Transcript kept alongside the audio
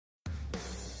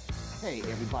Hey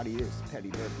everybody, this is Petty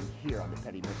Murphy here on the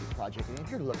Petty Murphy Project. And if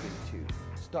you're looking to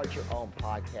start your own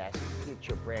podcast and get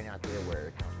your brand out there where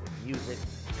it comes with music,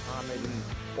 comedy,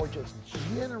 or just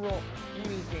general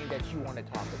anything that you want to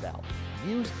talk about,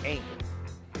 use Anchor.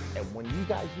 And when you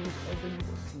guys use Anchor, you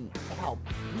will see how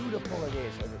beautiful it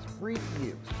is, and it's free to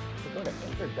use. So go to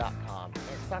anchor.com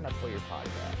and sign up for your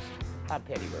podcast. I'm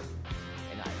Petty Murphy,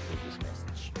 and I approve this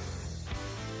message.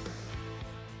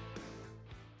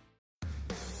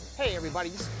 Hey everybody,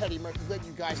 this is Petty Murphy letting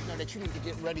you guys know that you need to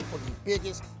get ready for the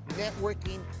biggest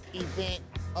networking event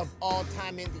of all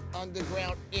time in the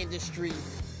underground industry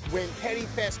when Petty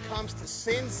Fest comes to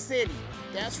Sin City.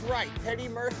 That's right, Petty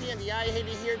Murphy and the I Hate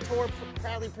It Here tour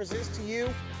proudly presents to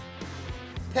you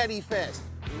Petty Fest,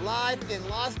 live in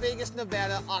Las Vegas,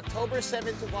 Nevada, October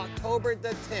 7th to October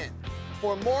the 10th.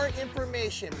 For more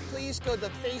information, please go to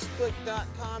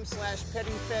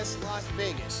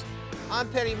facebook.com/PettyFestLasVegas. I'm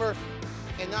Petty Murphy,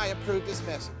 and I approve this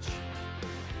message.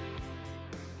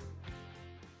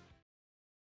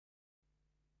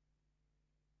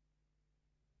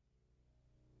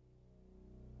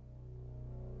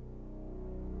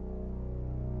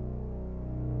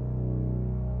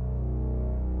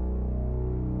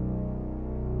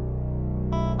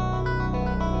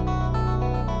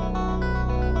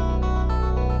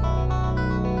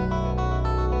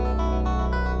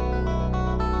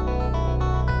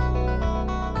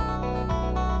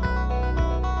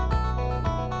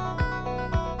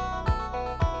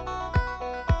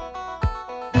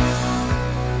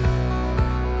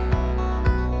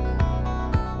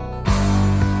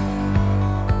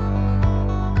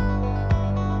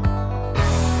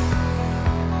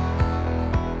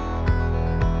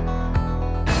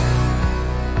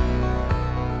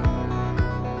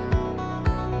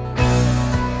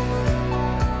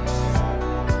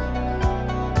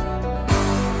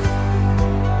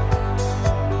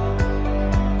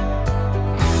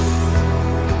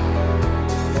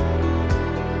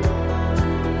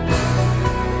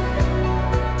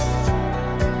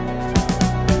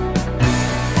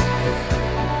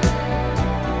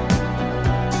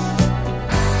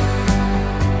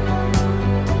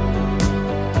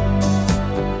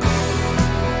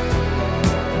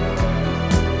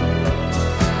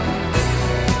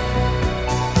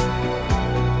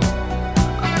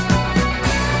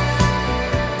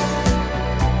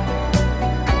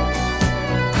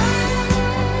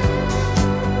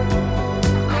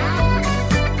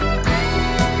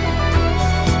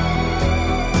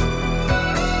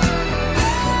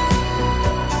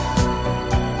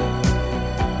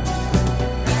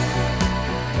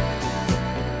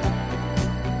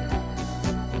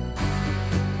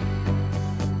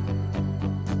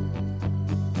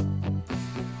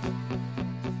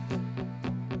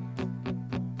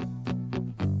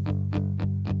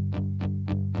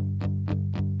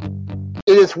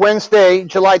 It is Wednesday,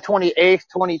 July 28th,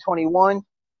 2021.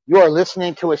 You are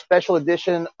listening to a special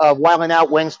edition of Wildin'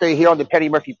 Out Wednesday here on the Petty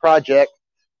Murphy Project.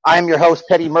 I am your host,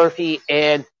 Petty Murphy,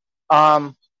 and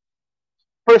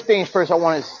first things first, I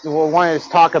wanted to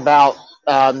talk about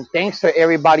thanks to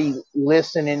everybody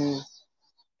listening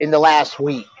in the last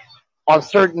week on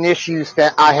certain issues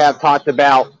that I have talked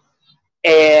about,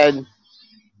 and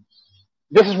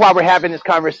this is why we're having this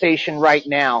conversation right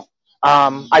now.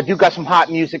 I do got some hot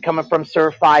music coming from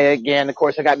Sir Fire again. Of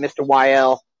course, I got Mr.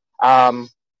 YL,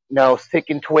 Sick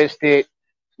and Twisted,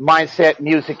 Mindset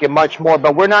Music, and much more.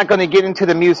 But we're not going to get into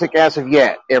the music as of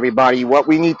yet, everybody. What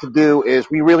we need to do is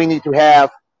we really need to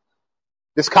have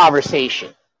this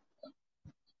conversation.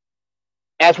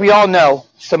 As we all know,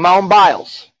 Simone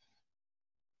Biles,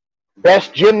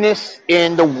 best gymnast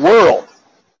in the world,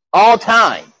 all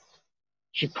time,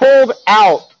 she pulled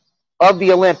out of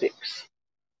the Olympics,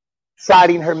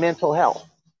 citing her mental health.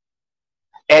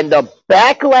 And the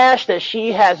backlash that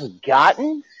she has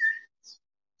gotten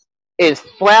is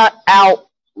flat out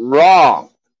wrong.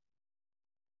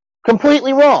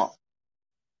 Completely wrong.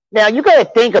 Now, you got to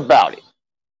think about it.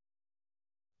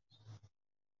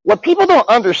 What people don't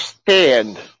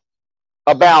understand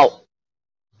about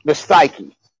the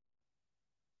psyche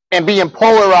and being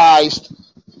polarized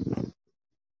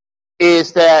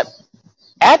is that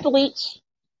athletes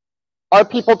are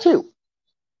people too.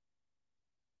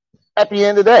 At the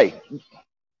end of the day,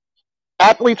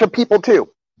 athletes are people too.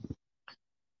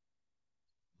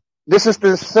 This is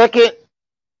the second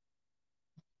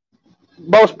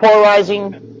most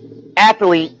polarizing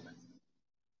athlete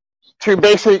to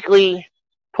basically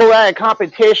pull out of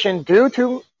competition due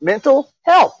to mental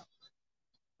health.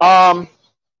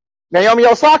 Naomi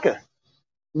Osaka.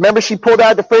 Remember, she pulled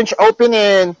out of the French Open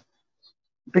and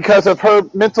because of her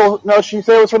mental, no, she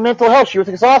said it was her mental health. She was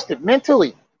exhausted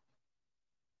mentally.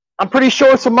 I'm pretty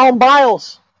sure Simone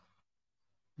Biles,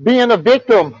 being a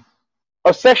victim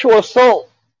of sexual assault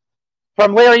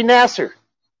from Larry Nassar,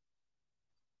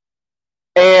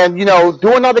 and doing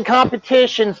all the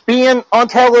competitions, being on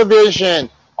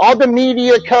television, all the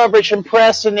media coverage and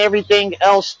press and everything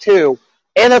else too,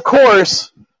 and of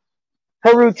course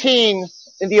her routine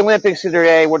in the Olympics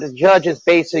today, where the judges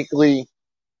basically,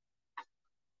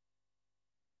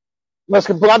 I'm just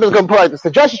going to put it like this: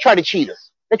 the judges try to cheat her,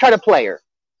 they try to play her.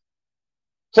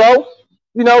 So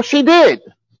she did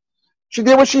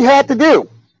what she had to do,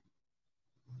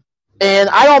 and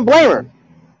I don't blame her.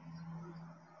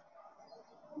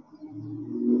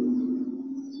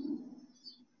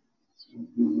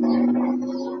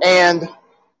 And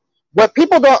what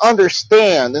people don't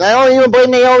understand, and I don't even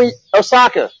blame Naomi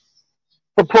Osaka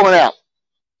for pulling out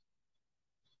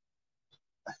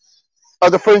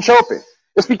of the French Open,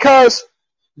 it's because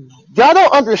y'all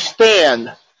don't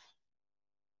understand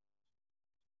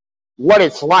what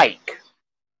it's like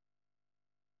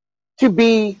to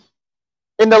be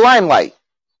in the limelight.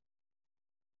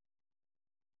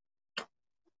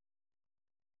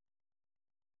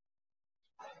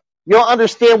 You don't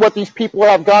understand what these people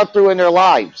have gone through in their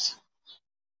lives.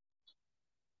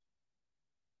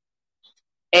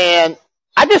 And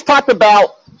I just talked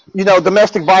about,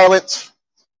 domestic violence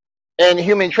and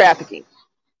human trafficking.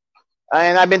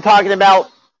 And I've been talking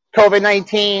about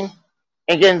COVID-19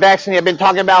 and getting vaccinated. I've been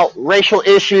talking about racial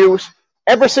issues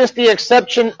ever since the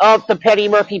inception of the Petty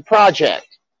Murphy Project.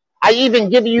 I even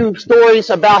give you stories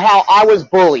about how I was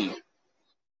bullied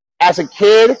as a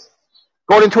kid,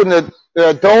 going into an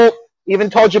adult.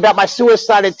 Even told you about my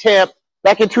suicide attempt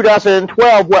back in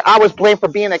 2012, where I was blamed for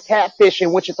being a catfish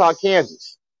in Wichita,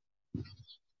 Kansas.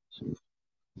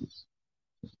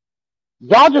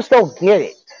 Y'all just don't get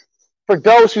it. For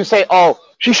those who say, "Oh,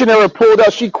 she should never pulled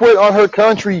out, she quit on her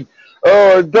country,"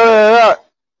 shut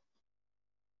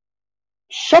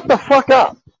the fuck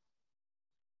up.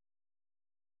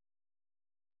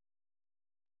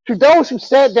 To those who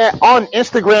said that on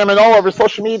Instagram and all over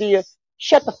social media,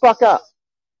 shut the fuck up.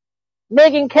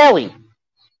 Megyn Kelly,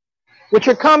 with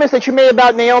your comments that you made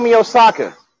about Naomi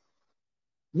Osaka,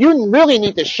 you really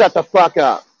need to shut the fuck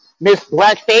up. Miss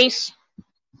Blackface,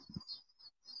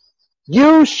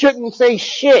 you shouldn't say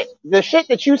shit. The shit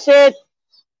that you said,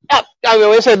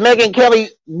 it said Megyn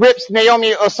Kelly rips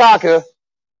Naomi Osaka.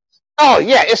 Oh,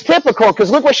 yeah, it's typical, because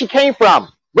look where she came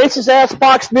from. Racist ass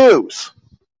Fox News.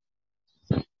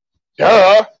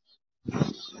 Duh.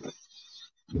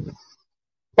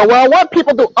 But what I want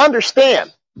people to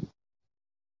understand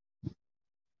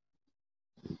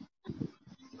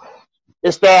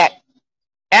is that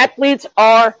athletes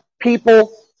are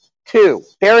people too.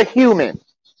 They're human.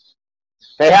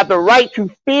 They have the right to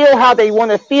feel how they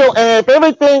want to feel, and if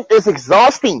everything is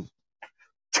exhausting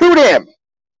to them,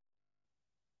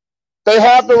 they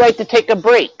have the right to take a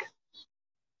break,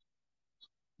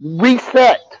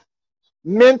 reset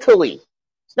mentally.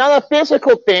 It's not a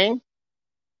physical thing.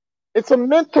 It's a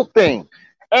mental thing.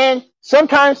 And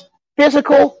sometimes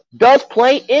physical does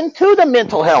play into the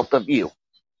mental health of you.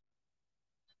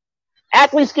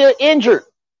 Athletes get injured.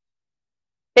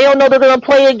 They don't know they're going to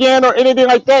play again or anything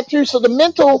like that too. So the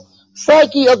mental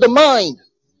psyche of the mind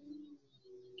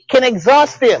can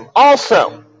exhaust them also.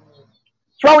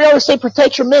 That's why we always say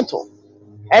protect your mental.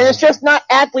 And it's just not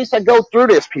athletes that go through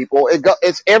this, people.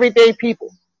 It's everyday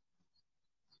people.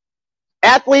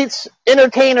 Athletes,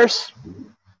 entertainers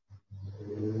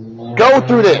go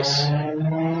through this.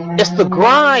 It's the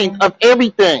grind of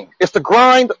everything. It's the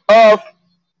grind of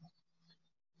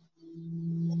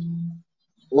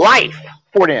life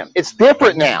for them. It's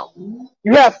different now.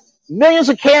 You have millions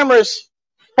of cameras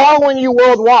following you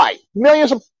worldwide.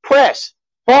 Millions of press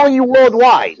following you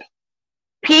worldwide.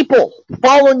 People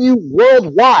following you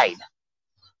worldwide.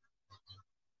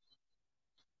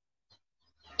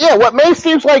 Yeah, what may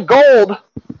seem like gold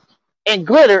and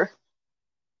glitter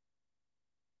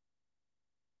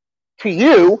to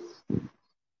you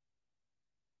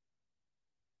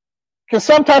can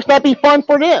sometimes not be fun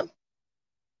for them.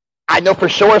 I know for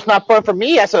sure it's not fun for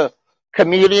me as a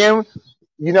comedian,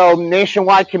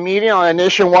 nationwide comedian on a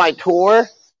nationwide tour,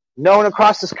 known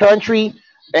across this country,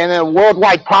 and a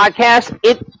worldwide podcast.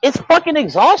 It's fucking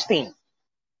exhausting.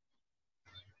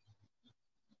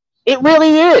 It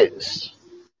really is.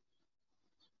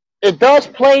 It does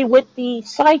play with the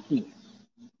psyche.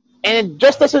 And it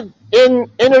just doesn't, in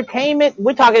entertainment,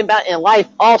 we're talking about in life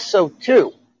also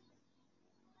too.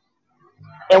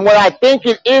 And what I think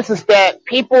it is that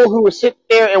people who sit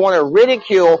there and want to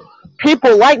ridicule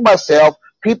people like myself,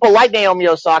 people like Naomi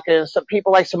Osaka, and some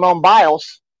people like Simone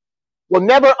Biles, will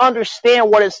never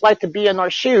understand what it's like to be in our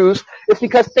shoes is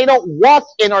because they don't walk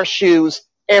in our shoes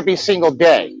every single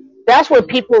day. That's where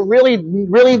people really,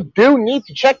 really do need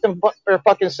to check their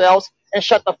fucking selves and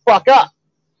shut the fuck up.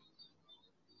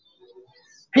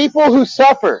 People who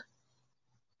suffer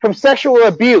from sexual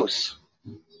abuse,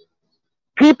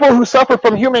 people who suffer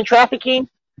from human trafficking,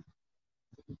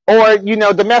 or,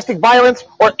 domestic violence,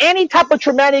 or any type of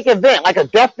traumatic event, like a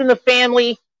death in the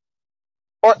family,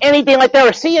 or anything like that,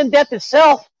 or seeing death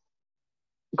itself,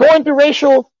 going through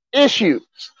racial issues,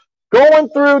 going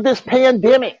through this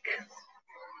pandemic.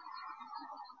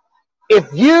 If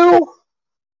you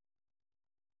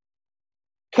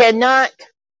cannot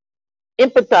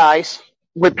empathize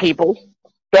with people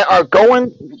that are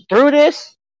going through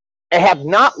this and have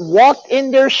not walked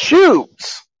in their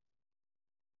shoes,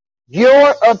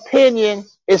 your opinion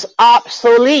is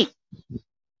obsolete.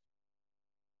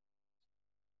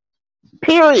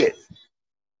 Period.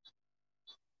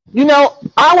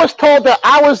 I was told that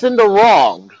I was in the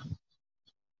wrong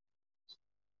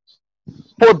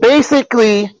for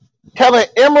basically telling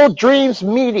Emerald Dreams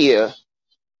Media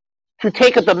to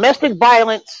take a domestic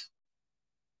violence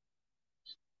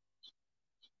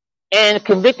and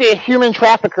convicted human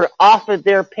trafficker off of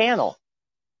their panel.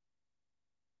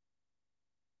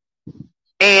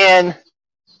 And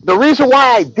the reason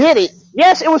why I did it,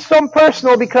 yes, it was some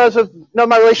personal because of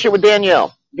my relationship with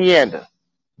Danielle Deanda.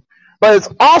 But it's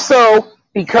also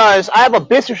because I have a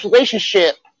business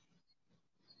relationship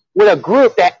with a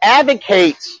group that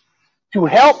advocates to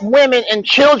help women and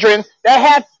children that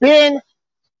have been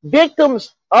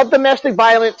victims of domestic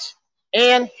violence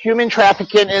and human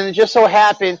trafficking. And it just so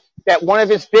happened that one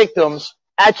of its victims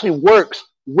actually works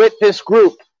with this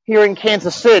group here in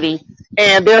Kansas City,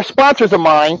 and they're sponsors of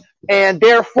mine. And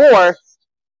therefore,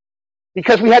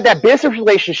 because we had that business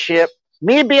relationship,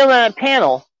 me being on that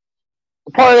panel,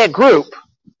 a part of that group,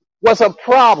 was a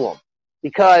problem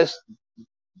because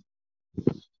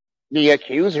the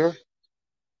accuser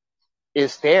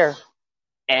is there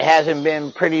and hasn't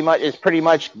been is pretty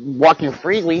much walking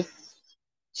freely.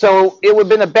 So it would have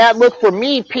been a bad look for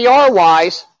me, PR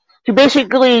wise, to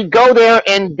basically go there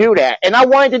and do that. And I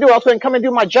wanted to do it. I was going to come and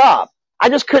do my job. I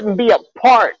just couldn't be a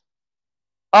part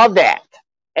of that.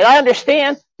 And I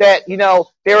understand that,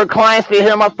 there were clients that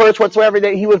hit him up first whatsoever,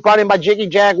 that he was brought in by Jiggy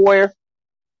Jaguar.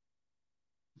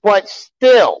 But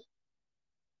still,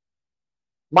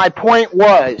 my point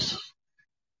was,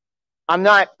 I'm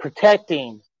not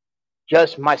protecting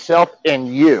just myself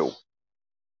and you.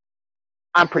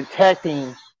 I'm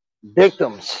protecting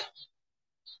victims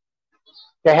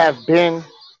that have been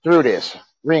through this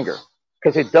ringer,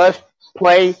 because it does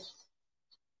play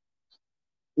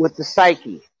with the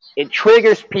psyche. It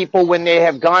triggers people when they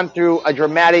have gone through a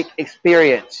dramatic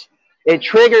experience. It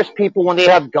triggers people when they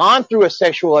have gone through a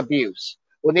sexual abuse,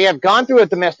 when they have gone through a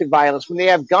domestic violence, when they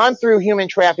have gone through human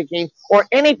trafficking, or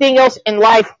anything else in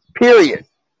life, period.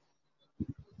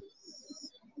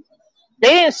 They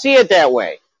didn't see it that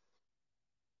way.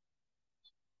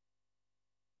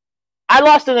 I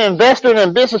lost an investor and a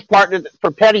business partner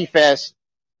for Petty Fest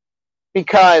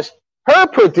because her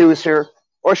producer,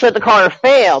 or should I call her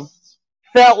fam,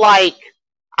 felt like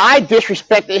I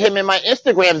disrespected him in my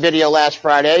Instagram video last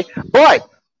Friday. But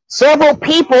several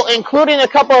people, including a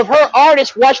couple of her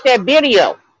artists, watched that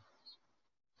video.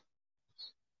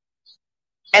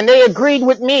 And they agreed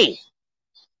with me.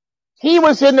 He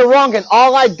was in the wrong, and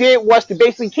all I did was to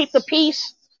basically keep the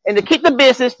peace and to keep the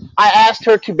business. I asked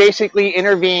her to basically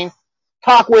intervene,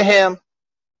 talk with him,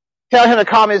 tell him to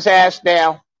calm his ass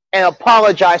down, and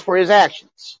apologize for his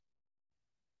actions.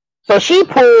 So she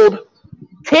pulled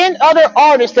 10 other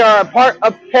artists that are a part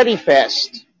of Petty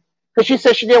Fest because she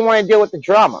said she didn't want to deal with the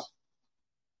drama.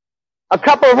 A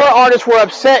couple of her artists were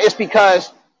upset is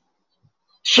because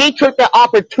she took the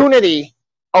opportunity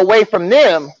away from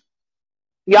them,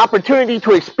 the opportunity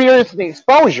to experience the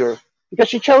exposure, because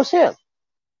she chose him.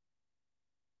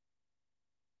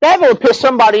 That will piss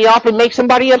somebody off and make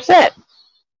somebody upset.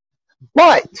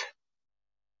 But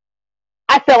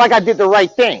I felt like I did the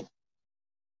right thing.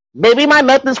 Maybe my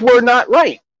methods were not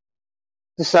right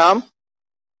to some,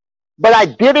 but I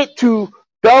did it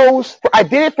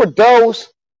for those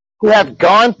who have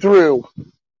gone through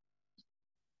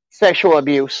sexual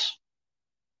abuse,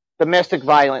 domestic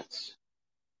violence,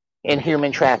 and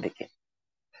human trafficking.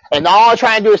 And all I'm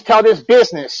trying to do is tell this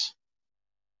business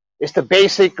is to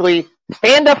basically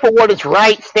stand up for what is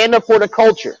right, stand up for the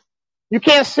culture. You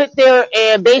can't sit there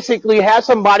and basically have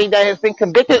somebody that has been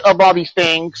convicted of all these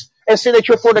things and say that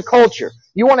you're for the culture.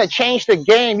 You want to change the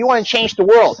game. You want to change the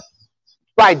world.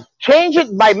 By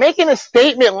making a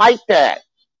statement like that,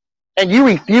 and you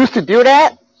refuse to do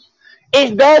that,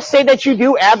 It does say that you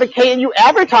do advocate and you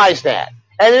advertise that.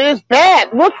 And it is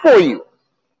bad. Look for you.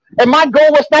 And my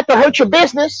goal was not to hurt your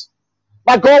business.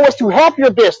 My goal was to help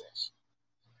your business.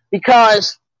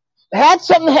 Because had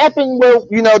something happen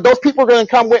where, those people are going to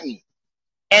come with me,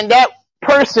 and that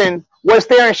person was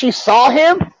there and she saw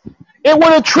him, it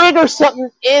would have triggered something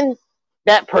in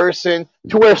that person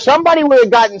to where somebody would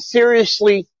have gotten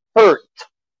seriously hurt.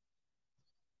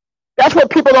 That's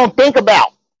what people don't think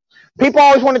about. People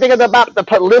always want to think about the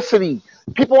publicity.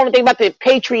 People want to think about the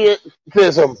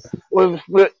patriotism with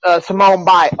Simone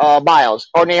Biles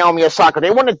or Naomi Osaka.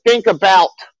 They want to think about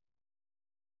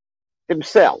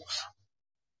themselves,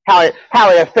 how it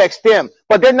affects them.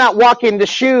 But they're not walking the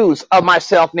shoes of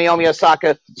myself, Naomi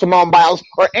Osaka, Simone Biles,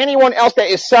 or anyone else that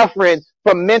is suffering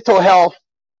from mental health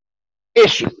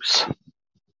issues.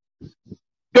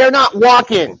 They're not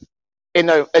walking in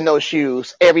those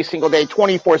shoes every single day,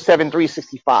 24/7,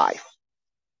 365.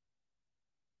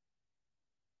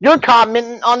 You're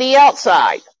commenting on the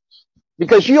outside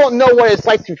because you don't know what it's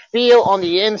like to feel on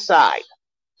the inside.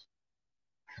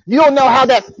 You don't know how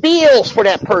that feels for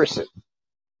that person.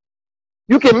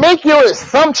 You can make your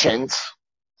assumptions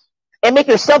and make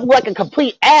yourself look like a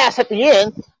complete ass at the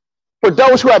end. For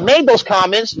those who have made those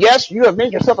comments, yes, you have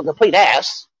made yourself a complete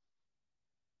ass.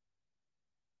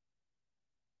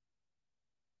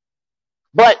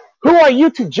 But who are you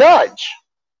to judge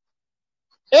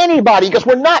anybody? Because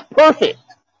we're not perfect.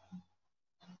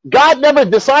 God never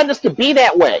designed us to be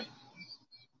that way.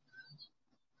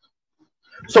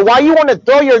 So why you want to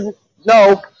throw your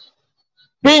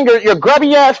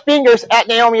grubby ass fingers at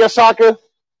Naomi Osaka,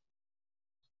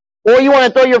 or you want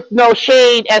to throw your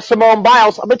shade at Simone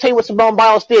Biles? I'm gonna tell you what Simone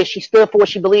Biles did. She stood for what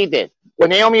she believed in. What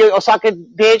Naomi Osaka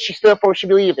did, she stood for what she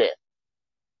believed in.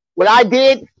 What I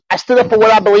did, I stood up for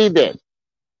what I believed in.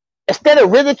 Instead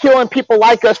of ridiculing people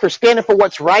like us for standing for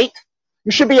what's right,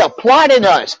 you should be applauding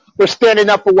us for standing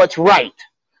up for what's right.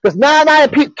 Because not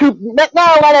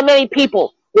a lot of many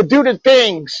people will do the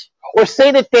things or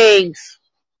say the things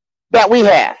that we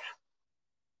have.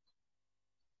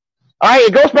 All right,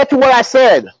 it goes back to what I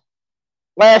said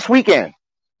last weekend.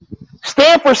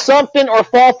 Stand for something or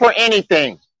fall for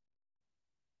anything.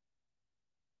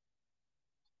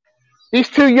 These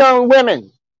two young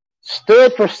women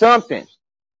stood for something.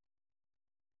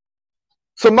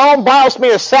 Simone Biles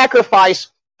made a sacrifice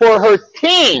for her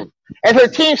team, and her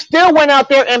team still went out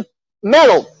there and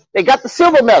medaled. They got the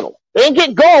silver medal. They didn't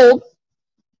get gold.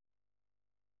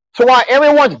 So while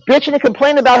everyone's bitching and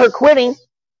complaining about her quitting,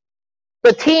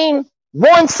 the team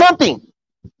won something.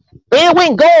 They didn't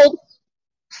win gold.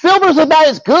 Silver's about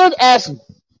as good as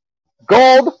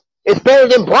gold. It's better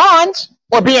than bronze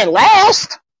or being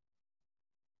last.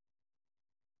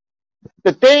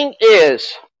 The thing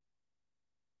is,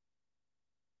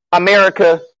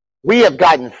 America, we have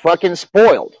gotten fucking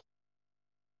spoiled.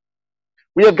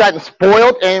 We have gotten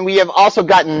spoiled, and we have also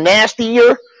gotten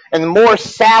nastier and more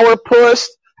sourpuss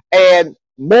and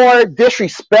more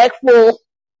disrespectful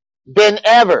than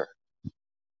ever.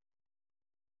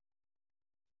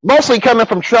 Mostly coming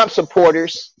from Trump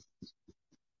supporters.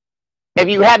 If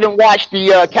you haven't watched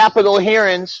the Capitol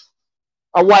hearings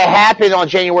on what happened on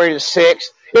January the 6th,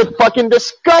 it fucking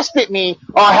disgusted me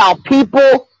on how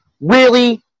people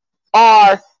really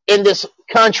are in this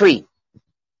country.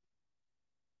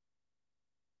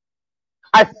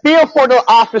 I feel for the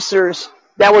officers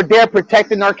that were there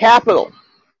protecting our Capitol.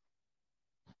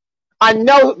 I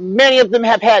know many of them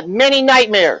have had many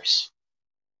nightmares.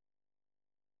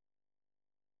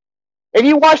 If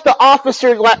you watched the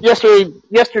officer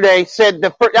yesterday said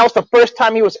that was the first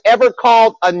time he was ever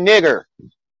called a nigger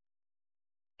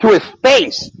to his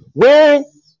face, wearing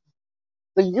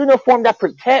the uniform that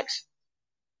protects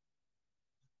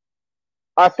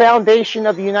our foundation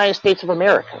of the United States of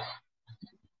America.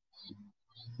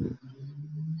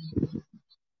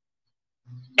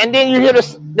 And then you hear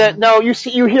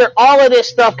you hear all of this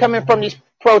stuff coming from these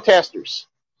protesters.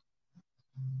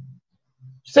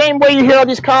 Same way you hear all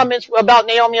these comments about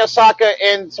Naomi Osaka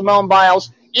and Simone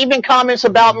Biles, even comments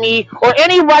about me or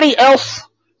anybody else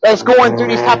that's going through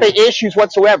these type of issues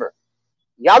whatsoever.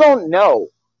 Y'all don't know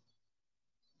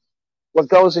what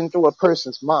goes into a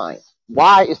person's mind.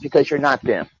 Why? It's because you're not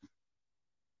them.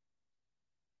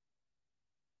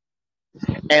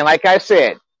 And like I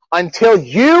said, until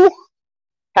you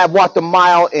have walked a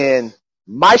mile in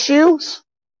my shoes,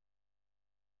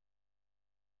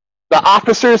 the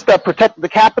officers that protected the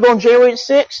Capitol on January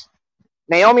 6th,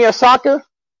 Naomi Osaka,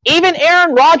 even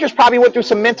Aaron Rodgers probably went through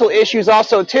some mental issues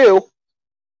also too,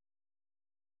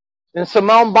 and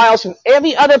Simone Biles and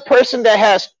every other person that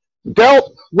has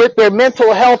dealt with their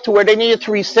mental health to where they needed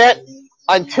to reset,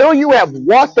 Until you have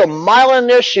walked a mile in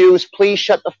their shoes, please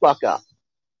shut the fuck up.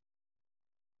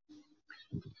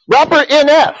 Rapper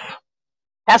NF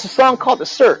has a song called The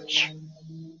Search.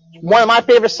 One of my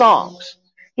favorite songs.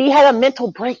 He had a mental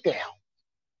breakdown.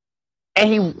 And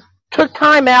he took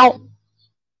time out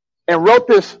and wrote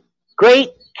this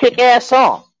great kick-ass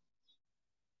song.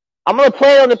 I'm going to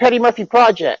play it on the Petty Murphy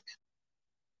Project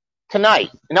tonight.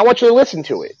 And I want you to listen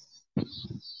to it.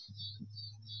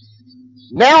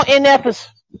 Now NF is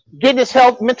getting his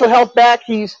mental health back.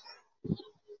 He's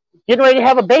getting ready to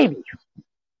have a baby.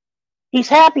 He's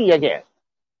happy again.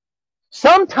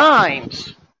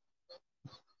 Sometimes,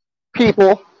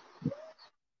 people,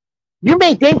 you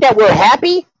may think that we're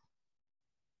happy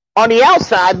on the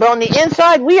outside, but on the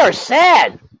inside, we are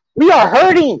sad. We are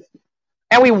hurting.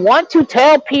 And we want to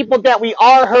tell people that we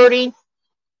are hurting,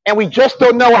 and we just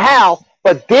don't know how.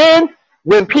 But then,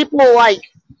 when people like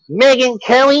Megyn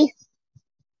Kelly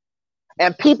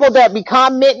and people that be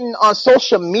commenting on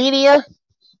social media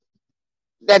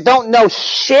that don't know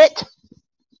shit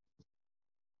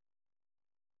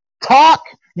talk,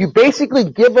 you basically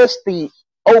give us the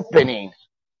opening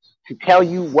to tell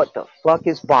you what the fuck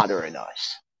is bothering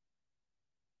us.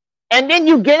 And then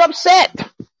you get upset.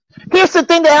 Here's the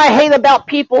thing that I hate about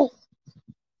people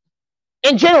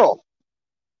in general.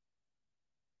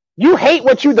 You hate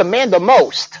what you demand the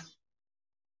most.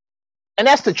 And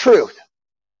that's the truth.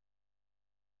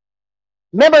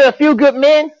 Remember A Few Good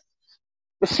Men?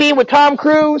 The scene with Tom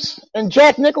Cruise and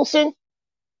Jack Nicholson?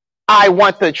 I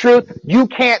want the truth. You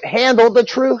can't handle the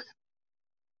truth.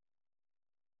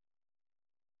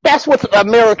 That's what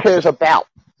America is about.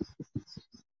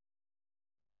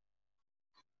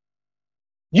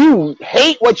 You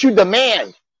hate what you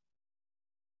demand.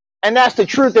 And that's the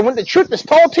truth. And when the truth is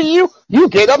told to you, you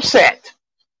get upset.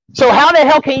 So how the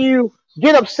hell can you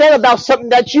get upset about something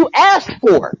that you asked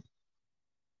for?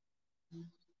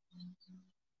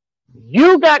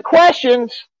 You got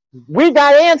questions. We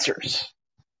got answers.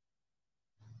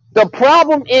 The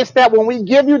problem is that when we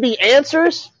give you the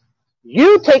answers,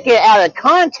 you take it out of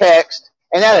context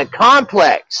and out of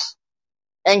complex.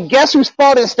 And guess whose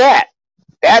fault is that?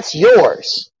 That's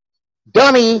yours.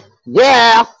 Dummy,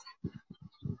 yeah.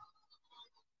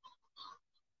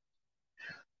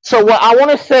 So what I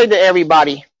want to say to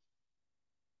everybody,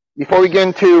 before we get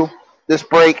into this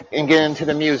break and get into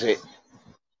the music,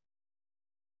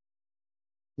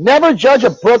 never judge a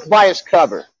book by its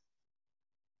cover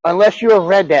unless you have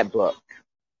read that book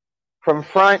from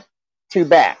front to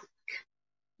back.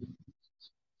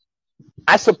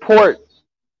 I support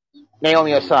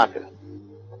Naomi Osaka.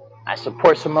 I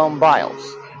support Simone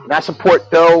Biles. And I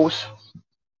support those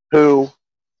who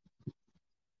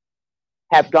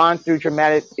have gone through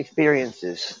dramatic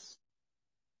experiences,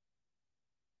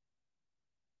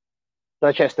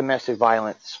 such as domestic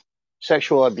violence,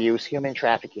 sexual abuse, human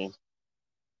trafficking,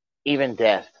 even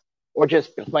death, or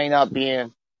just plain up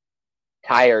being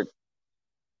tired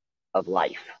of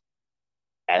life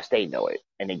as they know it,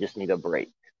 and they just need a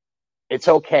break. It's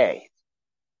okay.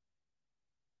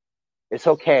 It's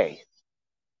okay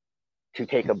to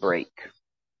take a break.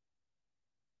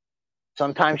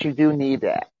 Sometimes you do need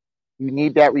that. You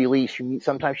need that release.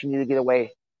 Sometimes you need to get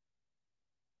away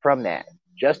from that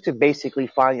just to basically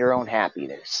find your own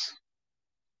happiness.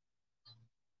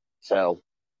 So,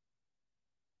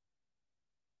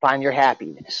 find your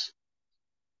happiness.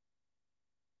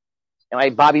 And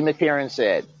like Bobby McFerrin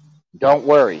said, don't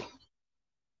worry,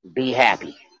 be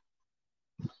happy.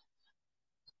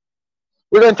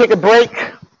 We're going to take a break,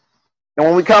 and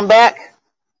when we come back,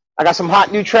 I got some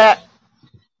hot new track.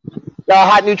 Got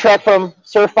a hot new track from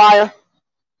Surfire.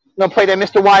 I'm going to play that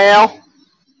Mr. YL.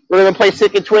 We're going to play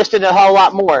Sick and Twisted and a whole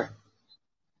lot more.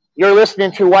 You're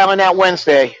listening to Wildin' Out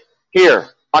Wednesday here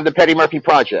on the Petty Murphy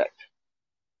Project.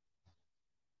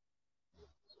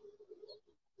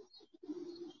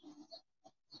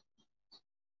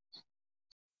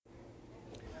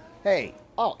 Hey,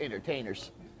 all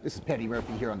entertainers. This is Petty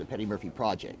Murphy here on the Petty Murphy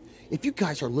Project. If you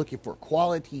guys are looking for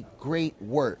quality, great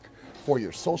work for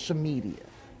your social media,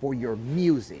 for your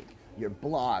music, your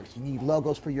blogs, you need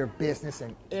logos for your business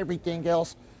and everything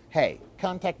else, hey,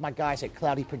 contact my guys at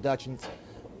Cloudy Productions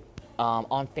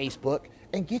on Facebook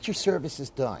and get your services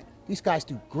done. These guys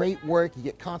do great work. You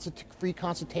get free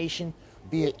consultation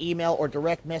via email or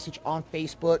direct message on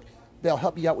Facebook. They'll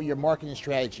help you out with your marketing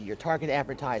strategy, your target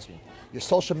advertisement, your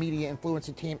social media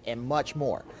influencer team, and much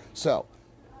more. So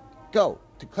go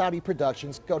to Cloudy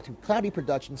Productions, go to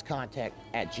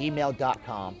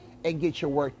cloudyproductionscontact@gmail.com and get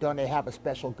your work done. They have a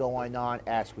special going on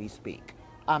as we speak.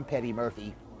 I'm Petty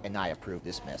Murphy, and I approve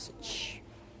this message.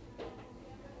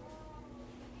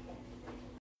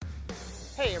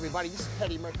 Hey everybody, this is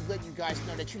Petty Murphy letting you guys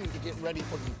know that you need to get ready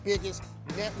for the biggest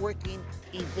networking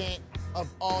event of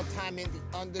all time in the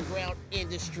underground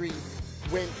industry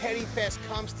when Petty Fest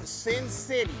comes to Sin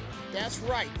City. That's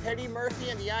right, Petty Murphy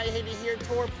and the I Hate It Here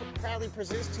tour proudly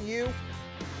presents to you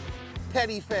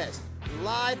Petty Fest,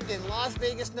 live in Las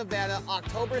Vegas, Nevada,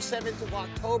 October 7th to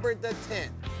October the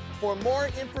 10th. For more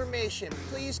information,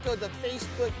 please go to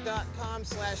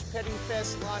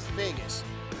facebook.com/PettyFestLasVegas.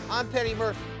 I'm Petty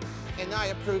Murphy, and I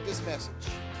approve this message.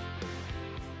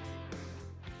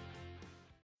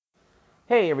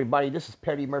 Hey everybody, this is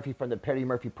Petty Murphy from the Petty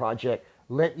Murphy Project,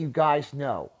 letting you guys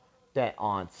know that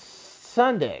on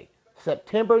Sunday,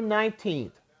 September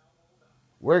 19th,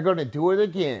 we're going to do it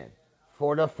again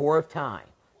for the 4th time.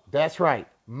 That's right,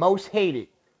 Most Hated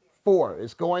 4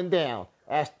 is going down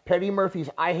as Petty Murphy's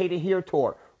I Hate It Here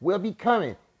tour will be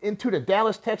coming into the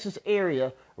Dallas, Texas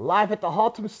area live at the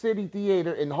Haltom City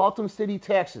Theater in Haltom City,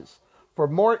 Texas. For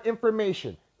more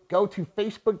information, go to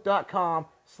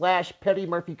facebook.com/Petty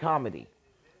Murphy Comedy.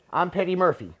 I'm Petty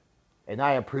Murphy, and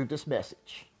I approve this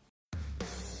message.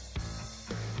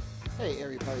 Hey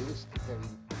everybody, this is the Petty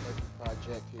Murphy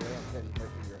Project here. I'm Petty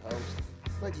Murphy, your host.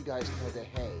 Let you guys know that,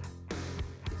 hey,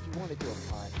 if you want to do a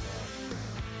podcast,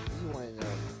 you want to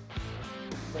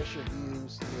express your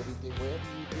views and everything, whatever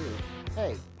you do,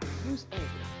 hey, use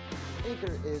Anchor.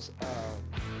 Anchor is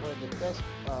one of the best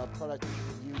products you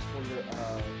can use for your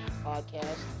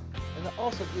podcast. And it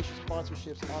also gives you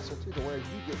sponsorships also too, to where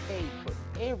you get paid for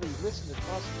every listen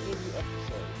across every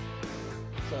episode.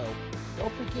 So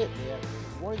don't forget, man, if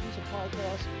you want to use a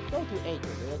podcast, go to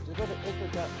Anchor, man. Just go to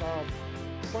anchor.com,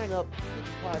 sign up, get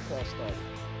your podcast started.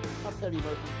 I'm Petty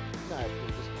Murphy, and I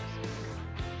approve this message.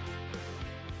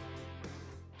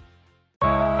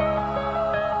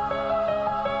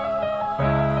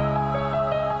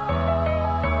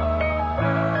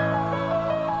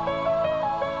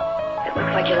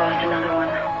 Looks like you lost another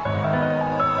one.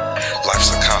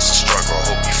 Life's a constant struggle, I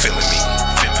hope you feeling me.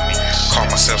 Call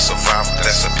myself survivor,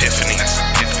 that's epiphany.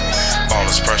 All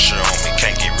this pressure on me,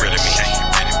 can't get rid of me.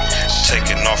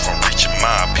 Taking off, I'm reaching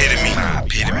my epitome.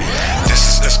 This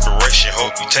is inspiration,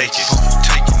 hope you take it.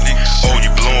 Oh, you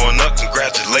blowing up,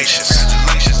 congratulations.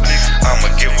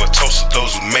 I'ma give a toast to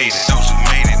those who made it.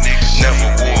 Never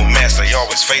wore a mask, they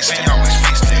always faced it.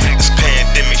 This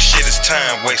pandemic shit is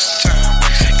time wasted.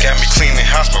 Got me cleaning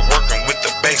house by working with the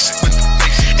basic.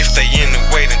 If they in the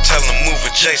way, then tell them move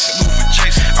adjacent.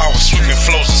 I was sweeping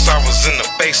floors since I was in the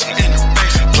basement.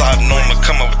 Plotting on to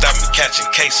come up without me catching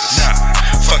cases.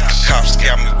 Fuck the cops,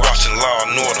 got me watching Law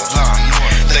and Order.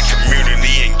 They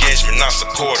community engagement, not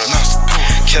supporters.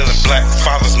 Killing black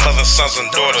fathers, mothers, sons, and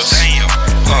daughters.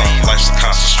 Life's a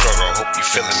constant struggle, I hope you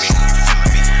feeling me.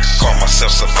 Call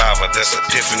myself survivor, that's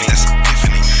epiphany.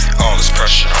 All this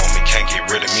pressure on me, can't get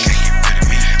rid of me.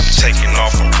 Taking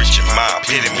off, I'm reaching my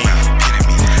epitome.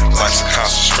 Life's a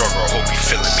constant struggle, I hope you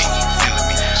feeling me.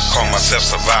 Call myself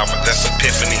survivor, that's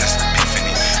epiphany.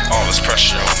 All this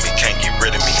pressure on me, can't get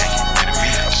rid of me.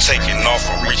 I'm taking off,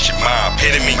 I'm reaching my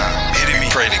epitome.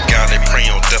 Pray to God, they prey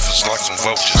on death is like some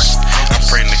vultures. I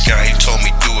pray to God, he told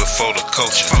me do it for the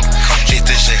culture. They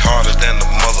dish they harder than the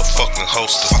motherfucking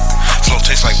holster. Flow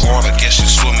tastes like water, guess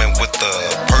you swimming with the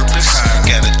purpose.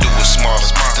 Gotta do it smarter,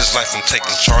 this life I'm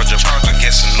taking charge of. I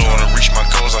guess in order to reach my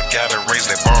goals, I gotta raise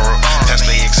that bar up. Pass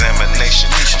the examination,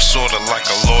 I'm sorta like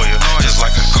a lawyer, just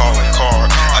like a calling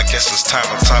card. I guess it's time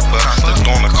to top up.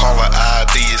 Looked on the caller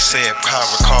ID, it said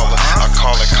private caller. I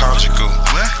call it conjugal.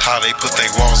 How they put their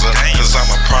walls up, cause I'm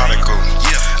a prodigal.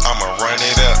 I'ma run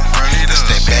it up. It's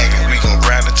that bag and we gon'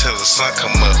 grind it till the sun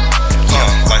come up.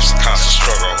 Life's a constant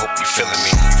struggle, I hope you feeling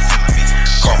me.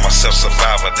 Call myself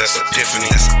survivor, that's epiphany.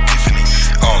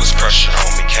 All this pressure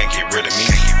on me, can't get rid of me.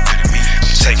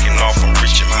 I'm taking off, I'm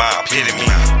reaching my epitome.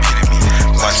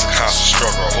 Life's a constant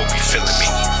struggle, I hope you feeling me.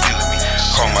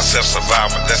 Call myself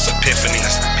survivor, that's epiphany.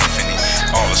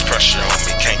 All this pressure on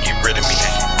me, can't get rid of me.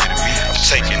 I'm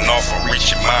taking off, I'm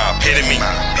reaching my epitome.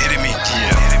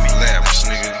 Lavish,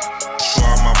 nigga. For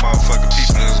all my motherfucking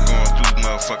people that's going through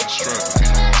motherfucking struggle, you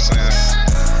know what I'm saying?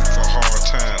 For hard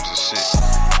times and shit.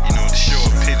 You know, the show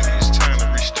epitome, it's time to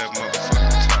reach that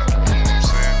motherfucking top. You know what I'm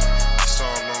saying? It's all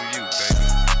on you, baby.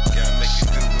 Gotta make it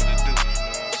do what it do, you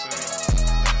know what I'm saying?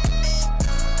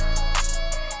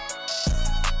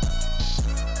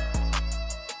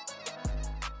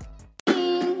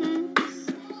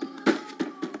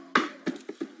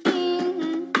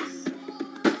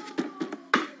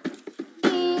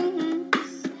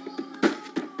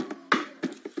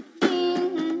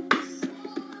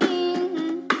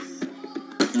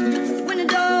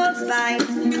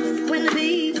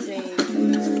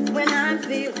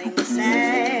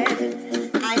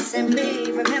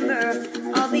 only remember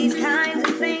all these kinds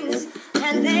of things,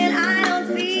 and then I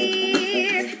don't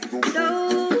feel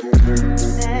so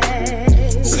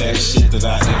sad. Sad shit that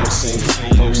I ever seen.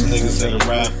 Most niggas that'll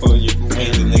ride for you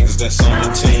ain't the niggas that's on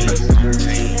your team.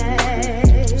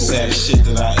 Saddest shit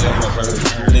that I ever heard.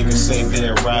 Niggas say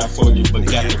they'll ride for you, but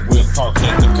got the whip parked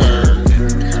at the curb.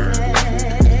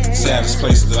 Saddest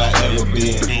place that I ever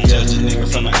been. Judge a nigga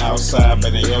from the outside,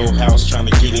 but they old house trying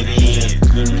to get it in.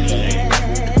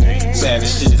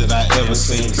 Saddest shit that I ever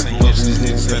seen. Most of these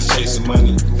niggas that's chasing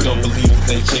money don't believe that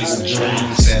they chasing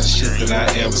dreams. Saddest shit that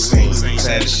I ever seen.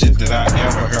 Saddest shit that I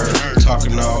ever heard.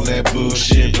 Talking all that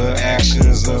bullshit, but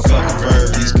actions of fucking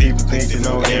bird. These people think they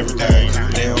know everything.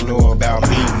 They don't know about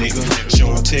me, nigga.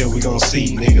 Show and tell, we gon'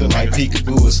 see, nigga. Like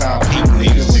peekaboo is how I peep,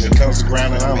 nigga. Nigga comes to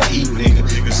ground and I'ma eat, nigga.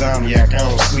 Zombiac, I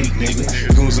don't sleep, nigga.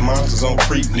 Goons and monsters on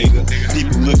creep, nigga.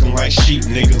 People looking like sheep,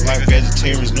 nigga. Like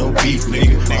vegetarians, no beef,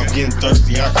 nigga. I'm getting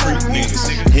thirsty, I creep, niggas.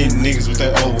 Hitting niggas with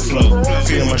that overflow.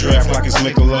 Feel my draft like it's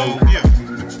Michelob.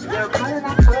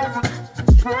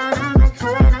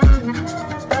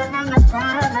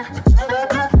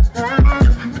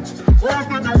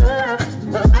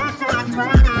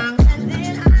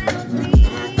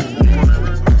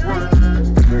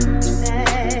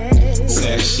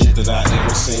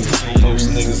 Most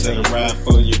niggas that'll ride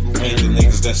for you ain't the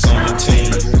niggas that's on your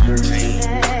team.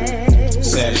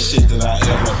 Saddest shit that I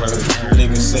ever heard.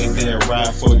 Niggas say they'll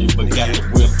ride for you, but got the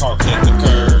whip parked at the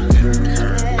curb.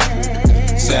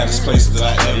 Saddest place that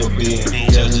I ever been.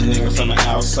 Judge a nigga from the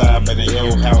outside, but they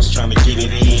old house trying to get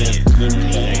it in.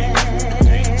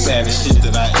 Saddest shit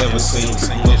that I ever seen.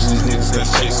 Most of these niggas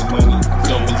that's chasing money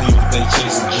don't believe that they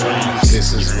chasing dreams.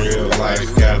 This is real life,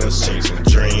 got us chasing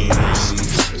dreams.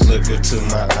 Look into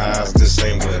my eyes, this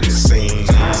ain't what it seems.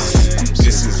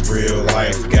 This is real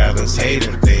life, got us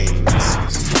hating things.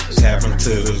 Tap into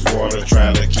this water,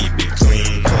 try to keep it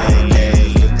clean.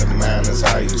 Playing with the mind is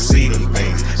how you see them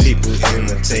things. People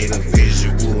imitate a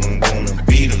visual and wanna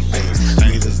be them things.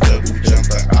 Leaders double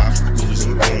jumper obstacles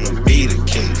and wanna be the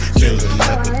king. Filling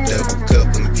up a double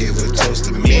cup and give a toast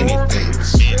to many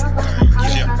things.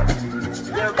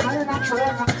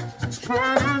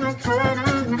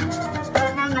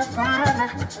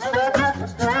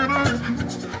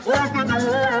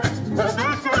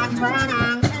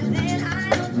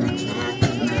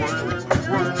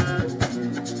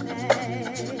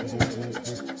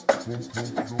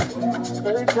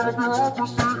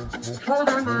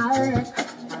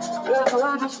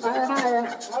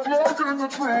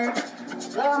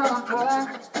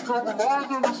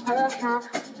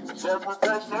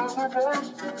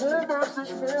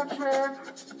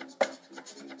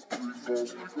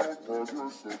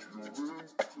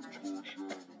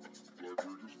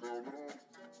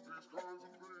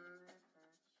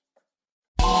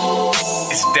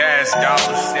 It's Daz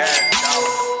Dollars.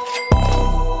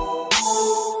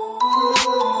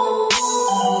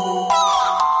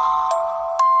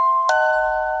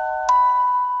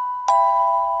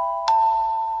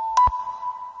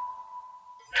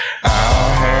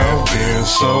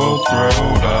 So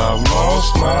thrilled, I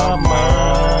lost my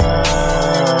mind.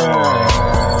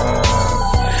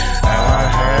 I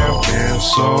have been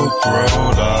so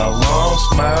thrilled, I lost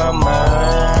my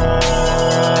mind.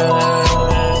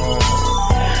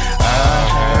 I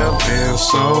have been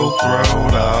so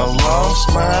thrilled, I lost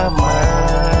my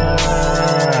mind.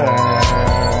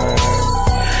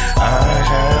 I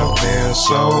have been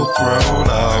so thrilled,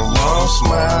 I lost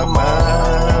my mind.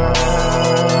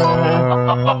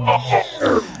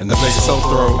 And the nigga so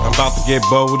throw, I'm about to get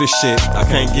bold as shit. I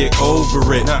can't get over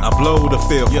it. I blow the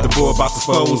fifth, the boy about to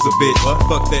expose a bitch.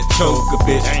 Fuck that choke a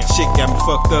bitch. Shit got me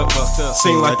fucked up.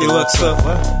 Seem like they looks up.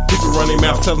 People run their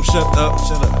mouth, tell them shut up.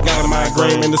 Got a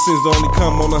migraine and the sins only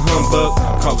come on a humbug.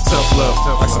 Call it tough love,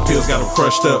 like some pills got them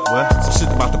crushed up. Some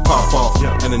shit about to pop off,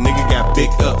 and the nigga got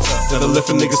big ups. That'll lift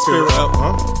a nigga spirit up.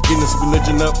 Getting this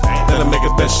religion up, that'll make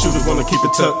a best shooter wanna keep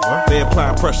it tucked. They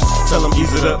apply pressure, tell them ease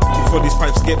it up. Before these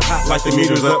pipes get hot like the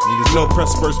meters up. No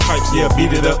press burst pipes, yeah,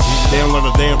 beat it up. They don't learn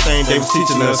a damn thing they was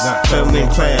teaching us. Failing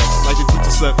in class, like the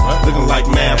teacher suck. Looking like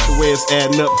math, the way it's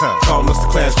adding up. Calling us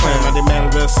the class clown, now they mad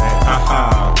at us.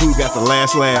 Ha, who got the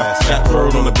last laugh? Got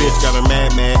thrown on the bitch, got her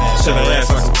mad. Shut her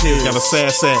ass like some kids, got a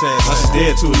sad sack. Now she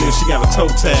dead to a nigga, she got a toe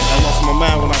tag. I lost my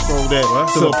mind when I throw that.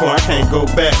 To the point I can't go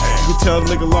back. You can tell the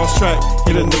nigga lost track.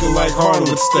 Hit a nigga like Harlem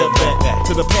with a step back.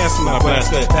 To the past when I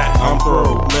blast that. I'm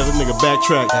throw, let a nigga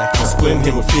backtrack. I'm splitting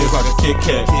him with fears like a Kit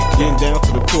Kat. Getting down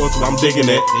to the chords what I'm digging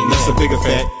at, and that's a bigger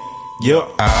fact.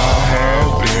 Yup. I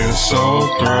have been so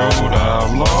thrilled,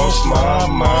 I've lost my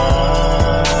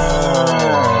mind.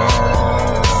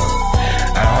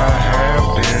 I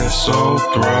have been so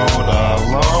thrown, I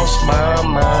lost my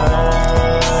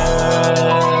mind.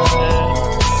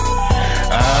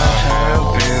 I have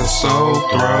been so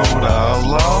thrown, I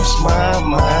lost my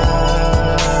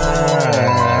mind.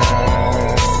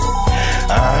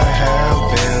 I have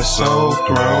been so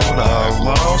thrown, I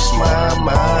lost my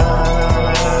mind.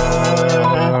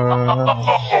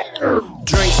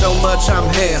 Drink so much I'm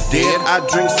half dead. I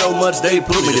drink so much they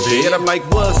put me to bed. I'm like,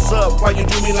 what's up? Why you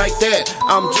do me like that?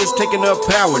 I'm just taking a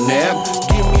power nap.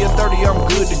 Give me a 30, I'm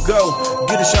good to go.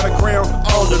 Get a shot of Crown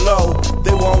on the low.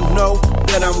 They won't know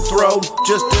that I'm thrown.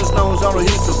 Just as long as I don't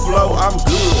hit the flow. I'm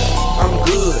good, I'm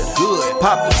good.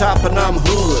 Pop the top and I'm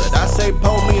hood. I say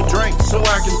pour me a drink so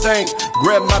I can think.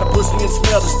 Grab my pussy and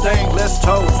smell the stink. Let's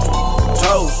toast.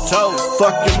 Toast, toast.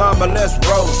 Fuck your mama, let's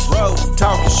roast.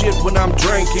 Talking shit when I'm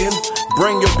drinking.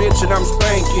 Bring your bitch and I'm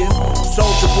spanking.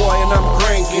 Soldier boy and I'm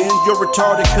cranking. Your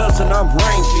retarded cousin, I'm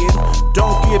ranking.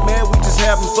 Don't get mad, we just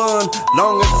having fun.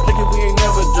 Long as it's sticking, we ain't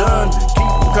never done. Keep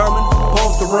them coming,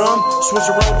 pump the rum. Switch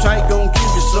a roll tight, gon'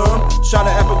 give you some. Shot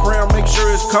of Apple Crown, make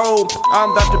sure it's cold.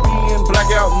 I'm about to be in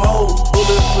blackout mode.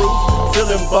 Bulletproof,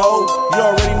 feeling bold. You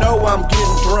already know I'm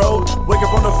getting throwed. Wake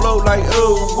up on the floor like,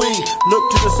 ooh, wee. Look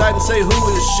to the side and say, who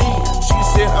is she? She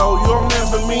said, oh, you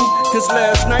remember me? Cause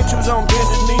last night you was on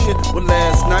bended knee. Well,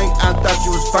 last night I thought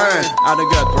you was fine. I done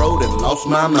got throwed and lost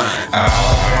my mind. I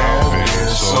have been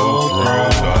so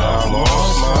thrown, I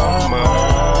lost my mind.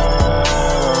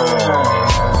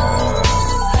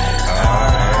 I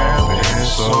have been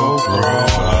so thrown,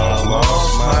 I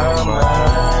lost my mind.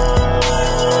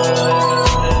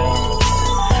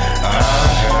 I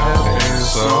have been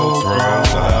so thrown,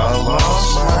 I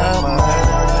lost my mind.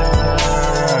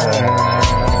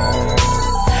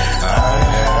 I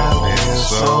have been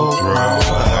so thrown,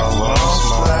 I lost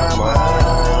my mind.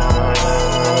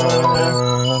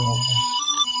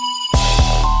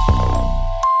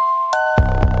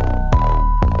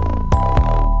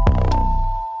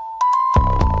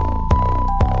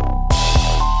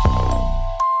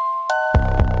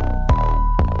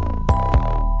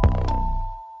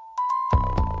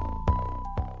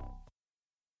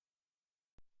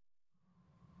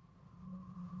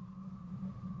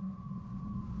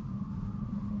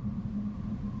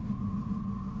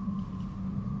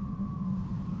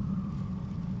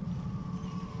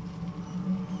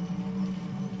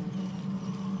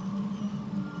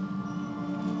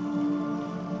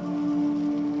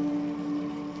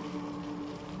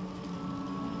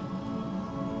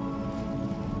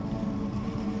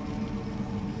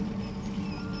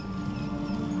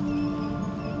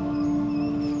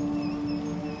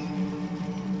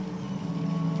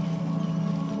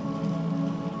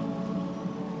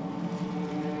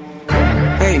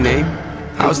 Hey Nate,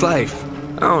 how's life?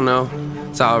 I don't know,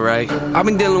 it's alright. I've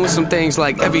been dealing with some things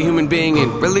like every human being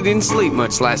and really didn't sleep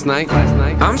much last night.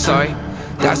 I'm sorry,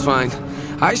 that's fine.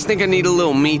 I just think I need a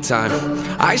little me time.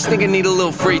 I just think I need a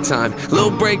little free time.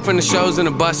 Little break from the shows and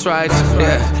the bus rides.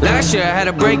 Yeah, last year I had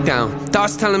a breakdown.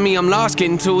 Thoughts telling me I'm lost,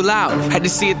 getting too loud. Had to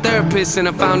see a therapist and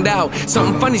I found out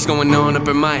something funny's going on up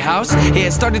in my house. Yeah,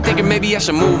 started thinking maybe I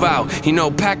should move out. You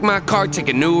know, pack my car, take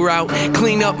a new route.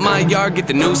 Clean up my yard, get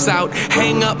the noose out.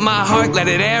 Hang up my heart, let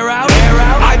it air out.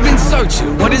 I've been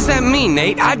searching, what does that mean,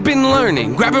 Nate? I've been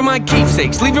learning, grabbing my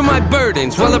keepsakes, leaving my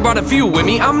burdens. Well, I brought a few with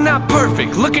me, I'm not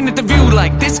perfect. Looking at the view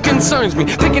like this concerns me.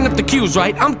 Picking up the cues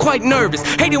right, I'm quite nervous.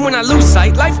 Hate it when I lose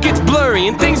sight, life gets blurry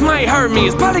and things might hurt me.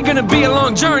 It's probably gonna be a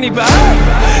long journey, but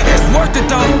it's worth it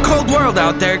though. Cold world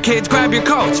out there, kids, grab your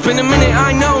coats. Been a minute,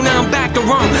 I know, now I'm back to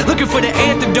Rome. Looking for the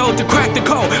antidote to crack the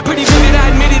code. Pretty vivid, I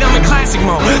admit it, I'm in classic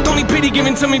mode. Don't need pity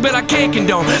given to me, but I can't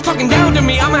condone. Talking down to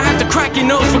me, I'ma have to crack your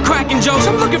nose for cracking jokes.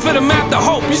 I'm looking for the map to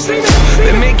hope, you see me?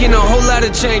 Been making a whole lot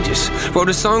of changes. Wrote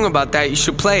a song about that, you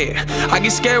should play it. I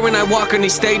get scared when I walk on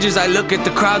these stages. I look at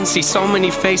the crowd and see so many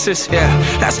faces. Yeah,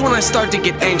 that's when I start to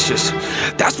get anxious.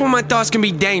 That's when my thoughts can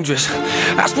be dangerous.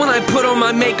 That's when I put on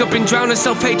my makeup and drown in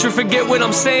self-hatred. Forget what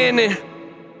I'm saying and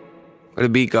where'd the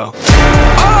beat go?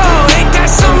 Oh, ain't that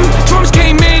something? Drums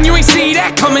came in, you ain't see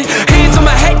that coming. Hands on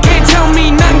my head, can't tell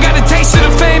me nothing. Got a taste of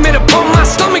the fame, it upon my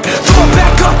stomach. Throw it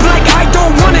back up like I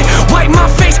don't want it. Wipe my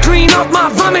face, clean up my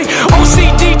vomit.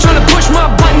 OCD trying to push my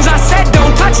buttons. I said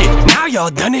don't touch it, now y'all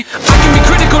done it. I can be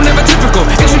critical, never typical.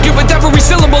 Intricate with every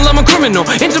syllable, I'm a criminal.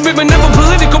 Intimate but never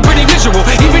political, pretty visual.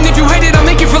 Even if you hate it, I'll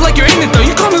make you feel like you're in it though.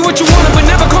 You call me what you want, but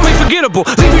never call me forgettable.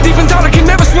 Leave you deep in thought, I can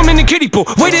never swim in the kiddie pool.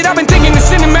 Waited, I've been thinking the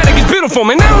cinematic is beautiful,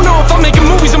 man. I don't know if I'm making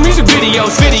movies or music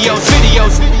videos.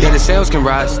 Yeah, this sales can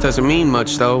rise, doesn't mean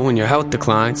much though when your health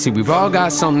declines. See, we've all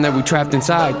got something that we trapped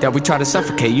inside that we try to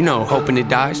suffocate, you know, hoping it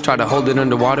dies. Try to hold it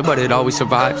underwater, but it always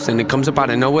survives. And it comes up out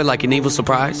of nowhere like an evil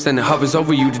surprise. Then it hovers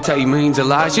over you to tell you millions of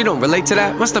lies. You don't relate to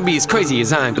that? Must not be as crazy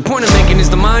as I am. The point I'm making is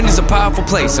the mind is a powerful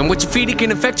place, and what you feed it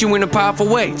can affect you in a powerful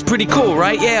way. It's pretty cool,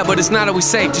 right? Yeah, but it's not always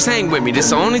safe. Just hang with me,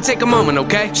 this'll only take a moment,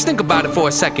 okay? Just think about it for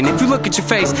a second. If you look at your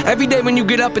face every day when you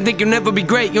get up and think you'll never be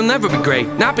great, you'll never be great.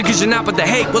 Not because you're not, but the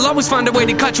hate will always find a way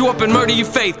to cut you up and murder your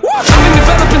faith. I've been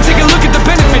developing, take a look at the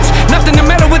benefits. Nothing to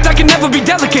meddle with, I can never be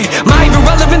delicate. My even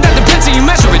relevant, that depends how you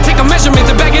measure it. Take a measurement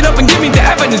to back it up and give me the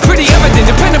evidence. Pretty evident,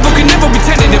 dependable can never be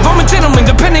tentative. I'm a gentleman,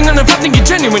 depending on if I think you're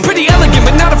genuine. Pretty elegant,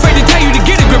 but not afraid to tell you to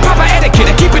get a grip. Proper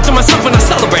etiquette, I keep it to myself when I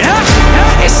celebrate, huh?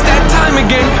 It's that time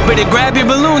again. Better grab your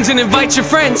balloons and invite your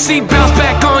friends. Seat belts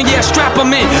back on, yeah, strap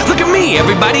them in. Look at me,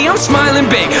 everybody, I'm smiling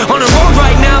big. On a road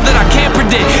right now that I can't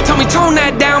predict. Tell me tone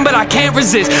that down, but I can't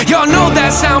resist. Y'all know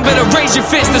that sound, better raise your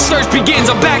fist. The search begins,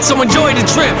 I'm back, so enjoy the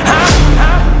trip,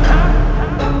 huh?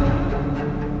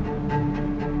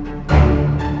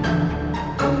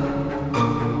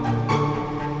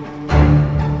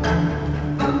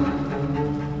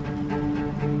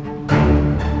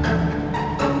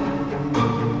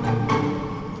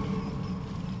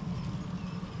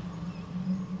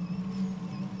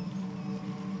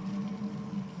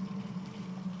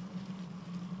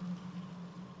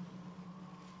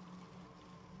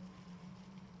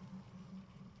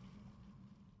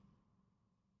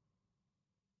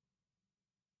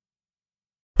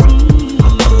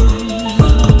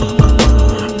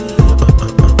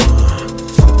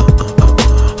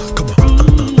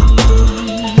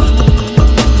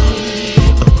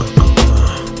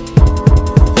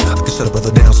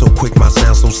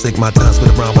 Sick, my time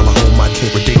spin around while I hold my kid.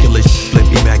 Ridiculous, flip,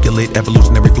 immaculate,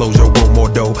 evolutionary flows, yo, roll more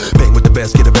dough. Bang with the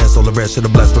best, get the best, all the rest should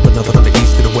have blessed. Rip another from the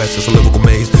east to the west, it's a lyrical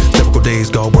maze. Typical days,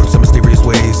 God works in mysterious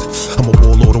ways. I'm a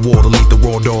warlord of war to lead the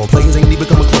raw dog. Players ain't even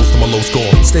coming close to my low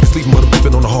score. Steady sleeping while I'm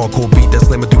creeping on a hardcore beat that's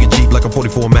slamming through your Jeep like a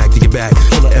 44 Mac to your back.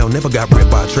 Killer L never got ripped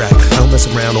by a track. I don't mess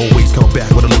around, always come back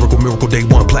with a lyrical miracle. Day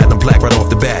one, platinum plaque right off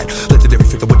the bat. Legendary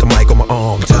figure with the mic on my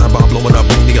arm. Time bomb blowing up,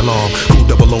 ring the alarm. Cool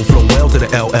double O flow well to the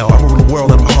LL. I'm ruling the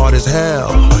world and I'm hard as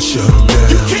hell. I shut him down.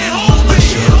 You can't hold me. I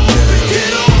shut him down. You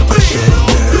can't hold me. I shut him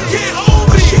down. You can't hold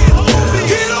me. I shut him down. You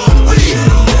can't hold me. I shut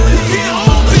him down. You can't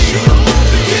hold me. I shut him down.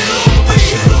 You can't hold me. I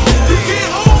shut him down. You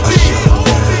can't hold me. I shut him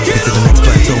down. Get to the next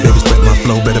plateau, baby, spread my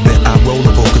flow. Better bet I roll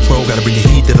up full control. Gotta bring the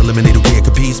heat, then eliminate who can't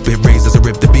compete. Spit razors and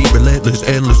rip the beat. Relentless,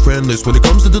 endless, friendless. When it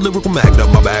comes to the lyrical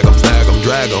magnum, my bag, I'm snag, I'm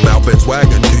drag, I'm out, been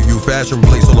swaggin' to you fashion.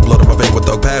 Place all the blood on my vein with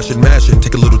thug passion, mashing.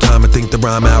 Take a little time and think the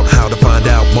rhyme out. How to find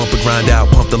out, bump and grind out,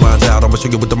 pump the lines out. I'ma show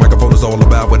you what the microphone is all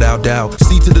about, without doubt.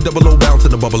 C to the double O, bounce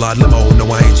in the bubble out limo. No,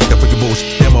 I ain't checking for your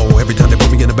bullshit demo. Every time they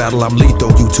put me in a battle, I'm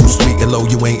lethal. You too sweet and low,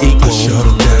 you ain't equal. I shut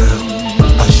 'em down.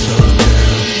 I shut 'em down.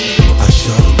 I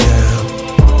shut 'em down.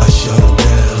 I shut 'em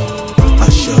down. I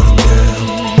shut 'em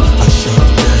down. I shut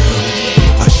 'em down.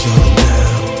 I shut 'em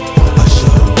down. I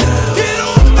shut 'em down. Get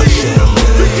on me. I shut 'em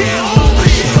down. You can't hold me.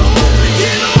 I shut 'em down.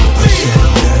 Get on me. I shut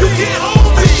 'em down. You can't hold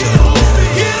me. I shut 'em down.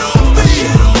 Get on me. I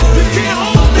shut 'em down. You can't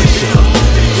hold me. I shut 'em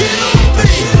down. Get on me. I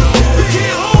shut 'em down. You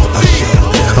can't hold me. I shut 'em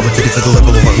down. I'ma take it to the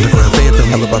level of underground phantom.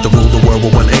 Hell about to rule the world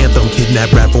with one anthem.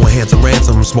 Kidnap rap for a handsome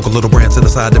ransom. Smoke a little Branson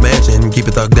inside the mansion. Keep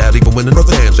it thugged out even when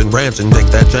another mansion. Branching, take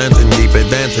that chance and keep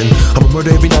advancing. I'ma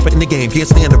murder every rapper in the game. Can't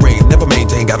stand the rain, never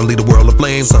maintain. Gotta lead the world of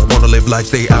flames. Some wanna live like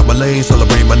stay out my lane.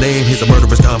 Celebrate my name. Here's a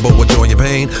murderous combo with joy and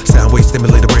pain. Sound waves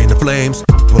stimulate the brain to flames.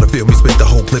 Wanna feel me spit the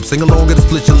whole clip? Sing along and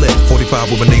split your lip.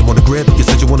 45 with my name on the grip. You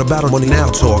said you want a battle, money now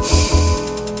talk.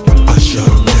 I shut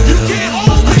 'em down. You can't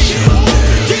hold me. I shut 'em down.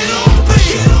 Get on me. I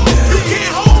shut 'em down. You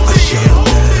can't hold me. I shut 'em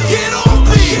down. Get on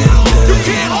me. I shut 'em down. You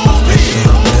can't hold me. I shut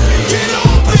 'em down. Get on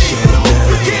me. I shut 'em down.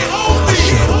 You can't hold me. I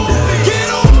shut 'em down. Get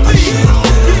on me. I shut 'em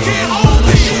down. You can't hold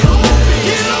me. I shut 'em down.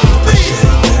 Get on me. I shut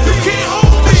 'em down. You can't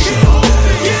hold me. I shut 'em down.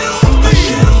 Get on me. I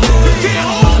shut 'em down. You can't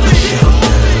hold me. I shut 'em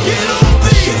down. Get on me.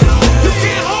 I shut 'em down. You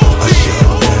can't hold me. I shut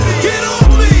 'em down. Get on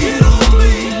me. Get on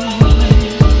me.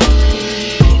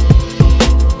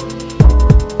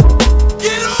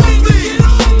 Get on me.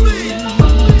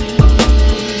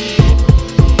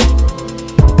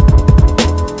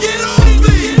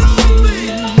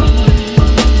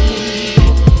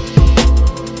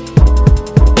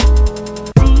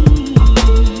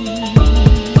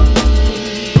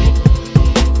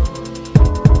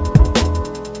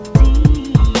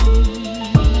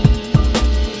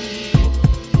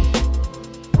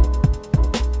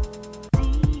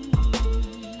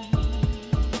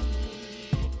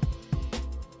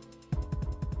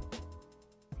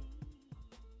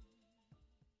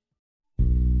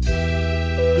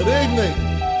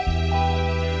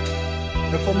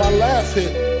 And for my last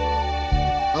hit,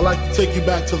 I'd like to take you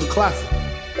back to the classic.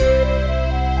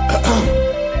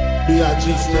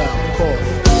 B.I.G. style, of course.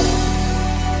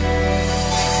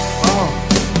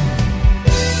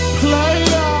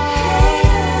 Player,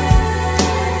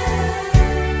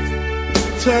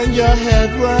 turn your head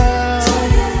round,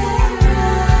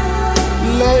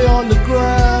 lay on the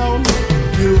ground,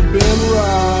 you've been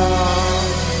round.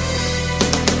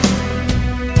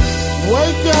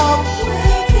 Wake up,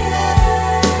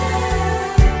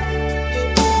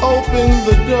 open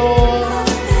the door,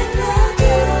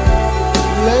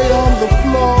 lay on the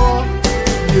floor,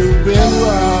 you've been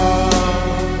round.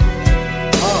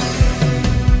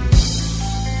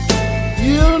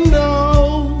 You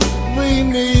know we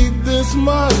need this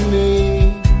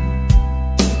money,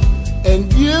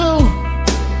 and you,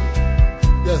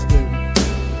 yes baby,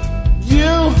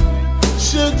 you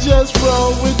should just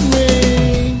roll with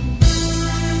me.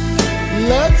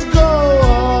 Let's go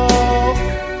off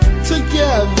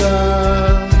together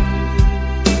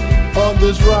on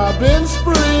this robbing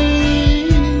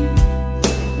spree.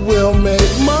 We'll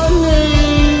make money.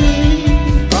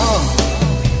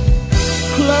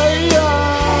 Player,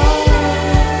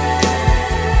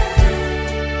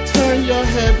 turn your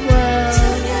head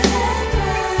round,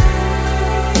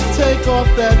 take off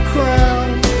that crown,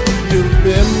 you've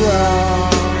been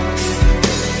round.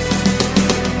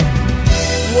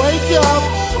 Wake up,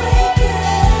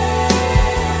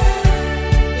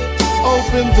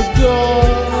 open the door,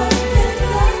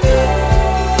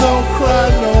 don't cry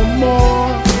no more,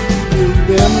 you've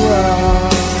been round.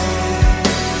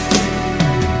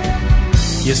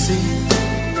 You see,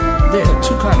 there are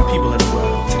two kinds of people in the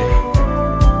world today.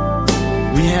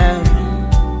 We have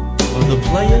the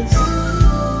players,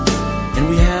 and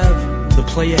we have the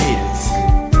player haters.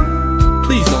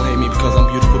 Please don't hate me because I'm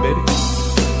beautiful, baby.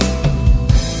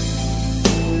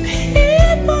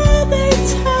 People, they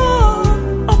talk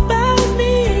about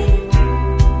me,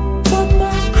 but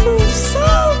my crew's so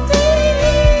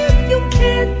deep, you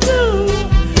can't do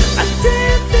a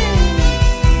damn thing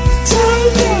to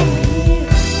me.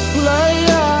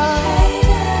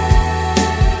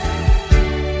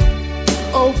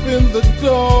 Open the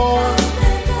door,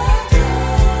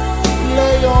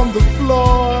 lay on the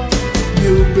floor,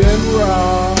 you've been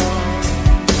wrong.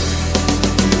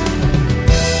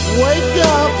 Wake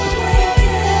up,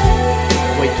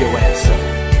 wake your ass up.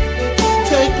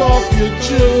 Take off your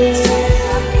jeans,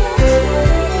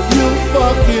 you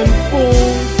fucking fool,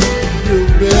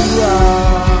 you've been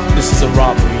wrong. This is a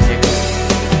robbery, nigga.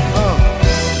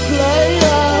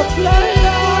 Player, player.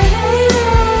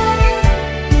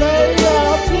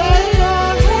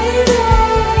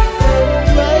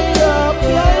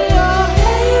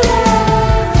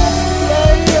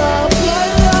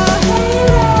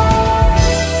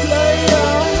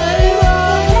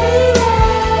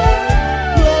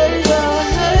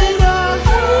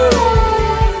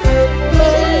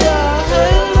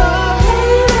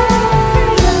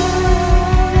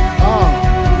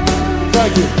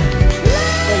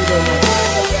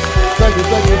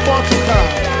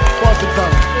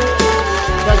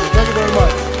 Thank you very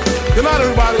much. Good night,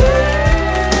 everybody.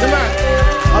 Good night.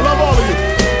 I love all of you.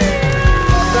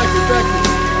 Thank you.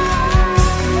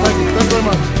 Thank you very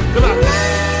much. Good night.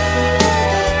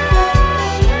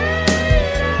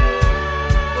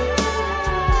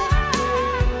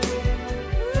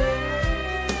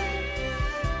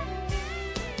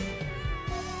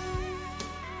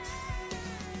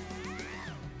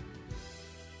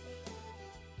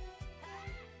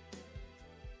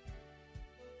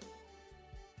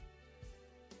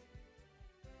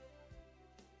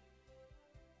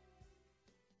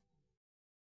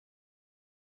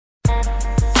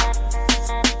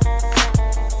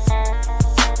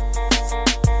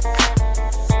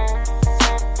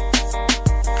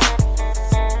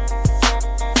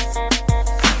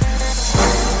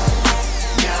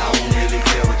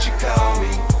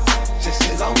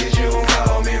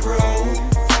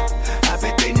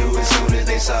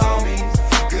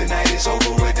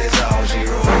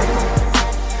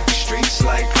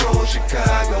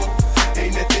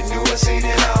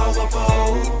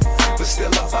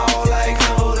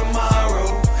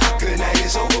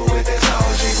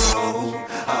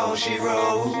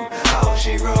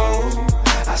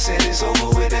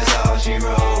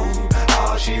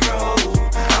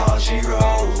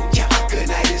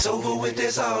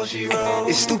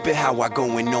 It's stupid how I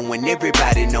go and knowing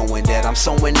everybody knowing that I'm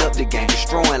sewing up the game,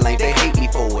 destroying lanes, they hate me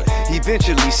for it.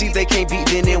 Eventually, see they can't beat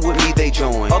then in with me, they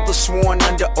join. Others sworn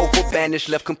under oath or banished,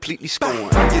 left completely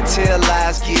scorned. You tell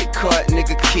lies, get cut,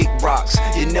 nigga kick rocks.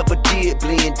 You never did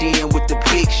blend in with the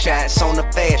big shots on the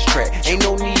fast track. Ain't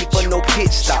no need for no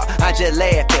pit stop. I just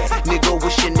laugh at nigga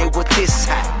wishing they were this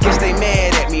hot. Guess they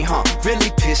mad at me, huh?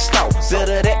 Really pissed off.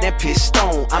 Better that than pissed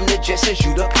on. I'm the Jetsons,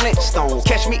 you the Flintstones.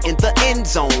 Catch me in the end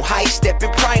zone. High step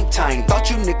in prime time. Thought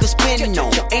you niggas been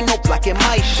known. Ain't no block in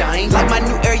my shine. Like my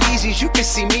new Air Yeezys, you can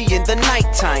see me in the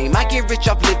nighttime. I get rich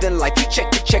off living life. You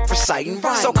check the check for citing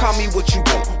rhymes. So call me what you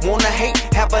want. Wanna hate?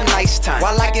 Have a nice time.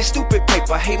 While I get stupid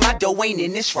paper, hey, my dough ain't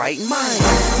in this right mind.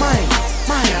 Mine.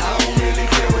 I don't really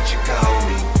care what you call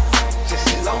me, just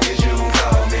as long as you don't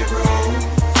call me rude.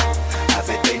 I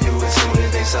bet they knew as soon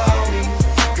as they saw me.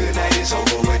 Good night is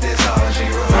over with, that's all she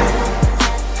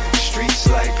wrote. Streets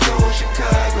like cool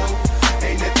Chicago,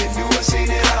 ain't nothing new, I seen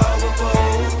it all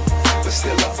before. But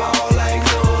still I fall like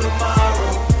no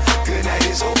tomorrow. Good night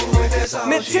is over with, that's all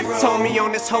Man, she Tip wrote. told me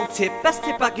on this whole tip. Best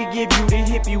tip I could give you to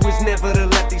hip you is never to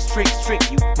let these tricks trick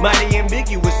you. Mighty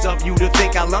ambiguous of you to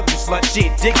think I love you, slut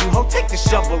shit. Dig you, ho, take the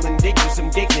shovel and dig you some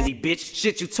dignity, bitch.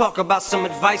 Shit, you talk about some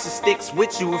advice that sticks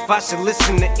with you. If I should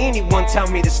listen to anyone tell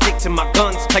me to stick to my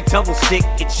guns, like double stick,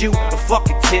 it's you, the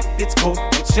fucking tip, it's cool.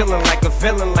 I'm chilling like a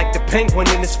villain, like the penguin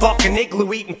in this fucking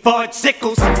igloo eating fudge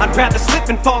sickles. I'd rather slip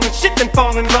and fall in shit than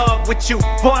fall in love with you.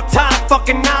 Boy, I'm tired of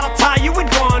fucking out, I'll tie you in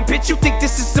one. Bitch, you think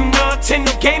this is some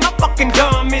Nintendo game? I'm fucking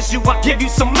dumb as you. I give you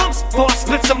some lumps, boy, I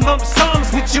split some lump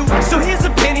sums with you. So here's a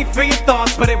penny for your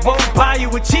thoughts, but it won't buy you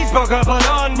a cheeseburger. But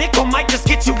a nickel might just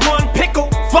get you one pickle.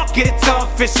 Fuck it, it's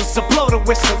official, so blow the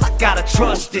whistle. I got a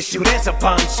trust issue, there's a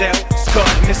bombshell.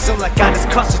 Scarred missile, like I just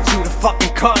cussed you to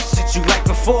fucking cuss at you. Like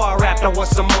before I rapped, I was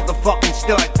some motherfucking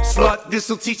stud. Slut,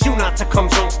 this'll teach you not to come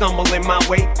drunk, stumbling my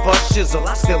way. Bust shizzle,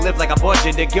 I still live like a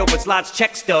budget at Gilbert's Lodge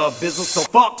check stub. Bizzle, so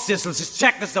fuck sizzles, just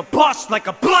check there's a bust like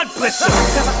a blood blister.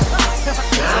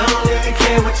 I don't really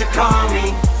care what you call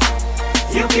me.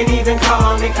 You can even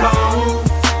call me cold.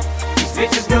 These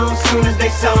bitches know as soon as they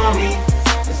saw me.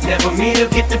 It's never me to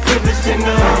get the privilege to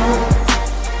know.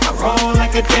 I roll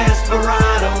like a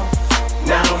desperado.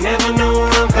 Now I don't never know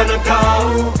where I'm gonna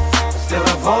go. Still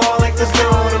I fall like there's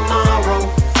no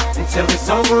tomorrow. Until it's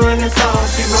over and it's all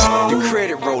she wrote. The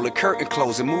credit roller, curtain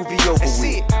closing, movie over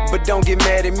with. But don't get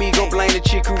mad at me, go blame the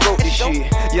chick who wrote this shit.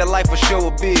 Your life will show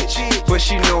a bitch, but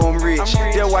she know I'm rich.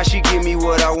 That's why she give me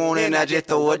what I want and I just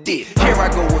throw a dip. Here I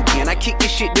go again, I kick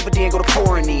this shit, dividend go to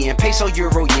pouring in. Peso,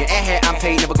 euro, yen, I'm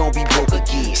paid, never gonna be broke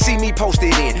again. See me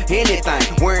posted in anything,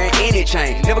 wearing any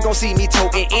chain. Never gonna see me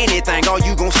toting anything, all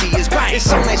you gon' see is bang. It's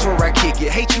so nice where I kick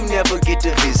it, hate you never get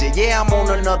to visit. Yeah, I'm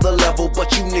on another level,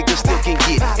 but you niggas still can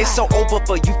get it. It's so over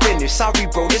for you finished, sorry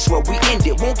bro, this where we end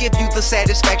it. Won't give you the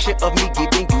satisfaction of me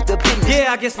giving you the business.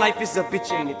 Yeah, I guess life is a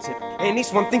bitch, ain't it, Tip? And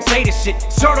these one thing say this shit.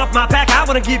 Shirt off my back, I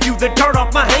wanna give you the dirt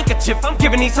off my handkerchief. I'm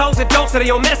giving these hoes a dose of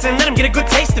their own medicine, let them get a good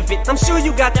taste of it. I'm sure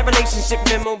you got that relationship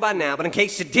memo by now, but in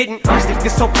case you didn't, I'll stick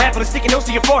this so fat for the sticky nose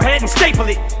to your forehead and staple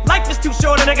it. Life is too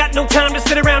short and I got no time to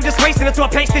sit around just wasting it, so I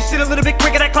pace this shit a little bit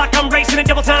quicker. That clock I'm racing it,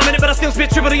 double time in it, but I still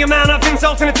spit triple the amount of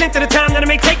insults in a tenth of the time that it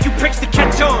may take you pricks to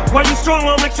catch on. While you strong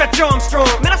on like stretch Armstrong,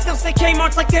 man, I still say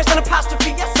Kmart's like there's an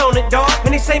apostrophe S on it, dog.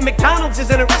 And they say McDonald's is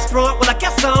in a restaurant, well I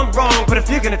guess I'm wrong. But if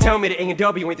you're gonna tell me that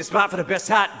A&W ain't the spot for the best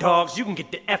hot dogs, you can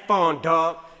get the F on,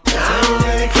 dog. I don't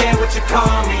really care what you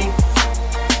call me.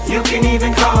 You can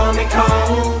even call me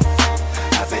cold.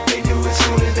 I bet they knew as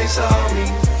soon as they saw me.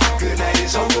 Good night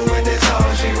is over when that's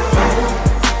all she wrote.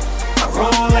 I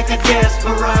roll like a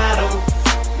desperado.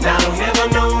 Now I don't never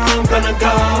know where I'm gonna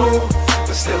go.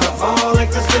 But still I fall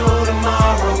like there's no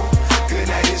tomorrow. Good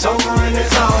night is over and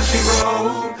that's all she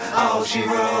wrote. All she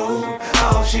wrote,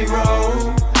 all she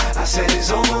wrote. I said it's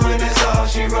over and that's all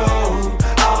she wrote.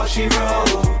 All she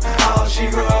wrote, all she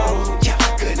wrote.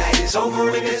 Yeah, good night is over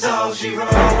and that's all she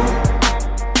wrote.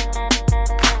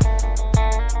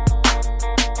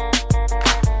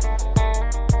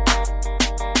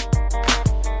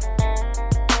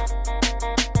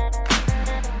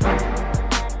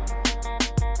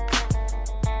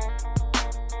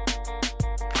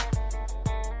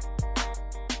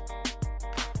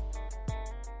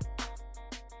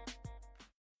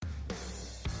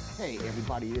 Hey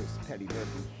everybody, this is Petty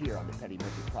Murphy here on the Petty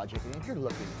Murphy Project, and if you're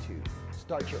looking to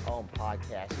start your own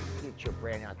podcast and get your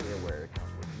brand out there where it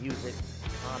comes with music,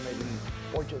 comedy,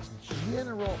 or just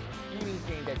general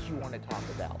anything that you want to talk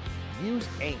about, use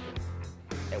Anchor.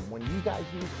 And when you guys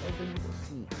use Anchor, you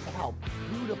will see how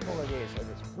beautiful it is, and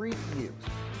it's free to use.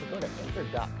 So go to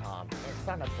Anchor.com and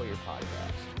sign up for your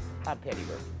podcast. I'm Petty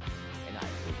Murphy, and I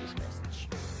approve this message.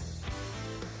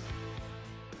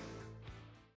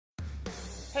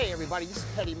 Hey everybody, this is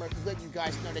Petty Murphy letting you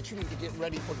guys know that you need to get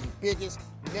ready for the biggest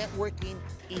networking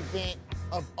event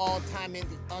of all time in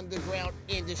the underground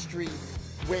industry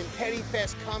when Petty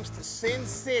Fest comes to Sin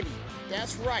City.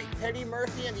 That's right, Petty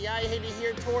Murphy and the I Hate It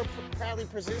Here tour proudly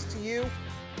presents to you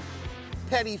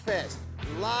Petty Fest,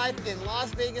 live in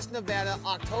Las Vegas, Nevada,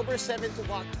 October 7th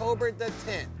to October the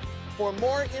 10th. For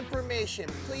more information,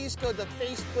 please go to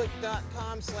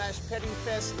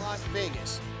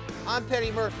facebook.com/PettyFestLasVegas. I'm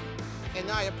Petty Murphy, and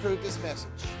I approve this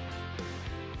message.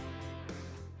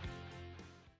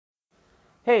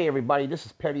 Hey everybody, this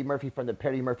is Petty Murphy from the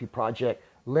Petty Murphy Project,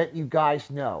 letting you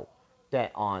guys know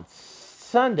that on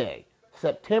Sunday,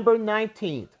 September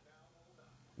 19th,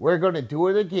 we're going to do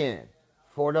it again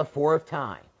for the 4th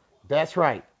time. That's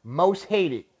right, Most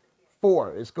Hated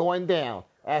 4 is going down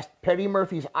as Petty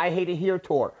Murphy's I Hate It Here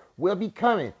tour will be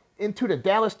coming into the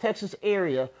Dallas, Texas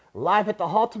area live at the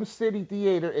Haltom City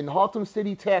Theater in Haltom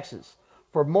City, Texas.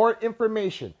 For more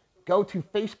information, go to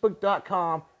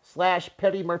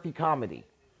facebook.com/PettyMurphyComedy.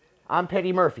 I'm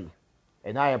Petty Murphy,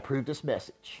 and I approve this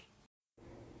message.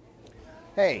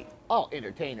 Hey, all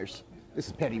entertainers. This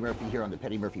is Petty Murphy here on the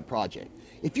Petty Murphy Project.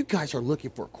 If you guys are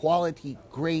looking for quality,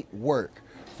 great work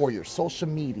for your social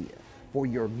media, for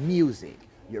your music,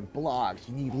 your blogs,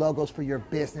 you need logos for your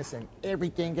business and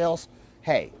everything else,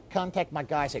 hey, contact my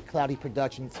guys at Cloudy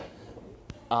Productions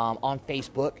on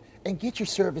Facebook and get your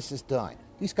services done.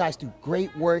 These guys do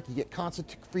great work. You get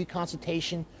free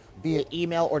consultation via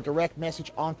email or direct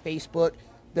message on Facebook.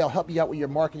 They'll help you out with your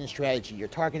marketing strategy, your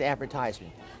target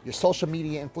advertising, your social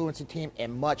media influencing team,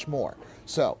 and much more.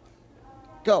 So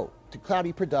go to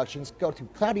Cloudy Productions, go to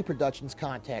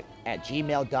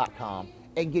cloudyproductionscontact@gmail.com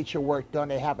and get your work done.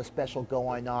 They have a special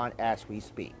going on as we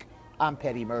speak. I'm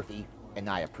Petty Murphy, and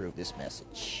I approve this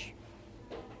message.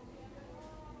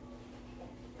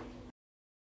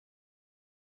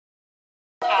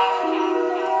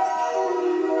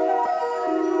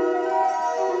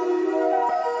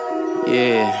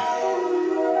 Yeah,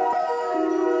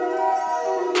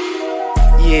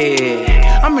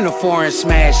 I'm in a foreign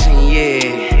smashing,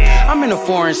 yeah. I'm in a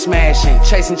foreign smashing,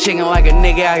 chasing chicken like a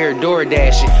nigga out here door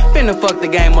dashing. Finna fuck the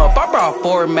game up, I brought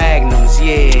 4 magnums,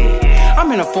 yeah.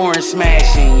 I'm in a foreign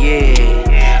smashing,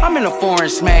 yeah. I'm in a foreign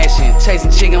smashing,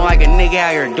 chasing chicken like a nigga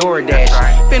out here door dashing.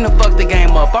 Finna fuck the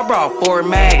game up, I brought 4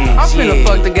 magnums. I'm finna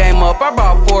fuck the game up, I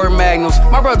brought 4 magnums.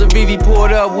 My brother Vivi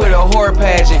pulled up with a whore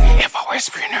pageant. If I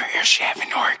whisper in her ear, she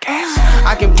having orgasm.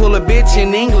 I can pull a bitch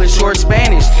in English or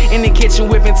Spanish. In the kitchen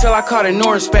whipping till I caught an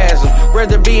orange spasm.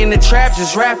 Rather be in the trap,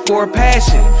 just rap for a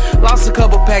passion. Lost a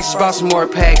couple packs, bought some more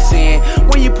packs in.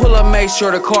 When you pull up, make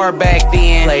sure the car back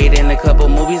then. Played in a couple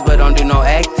movies, but don't do no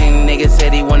acting. Nigga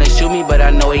said he wanna shoot me, but I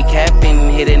know he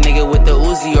capping. Hit a nigga with the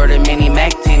Uzi or the mini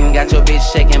Mac 10. Got your bitch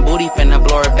shaking booty, finna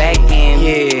blow her back in.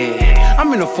 Yeah,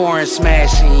 I'm in a foreign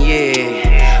smashing,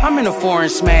 yeah. I'm in a foreign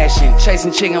smashing,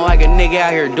 chasing chicken like a nigga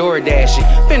out here door dashing.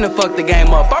 Finna fuck the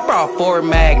game up, I brought 4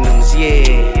 magnums,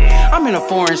 yeah. I'm in a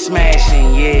foreign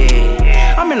smashing,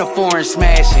 yeah. I'm in a foreign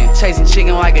smashing, chasing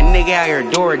chicken like a nigga out here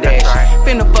door dashing.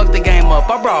 Finna fuck the game up,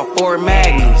 I brought 4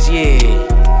 magnums, yeah.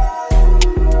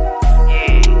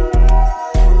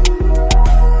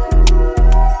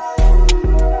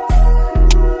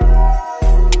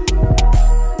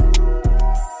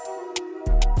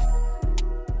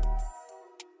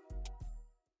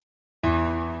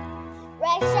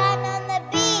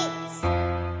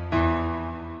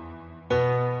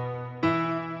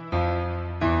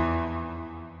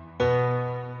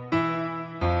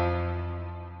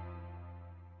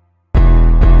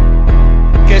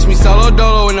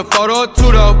 Photo of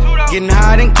Tudo, getting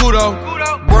high than Kudo.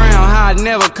 Brown, high,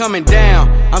 never coming down.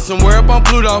 I'm somewhere up on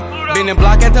Pluto. Been in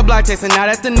block after block, chasing out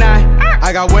after night.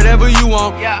 I got whatever you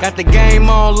want. Got the game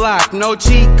on lock. No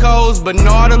cheat codes, but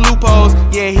know all the loopholes.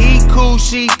 Yeah, he cool,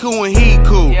 she cool, and he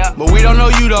cool. But we don't know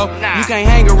you though. You can't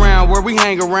hang around where we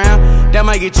hang around. That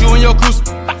might get you and your crew.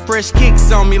 Fresh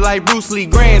kicks on me like Bruce Lee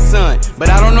grandson. But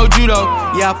I don't know judo.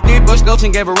 Yeah, I did Bush Gulch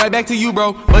and gave it right back to you,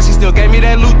 bro. But she still gave me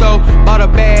that loot though. Bought a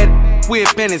bad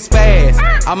whip and it's fast.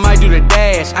 I might do the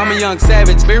dash. I'm a young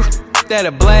savage, bitch. That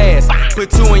a blast. Put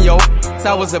 2 in your.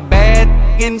 I was a bad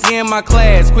in my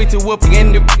class. Quick to whoop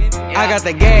in the. I got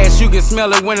the gas. You can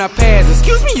smell it when I pass.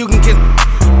 Excuse me, you can kiss.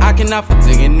 I cannot fuck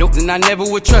again, no, and I never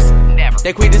would trust.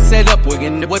 They quit to set up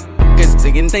again. What is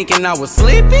again? Thinking I was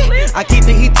sleeping. I keep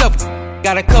the heat tough.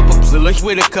 Got a couple zillish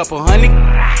with a couple honey.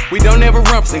 We don't ever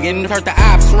rumps again. Hurt the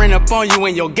ops, ran up on you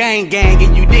and your gang,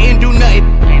 and you didn't do nothing.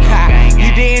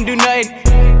 You didn't do nothing.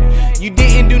 You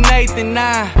didn't do nothing,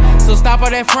 nah. So stop all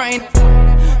that frontin'.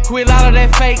 Quit all of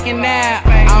that faking now.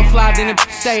 I'm fly, then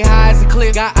stay high as a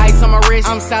cliff. Got ice on my wrist,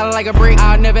 I'm solid like a brick.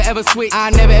 I'll never ever switch,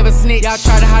 I'll never ever snitch. Y'all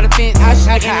try to hide the fence, I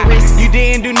shot in the wrist. You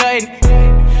didn't do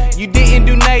nothing. You didn't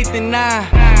do nothing, nah.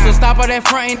 So stop all that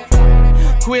frontin'.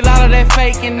 Quit all of that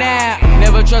faking now.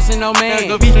 Never trusting no man.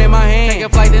 Go beat in my hand. Take a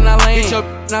flight, then I land. Hit your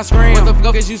and I scream. What the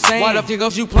fuck is you saying? Why the fuck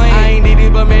is you playing? I ain't did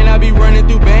it, but man, I be running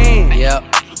through bands. Yep.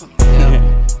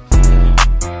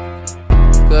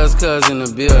 Cuz in the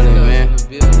building, man.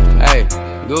 Hey,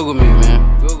 Google me,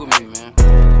 man. Google me, man.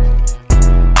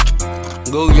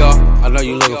 Google y'all. I know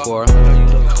you looking for it.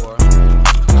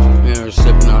 Man,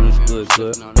 sipping on this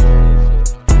good.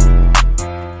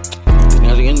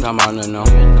 Now they ain't talking about nothing, no.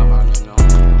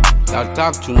 Y'all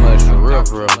talk too much, for real.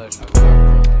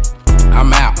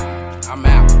 I'm out.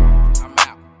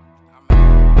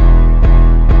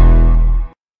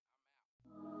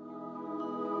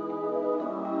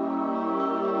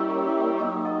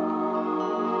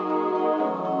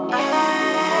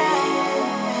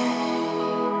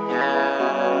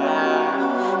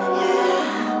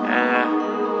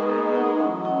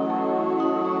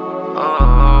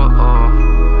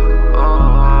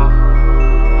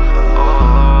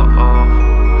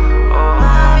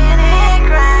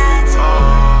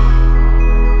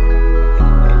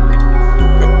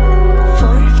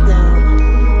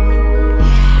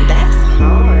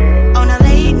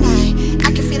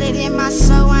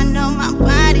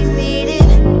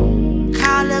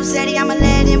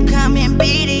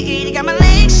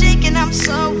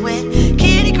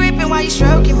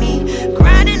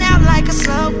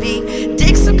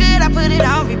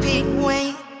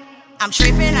 I'm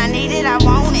tripping, I need it, I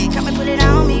want it. Come and put it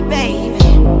on me, baby.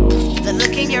 The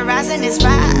look in your eyes and this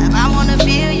vibe, I wanna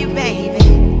feel you, baby.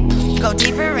 Go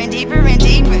deeper and deeper and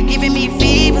deeper, giving me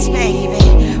fevers, baby.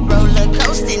 Roller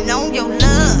coasting on your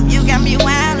love, you got me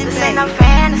wildin', baby. This ain't no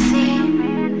fantasy,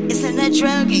 it's in the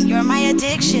drug and you're my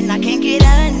addiction. I can't get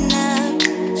enough.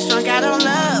 Strung out on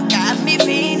love, got me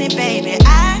feeling, baby.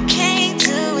 I can't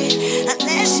do it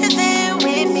unless you're there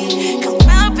with me. Come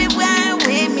up and wine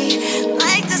with me,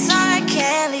 like the song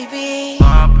Kelly B.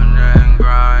 Bumpin' and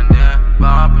grindin',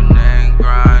 bumpin' and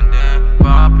grindin',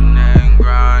 bumpin' and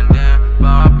grindin',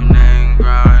 bumpin' and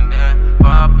grindin',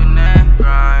 bumpin' and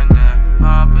grindin',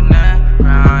 bumpin' and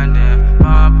grindin',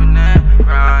 bumpin' and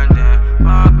grindin',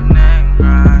 bumpin' and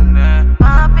grindin',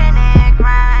 Bumpin' and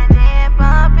grindin',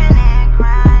 bumpin' and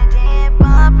grindin',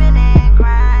 bumpin' and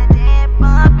grindin',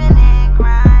 bumpin' and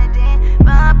grindin',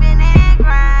 bumpin' and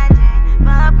grindin',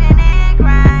 bumpin' and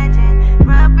grindin',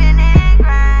 bumpin' and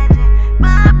grindin',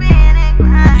 bumpin' and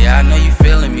grindin'. Yeah, I know you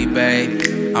feeling me, babe.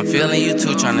 I'm feeling you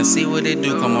too, tryna see what it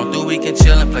do. Come on through, we can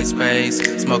chill and play space.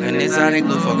 Smoking exotic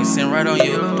glue, focusing right on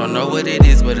you. Don't know what it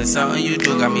is, but it's something you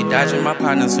do. Got me dodging my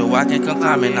partner so I can come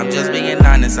climbing. I'm just being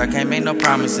honest, I can't make no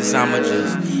promises. I'ma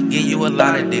just give you a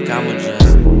lot of dick, I'ma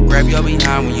just grab your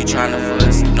behind when you tryna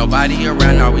fuss. Nobody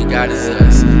around, all we got is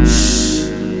us. Shh,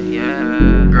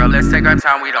 yeah. Girl, let's take our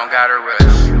time, we don't gotta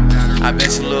rush. I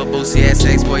bet your little boosie ass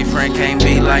ex-boyfriend can't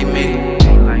be like me.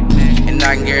 And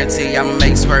I can guarantee I'ma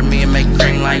make squirt me and make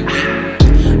cream like we.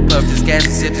 Puff this gas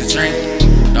and sip this drink.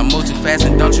 Don't move too fast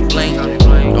and don't you blink.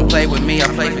 Don't play with me, I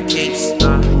play for keeps.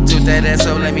 Toot that ass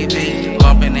so let me be.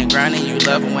 Bumping and grinding, you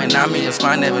love it when I'm in your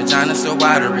spine. That vagina so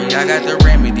watery. I got the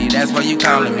remedy, that's why you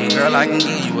calling me. Girl, I can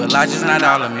give you a lot, just not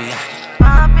all of me.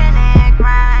 Bumpin' and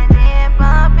grindin',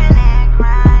 bumpin' and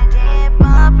grindin',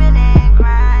 bumpin' and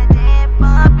grindin',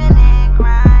 bumpin' and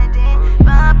grindin',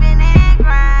 bumpin' and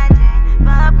grindin',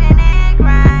 bumpin' and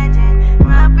grindin',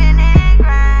 bumpin' and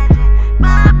grindin',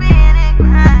 bumpin' and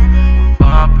grindin'.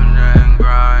 Bumping and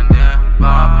grinding,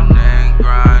 bumping and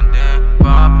grinding,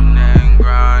 bumping and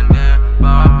grinding,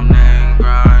 bumping and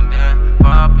grinding,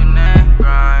 bumping and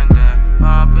grinding,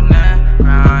 bumping and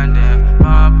grinding,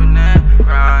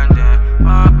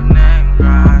 bumping and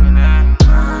grinding,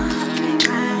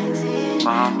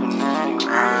 bumping and grinding, bumping and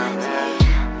grinding,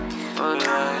 oh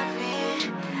yeah,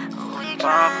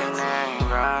 bumping and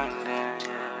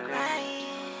grinding,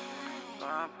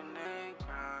 bumping and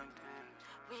grinding.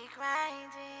 We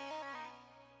grindin'.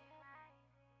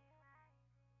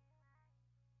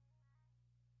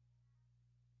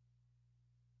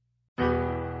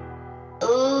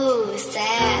 Ooh,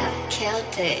 Sam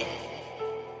killed it.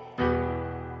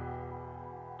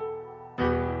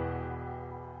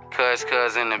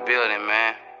 Cuz in the building,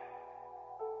 man.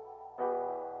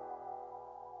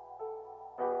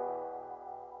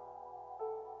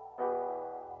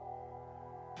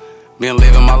 Been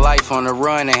living my life on the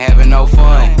run and having no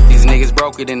fun. These niggas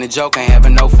broke it and the joke ain't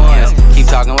having no funds. Keep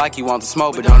talking like you want the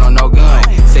smoke but don't know no gun.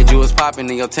 Said you was popping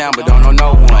in your town but don't know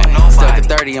no one. Stuck a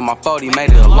 30 in my 40,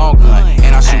 made it a long gun.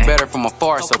 And I shoot better from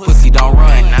afar so pussy don't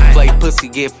run. Play pussy,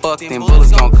 get fucked and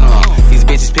bullets gon' come. These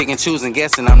bitches picking Picking, choosing,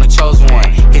 guessing, I'm the chosen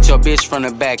one. Hit your bitch from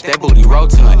the back, that booty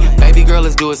rotund. Baby girl,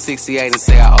 let's do a 68 and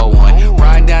say I owe one.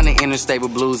 Riding down the interstate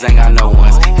with blues, ain't got no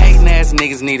ones. Hating ass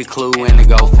niggas need a clue when to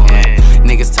go fun.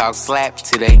 Niggas talk slap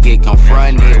till they get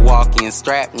confronted. Walk in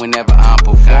strapped whenever I'm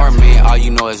performing. All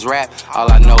you know is rap,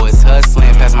 all I know is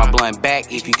hustling. Pass my blunt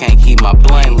back if you can't keep my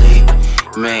blunt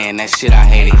lit. Man, that shit I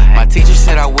hate it. My teacher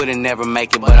said I wouldn't never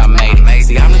make it, but I made it.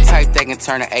 See, I'm the type that can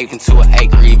turn an eighth into an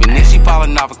acre. Even if she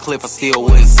falling off a cliff, I still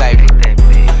wouldn't save her.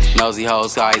 Nosy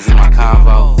hoes always in my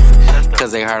convo,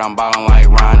 cause they heard I'm ballin' like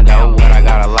Rondo. What I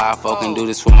got a lot of folk can do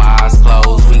this with my eyes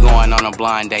closed. We going on a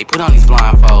blind date, put on these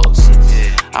blindfolds.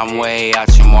 I'm way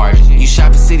out your market. You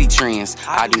shop at City Trends,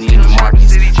 I do Neiman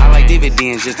Marcus. I like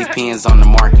dividends, just depends on the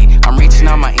market. I'm reaching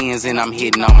on my ends and I'm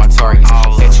hitting all my targets.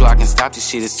 Bet you I can stop this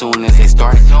shit as soon as they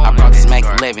start it. I brought this Mac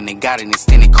 11 and got an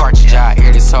extended cartridge. I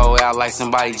air this hoe out like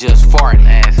somebody just farted.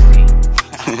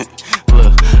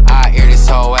 Look, I air this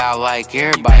hoe out like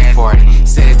everybody farted.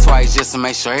 Said it twice just to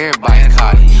make sure everybody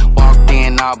caught it. Walked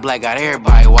in all black, got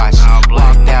everybody watching.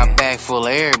 Walked out bag full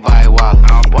of everybody wallet.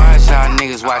 Watch y'all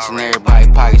niggas watching everybody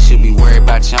pocket. Should be worried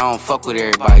about your own, fuck with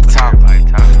everybody talk.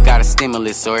 Got a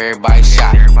stimulus so everybody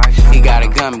shot. He got a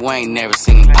gun, but we ain't never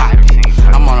seen him pop it.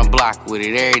 I'm on a block with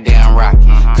it, every day I'm rocking.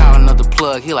 Call another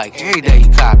plug, he like, every day you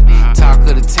copy. Talk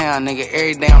of the town, nigga,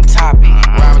 every day I'm topping.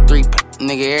 Rhyming 3,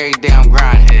 nigga, every day I'm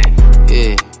grinding.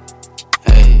 Yeah,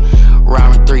 hey.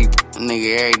 Rhyming 3,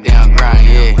 nigga, every day I'm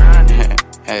grinding, yeah.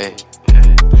 Hey.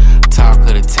 Talk of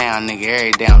the town, nigga,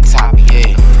 every day I'm topping,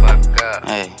 yeah. Fuck up.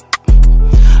 Hey.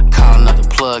 Call another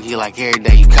plug, he like, every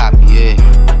day you copy, yeah.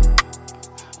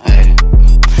 Hey.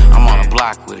 I'm on a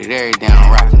block with it, every day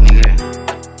I'm rocking, nigga.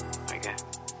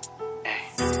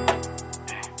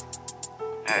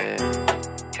 Hey,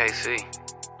 KC.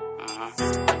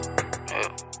 Yeah.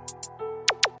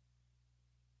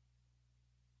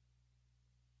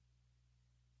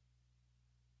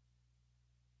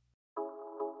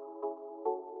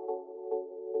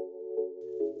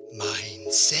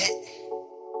 Mindset.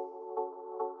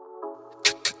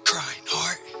 Crying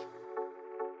heart.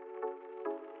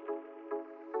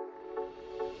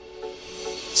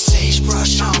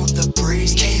 Sagebrush on the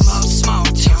breeze. Came up small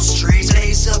town streets.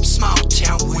 Blaze up small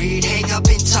town weed. Hang up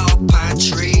in tall pine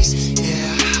trees.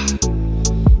 Yeah.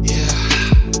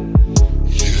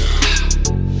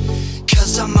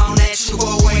 Cause I'm on that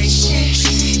 208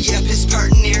 shit. Yep, it's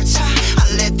pert near time.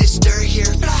 I let this dirt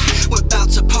here fly. We're about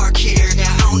to park here.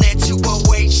 Got on that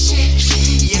 208 shit.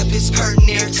 Yep, it's pert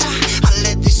near time. I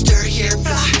let this dirt here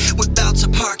fly. We're about to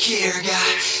park here. Got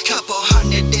couple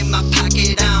hundred in my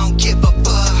pocket. I don't give a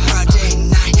fuck. Friday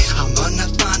night, I'm gonna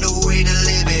find a way to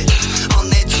live it. On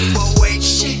that 208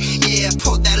 shit. Yeah,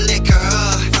 pour that liquor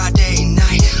up. Friday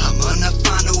night, I'm gonna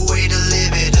find a way to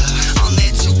live it. On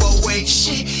that 208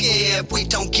 shit. Yeah, we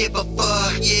don't give a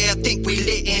fuck. Yeah, I think we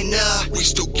littin' up. We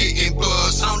still getting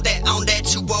buzzed. On that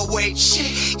 208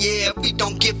 shit. Yeah, we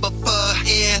don't give a fuck.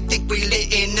 Yeah, I think we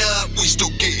littin' up. We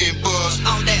still getting buzzed.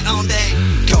 On that.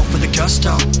 Go for the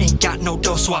gusto. Ain't got no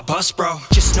dough, so I bust, bro.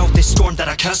 Just know this storm that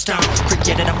I cussed on.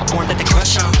 Created up a born that they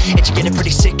crush on. And you getting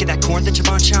pretty sick of that corn that you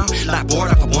munch on. Like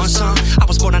bored up for one song. I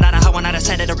was born out of hoe and out of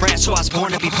sand of the rat, so I was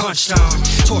born to be punched on.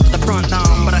 Tore for the front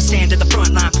line, but I stand at the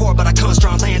front line. Poor, but I come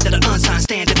strong. Land at the unsigned.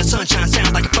 Stand in the sunshine.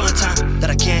 Sound like a fun time that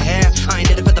I can't have. I ain't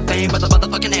did it for the fame, but the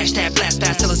motherfucking hashtag. Blast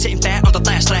fast till I'm sitting fat on the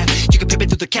flash lap. You can pimp it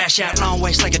through the cash out. Long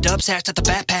waist like a dub sack at the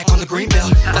backpack on the green bill.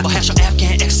 Double hash on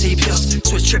Afghan XC pills.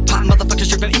 Switch trip pop motherfuckers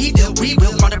dripping evil. We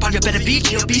will run up on your better be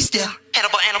chill, be still.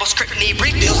 Animal script need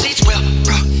refills. Each will,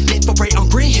 bro. Lit for rate on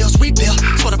green hills. We build.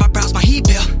 Sort of I browse my heat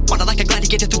bill. Wanna like a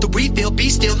gladiator through the refill. Be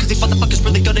still, cause these motherfuckers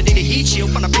really gonna need a heat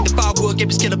shield. Wanna bring the firewood, give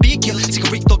me skill a be kill. Sick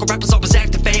of weak local rappers always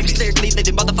acting famous. Lyrically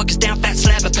letting motherfuckers down fat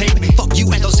slab of pavement. Fuck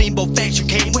you and those emo facts you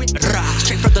came with. Rah.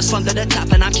 Straight from the slum to the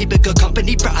top, and I'm keeping good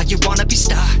company, bro. You wanna be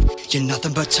star? You're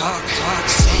nothing but talk.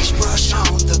 Sagebrush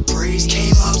on the breeze.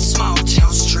 Came up small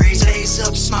town streets. Blaze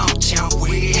up small town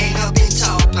weed. Hang up in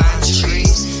tall pine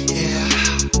trees. Yeah.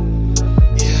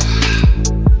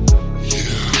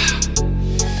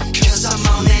 Cause I'm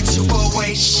on that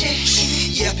 208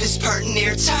 shit. Yep, it's pert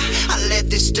near time. I let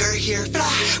this dirt here fly.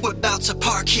 We're about to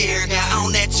park here. Got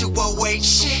on that 208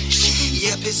 shit.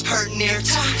 Yep, it's pert near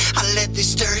time. I let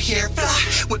this dirt here fly.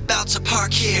 We're about to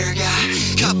park here. Got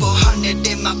couple hundred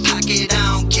in my pocket.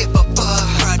 I don't give a fuck.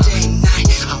 Friday night,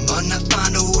 I'm gonna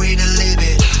find a way to live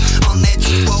it. On that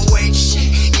 208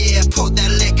 shit. Yeah, pour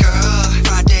that liquor up.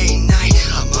 Friday night,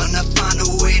 I'm gonna find a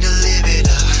way to live it.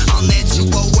 On that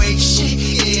 208 shit.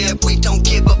 Yeah, we don't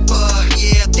give a fuck.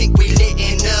 Yeah, I think we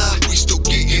littin' up. We still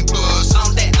getting buzzed.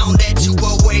 On that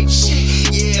 208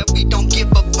 shit. Yeah, we don't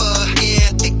give a fuck. Yeah,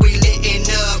 I think we littin'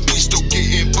 up. We still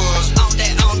getting buzzed.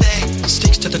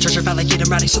 Treasure Valley, getting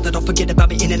rowdy so they don't forget about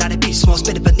me. In and out of beast mode,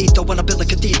 spinning Benito when I build a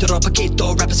cathedral.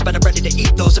 Paquito, rappers better ready to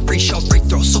eat those. A free show, free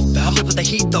throw, so foul. I'm living the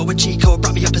heat though, with G-code.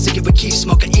 Brought me up a ziggy with keys,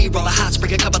 smoke an E-roll, a hot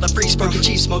spring, a cup of the free spur,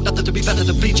 cheese smoke. Nothing to be better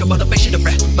than bleach or motivation to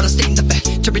rap. But I stay in the back,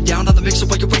 turn it down on the mixer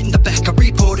while you're waiting in the back. I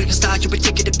reported a style, you be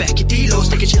taking it back. Your D-Lo's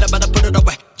taking shit, I better put it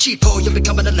away. Cheapo, you're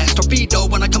becoming the last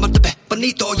torpedo when I come up the back.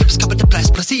 Bonito, you're just coming to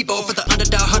blast. Placebo for the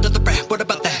underdog, under the rap. What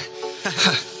about that?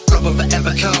 Flow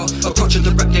forever cold. Approaching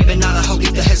the rap game and not a holy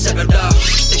that has settled up.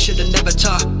 They should've never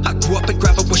taught. I grew up in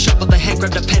gravel with shovel and hand,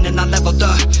 grabbed a pen and I leveled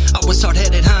up. I was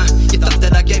hard-headed, huh? You thought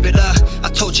that I gave it up? I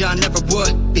told you I never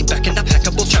would. Lean back in that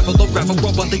packable travel, low gravel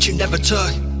road, one that you never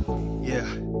took. Yeah,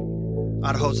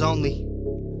 Idaho's only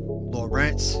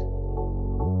Lawrence.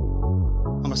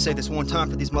 I'm gonna say this one time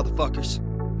for these motherfuckers.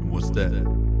 What's that?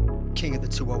 King of the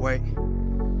 208.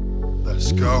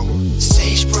 Let's go.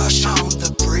 Sagebrush on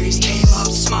the breeze, came up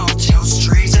small town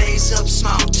streets, days up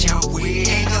small town. We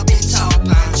hang up in tall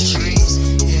pine trees.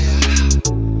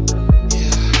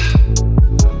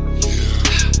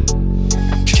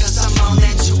 Cause I'm on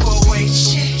that 208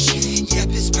 shit. Yep,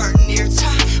 it's pertin' near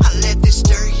time. I let this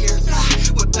dirt here fly.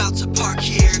 We're about to park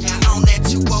here. Now on that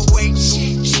 208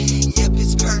 shit. Yep,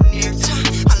 it's pertin' near time.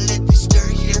 I let this dirt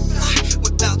here fly.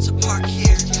 We're about to park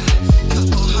here.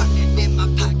 Couple hundred in my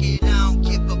pocket. I don't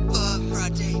give a fuck.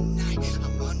 Friday night,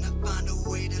 I'm gonna find a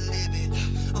way to live it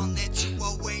on that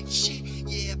 208 shit.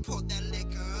 Yeah, pour that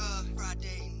liquor up.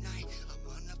 Friday night, I'm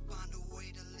gonna find a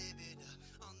way to live it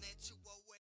on that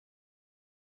 208.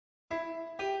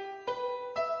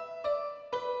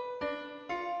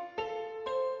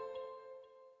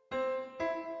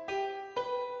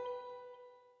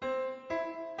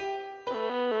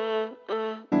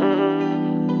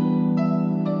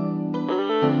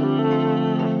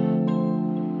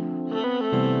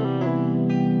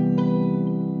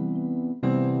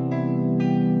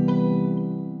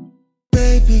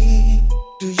 Baby,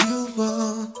 do you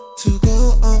want to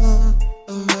go on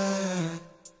a ride?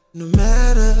 No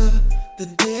matter the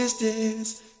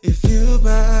distance, if you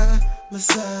by my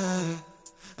side,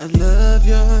 I love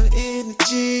your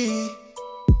energy.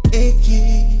 It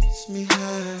keeps me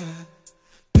high.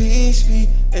 Peace be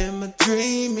in my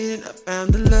dreaming. I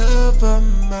found the love of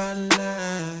my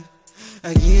life.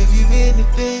 I give you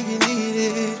anything you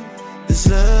needed. This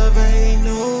love ain't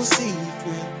no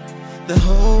secret. The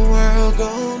whole world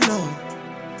gon' know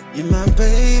you're my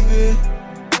baby.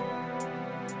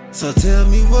 So tell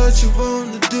me what you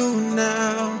wanna do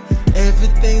now.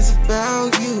 Everything's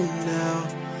about you now.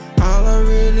 All I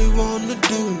really wanna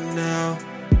do now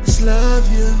is love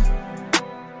you.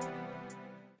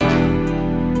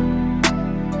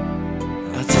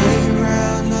 I'll take you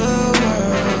around the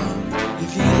world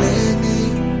if you let me.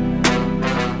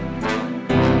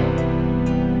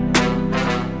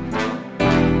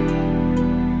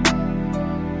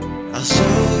 I'll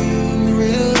show you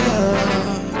real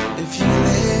love if you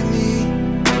let me.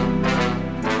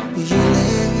 Will you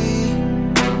let me?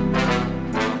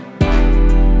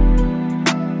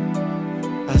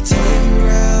 I'll take you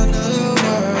around the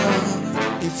world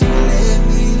if you let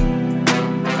me.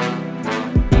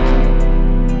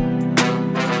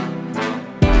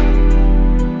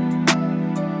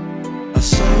 I'll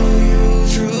show you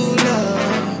true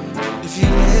love if you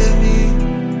let me.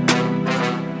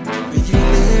 Will you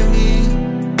let me?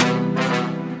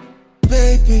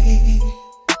 Baby,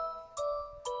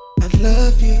 I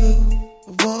love you, I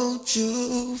want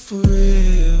you for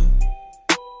real.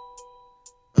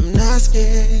 I'm not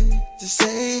scared to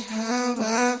say how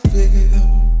I feel.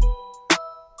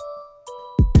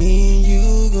 Me and you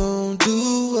gon' do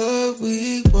what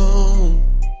we want,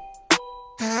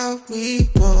 how we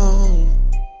want.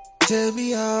 Tell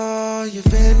me all your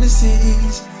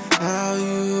fantasies, how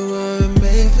you were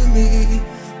made for me,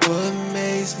 what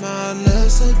makes my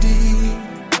love so deep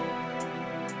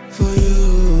for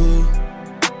you.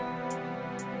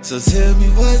 So tell me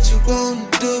what you wanna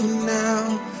do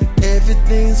now.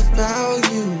 Everything's about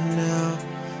you now.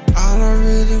 All I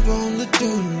really wanna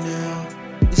do now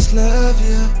is love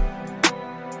you.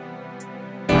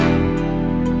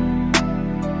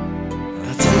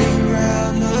 I'll take you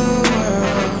around the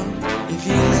world if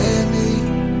you let me.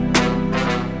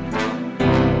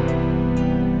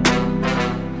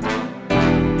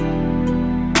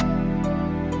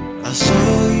 I'll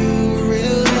show you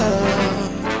real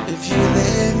love if you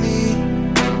let me.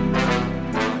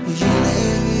 Will you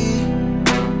let me?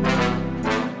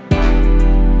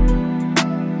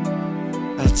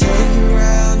 I'll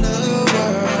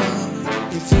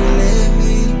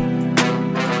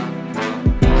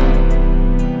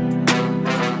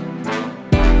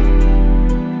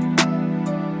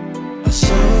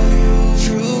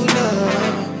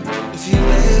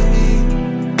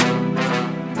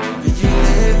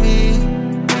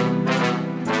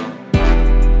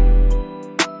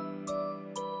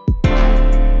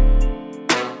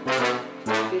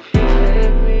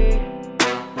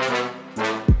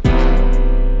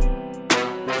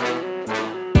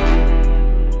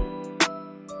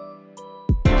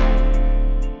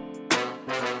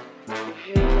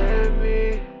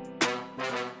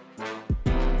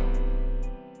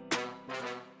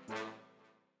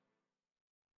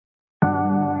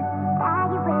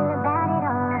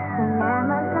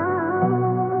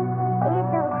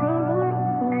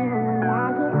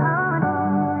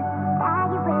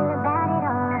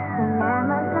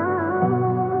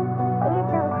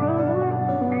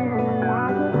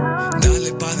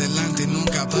Dale pa' adelante,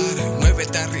 nunca pare.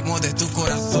 Muévete al ritmo de tu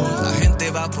corazón. La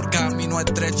gente va por camino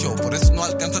estrecho, por eso no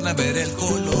alcanzan a ver el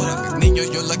color. A mis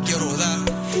niños yo les quiero dar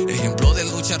ejemplo de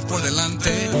luchar por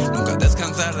delante, nunca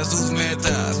descansar de sus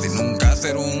metas y nunca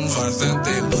ser un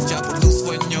farsante. Lucha por tus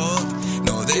sueños,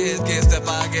 no dejes que se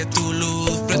apague tu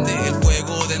luz. Prende el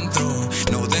fuego dentro,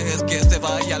 no dejes que se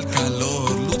vaya el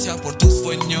calor. Lucha por tus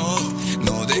sueños,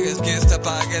 no dejes que se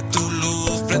apague tu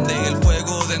luz. Prende el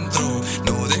fuego dentro,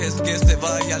 no dejes que se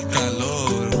vaya el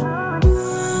calor.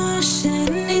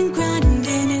 Pushing and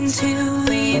grinding until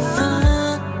we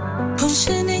fall.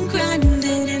 Pushing and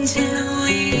grinding until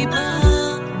we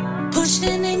fall.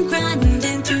 Pushing and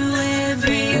grinding through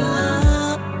every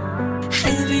wall.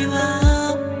 Every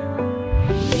wall.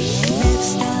 Never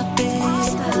stopping.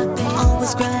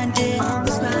 Always grinding.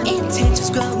 Intentions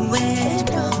growing.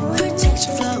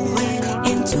 Protection flowing.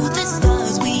 Into the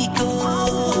stars we go.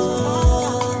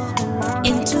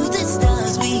 Into the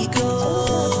stars we go.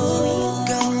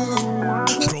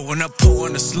 Growing up poor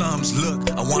in the slums,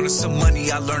 look, I wanted some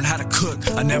money, I learned how to cook.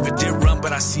 I never did run,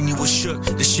 but I seen you was shook.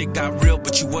 The shit got real,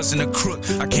 but you wasn't a crook.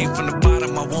 I came from the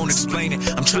bottom, I won't explain it.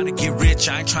 I'm trying to get rich,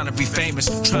 I ain't trying to be famous.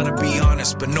 I'm trying to be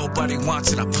honest, but nobody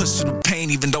wants it. I push through the pain,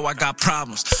 even though I got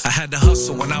problems. I had to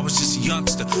hustle when I was just a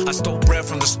youngster. I stole bread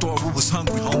from the store, we was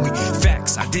hungry, homie.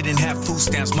 Facts, I didn't have food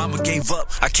stamps, mama gave up,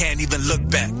 I can't even look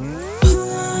back.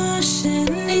 Pushing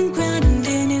and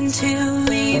grinding until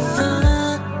we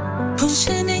fall.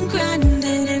 Pushing and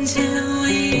grinding until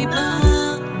we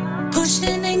fall.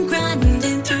 Pushing and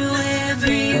grinding through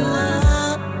every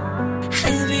wall.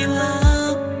 Every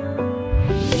wall.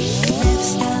 Never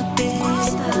stopping.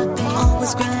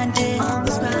 Always grinding.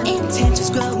 Intentions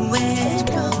growing.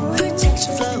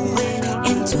 Protection flowing.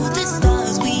 Into the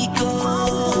stars we go.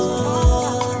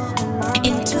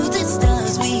 Into the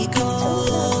stars we go.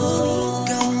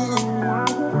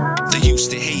 They used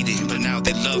to hate it, but now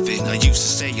they love it. I used to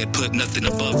say I'd put nothing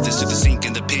above this. To the sink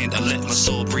in the pen, I let my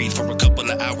soul breathe. For a couple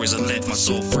of hours, I let my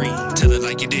soul free. Tell it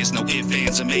like it is, no ifs,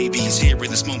 ands, or maybes. Here in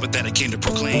this moment that I came to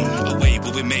proclaim. A way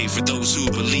will be made for those who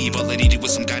believe. All I needed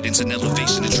was some guidance and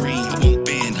elevation to dream. I won't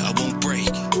bend, I won't break.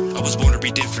 I was born to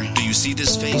be different. Do you see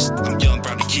this face? I'm young,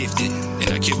 brown, and gifted.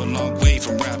 And I came a long way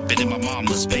from rapping in my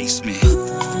mama's basement.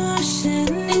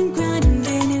 Pushing and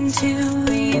grinding until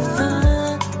we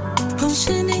fall.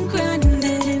 Pushing and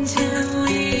grinding until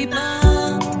we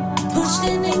fall.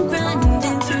 Pushing and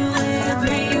grinding through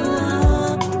every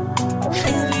wall.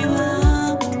 Every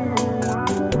wall.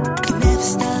 Never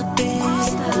stopping.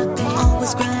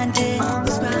 Always grinding.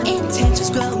 Intentions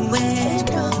growing.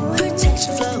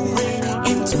 Protection flowing.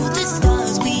 Into the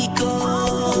stars we go.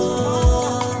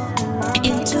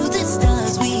 Into the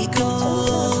stars we go.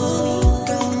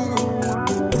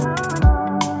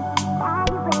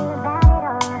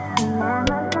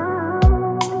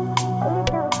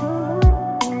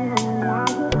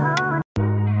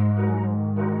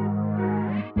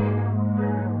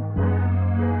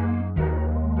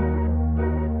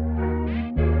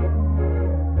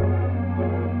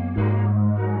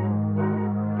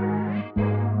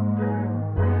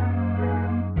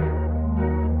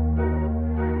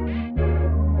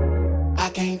 I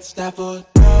can't stop for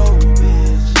no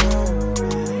bitch.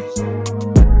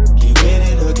 Get with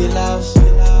it or get lost.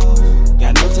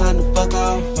 Got no time to fuck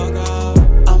off.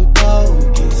 I'm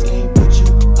focused, can't put you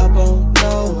up on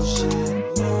no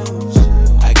shit.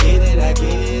 I get it.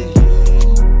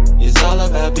 It's all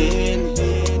about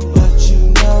business, but you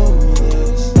know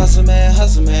this.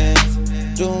 Hustle man,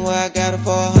 doing what I got it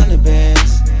for 100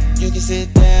 bands. You can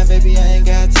sit down, baby, I ain't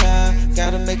got time.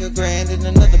 Gotta make a grand in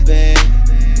another band.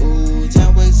 Ooh,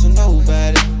 time waits for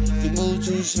nobody. You move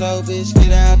too slow, bitch,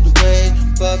 get out the way.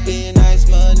 But being nice,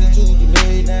 money to be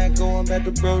made. Not going back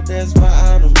to broke, that's why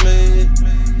I don't play.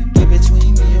 Get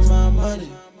between me and my money.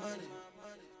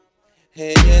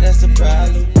 Hey, yeah, that's the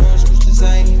problem. Most Christians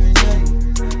I ain't even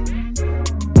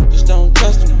nothing. Just don't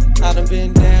trust them. I done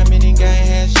been down, meaning I ain't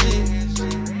had shit.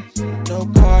 No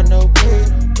car, no crib.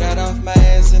 Got off my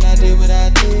ass and I did what I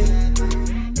did.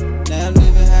 Now I'm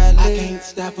living how I live. I can't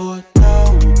stop for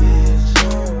no bitch.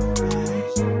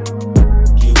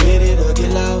 Get with it or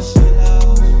get lost.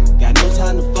 Got no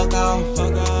time to fuck off.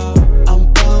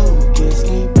 I'm focused,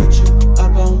 can't put you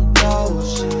up on no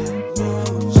shit.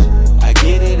 I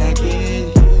get it.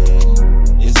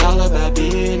 It's all about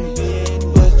business,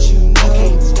 but you know I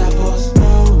can't stop for no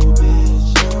bitch.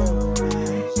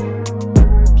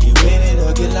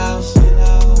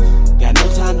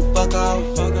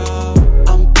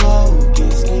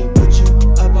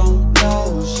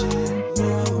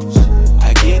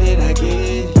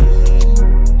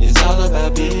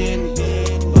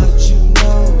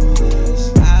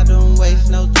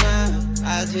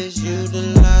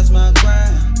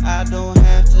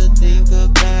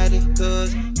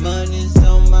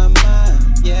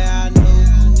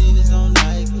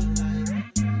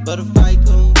 But if I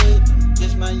come with it,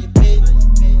 just mind your business.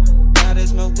 God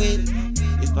is my witness.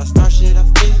 If I start shit, I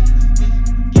finish.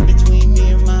 Get between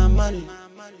me and my money.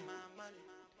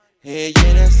 Hey,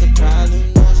 yeah, that's the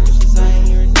problem. No excuses, I ain't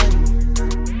hearing nothing.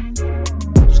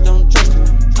 Just don't trust me.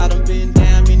 I done been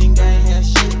down, meaning I ain't had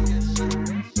shit.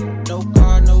 No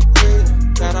car, no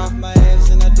crib. Got off my ass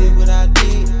and I did what I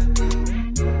did.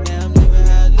 Now I'm living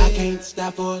how I live. I can't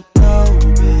stop for no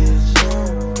bitch.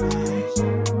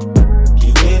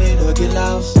 Get with it or get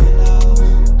lost.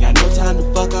 Got no time to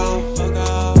fuck off.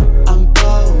 I'm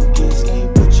bogus,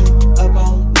 can't put you up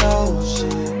on no shit.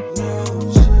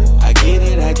 I get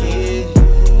it,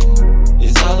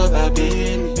 it's all about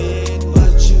being big,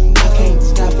 but you know I can't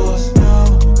stop us,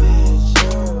 no bitch.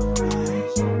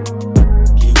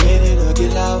 Get with it or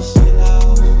get lost.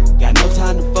 Got no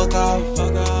time to fuck off.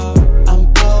 I'm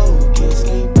bogus,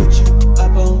 can't put you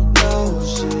up on no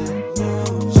shit.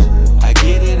 I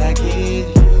get it,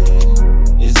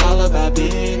 it's all about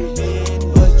being big,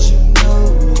 but you know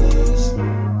this.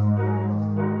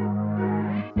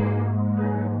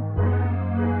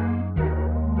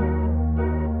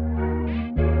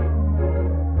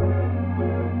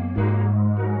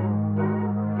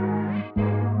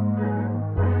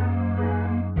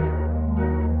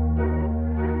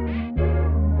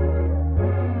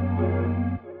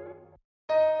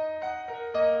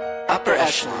 Upper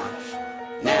echelon,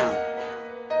 noun,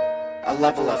 a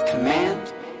level of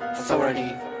command,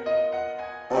 authority,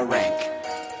 or rank.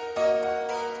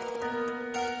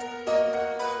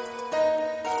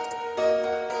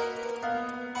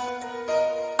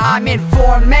 I'm in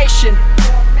formation.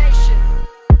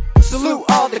 Salute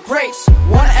all the greats.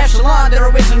 One echelon,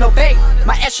 there is no bait.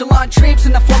 My echelon dreams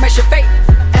in the formation fate.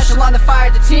 Echelon to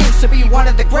fire the teams to be one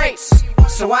of the greats.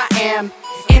 So I am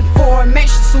in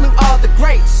formation. Salute all the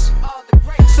greats.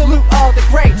 Salute all the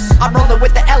greats. I'm rolling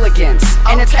with the elegance,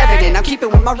 and it's evident I'm keeping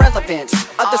with my relevance.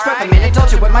 Others reprimand,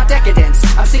 indulging with my decadence.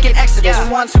 I'm seeking exodus and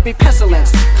ones who be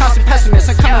pestilence. Constant pessimists,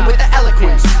 I'm coming with the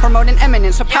eloquence. Promoting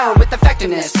eminence, for power with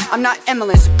effectiveness. I'm not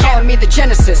eminence, calling me the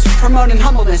genesis. Promoting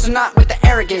humbleness, and not with the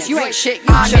arrogance. You ain't shit,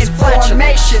 you just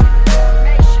formation.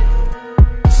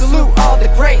 Salute all the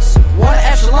greats. One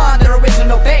echelon, there is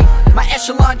no bait. My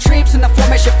echelon dreams in the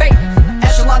formation fate.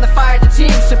 Echelon to fire the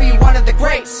teams to be one of the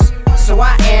greats. So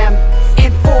I am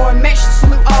in formation.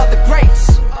 Salute all the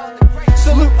greats.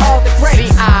 Salute all the greats. See,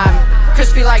 I'm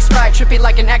crispy like Sprite, trippy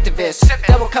like an activist.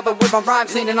 Double covered with my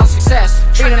rhymes, leaning on success.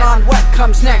 Leaning on what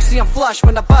comes next. See, I'm flush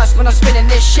when I bust, when I'm spinning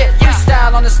this shit.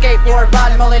 Freestyle on the skateboard,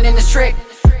 body mulling in this trick.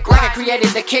 Like I created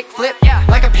the kick flip.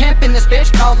 Like a pimp in this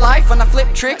bitch called life. When I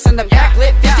flip tricks in the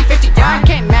backlit. 50-50 down,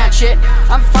 can't match it.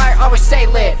 I'm fire, always stay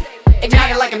lit.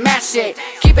 Ignite it like a matchstick.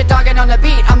 Keep it dogging on the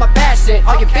beat, I'm a bastard.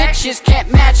 All your bitches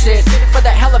can't match it. For the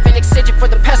hell of it, excited for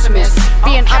the pessimist.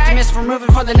 Be an optimist,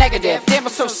 removing for the negative. Damn, I'm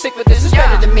so sick with this, it's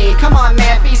better than me. Come on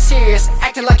man, be serious.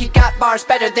 Acting like you got bars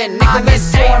better than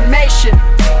Nicholas. Formation.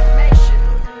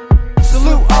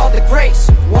 Salute all the greats.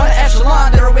 One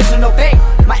echelon, there is no bait.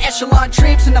 My echelon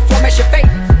dreams in the formation fate.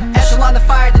 Echelon to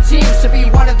fire the teams to be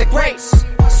one of the greats.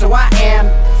 So I am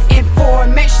in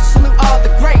formation. Salute all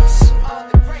the greats.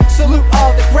 Salute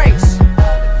all the greats.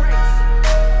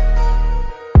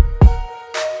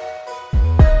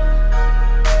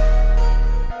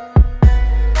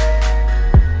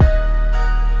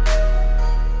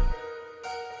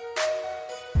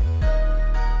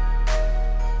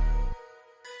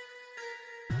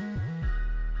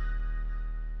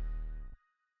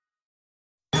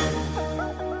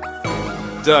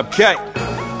 Dub K,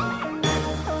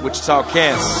 Wichita,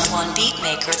 Kansas. One beat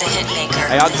maker, the hit maker.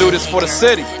 Hey, I do this for the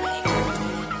city.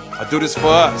 I do this for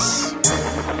us.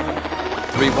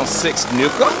 316,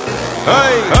 nigga.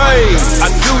 Hey, hey, I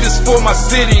do this for my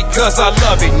city, cause I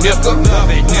love it, nigga.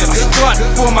 I strut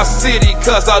for my city,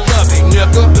 cause I love it,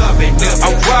 nigga.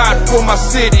 I ride for my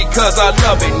city, cause I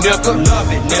love it, nigga.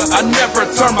 I never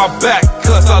turn my back,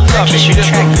 cause I love it, nigga.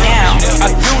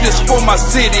 I do this for my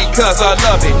city, cause I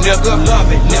love it, nigga.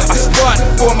 I strut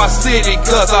for my city,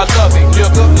 cause I love it,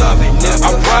 nigga.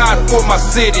 I ride for my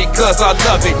city, cause I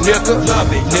love it, nigga.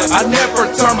 I never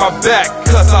turn my back,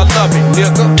 cause I love it,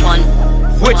 nigga.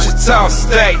 Wichita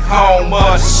State, home of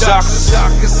the shockers.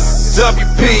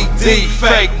 WPD,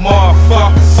 fake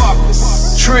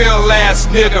motherfuckers. Trill ass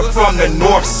nigga from the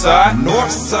north side.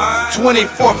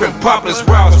 24th and Poplar's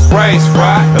where I was raised,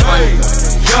 right?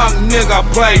 young nigga, I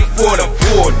played for the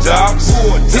Bulldogs.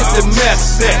 Hit the mess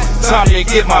set, time to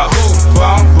get my hoop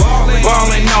on.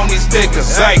 Ballin' on these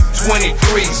niggas,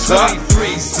 823s up.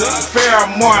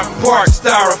 Fairmont Park,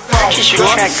 Styrofoam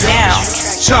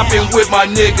cups. Chopping with my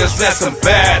niggas and some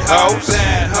bad hoes.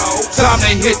 Time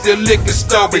to hit the liquor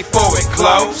store before it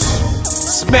close.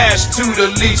 Smash to the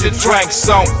Legion, drinks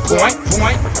on point.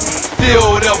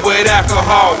 Filled up with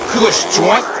alcohol, kush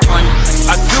joint.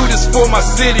 I do this for my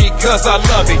city cause I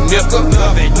love it, nigga.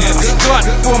 I stunt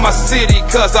for my city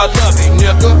cause I love it,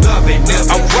 nigga.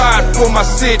 I ride for my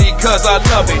city cause I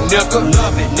love it, nigga.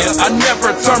 I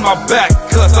never turn my back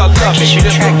cause I love it,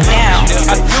 nigga.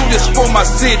 I do this for my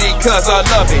city cause I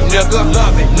love it, nigga.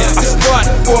 I stunt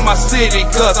for my city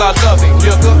cause I love it,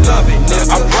 nigga.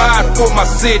 I ride for my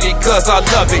city cause I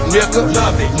love it, nigga.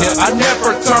 I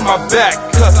never turn my back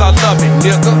cause I love it,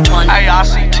 nigga. Hey,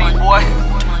 ICT boy.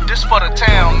 This for the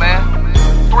town, man.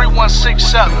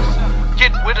 3167.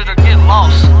 Get with it or get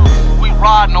lost. We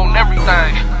riding on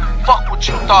everything. Fuck what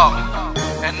you thought.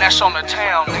 And that's on the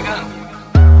town, nigga.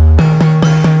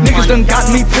 Niggas done got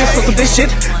me pissed off of this shit.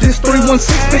 This 316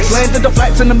 bitch landed the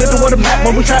flats in the middle of the map.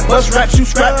 When we trap, bust raps, you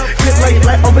scrap. Get laid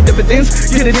flat over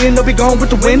dividends. Get it in, they'll be gone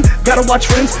with the wind. Gotta watch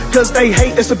friends, cause they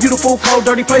hate. It's a beautiful, cold,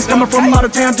 dirty place. Coming from out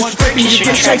of town, disrespecting you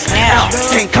get chased out.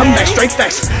 Can't come back, straight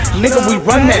facts. Nigga, we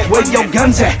run that. Where your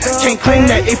guns at? Can't claim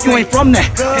that if you ain't from that.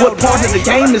 What part of the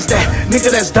game is that?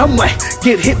 Nigga, that's dumb way.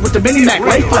 Get hit with the mini Mac,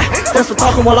 lay flat. That's for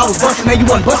talking while I was busting. Now you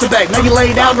wasn't busting back. Now you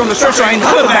laid out on the stretcher, ain't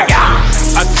the back.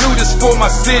 I do this for my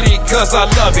city cause I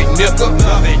love it, nigga.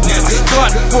 I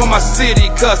stunt for my city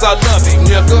cause I love it,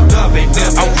 nigga.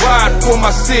 I ride for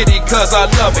my city cause I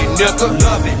love it, nigga.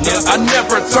 I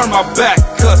never turn my back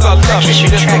cause I love it,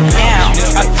 nigga.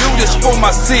 I do this for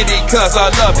my city cause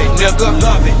I love it, nigga.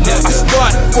 I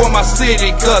stunt for my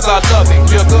city cause I love it,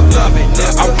 nigga.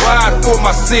 I ride for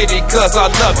my city cause I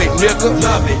love it, nigga.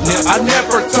 I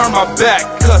never turn my back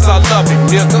cause I love it,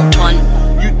 nigga.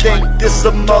 You think this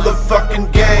a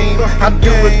motherfucking game? I do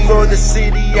it for the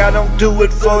city, I don't do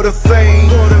it for the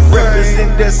fame.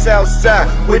 Represent the south side,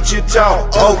 Wichita,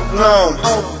 Oakland.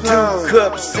 2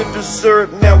 cups, sipping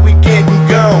syrup, now we getting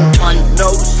gone.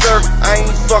 No sir, I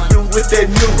ain't fucking with that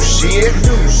new shit.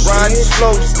 Riding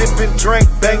slow, sipping drink,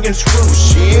 banging screw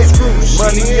shit.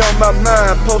 Money on my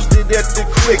mind, posted at the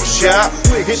quick shop.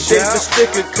 Hit the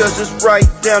sticker cause it's right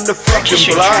down the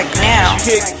fucking block.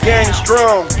 Kick gang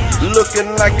strong, looking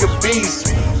like a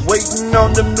beast. Waiting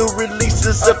on them new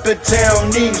releases up in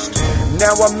town east.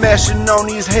 Now I'm mashing on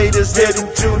these haters heading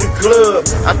to the club.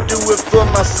 I do it for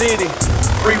my city,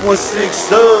 316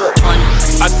 sub.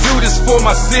 I do this for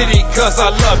my city cause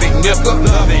I love it, nigga.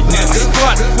 I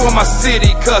stunt for my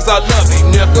city cause I love it,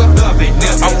 nigga.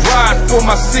 I ride for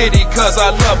my city cause I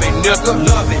love it, nigga.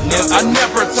 I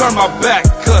never turn my back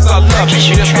cause I love it,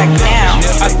 nigga.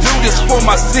 I do this for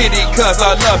my city cause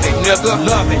I love it, nigga.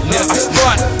 I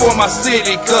stunt for my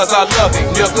city cause I love it,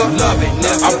 nigga.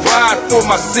 I ride for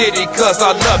my city cause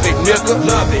I love it, nigga.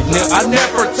 I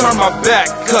never turn my back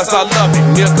cause I love it,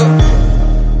 nigga.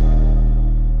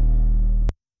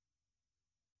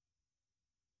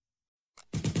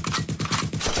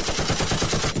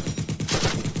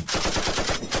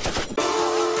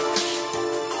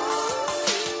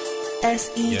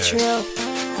 SE Trill.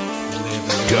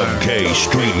 Dub K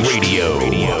Street Radio.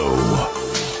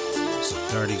 It's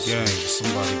a dirty game.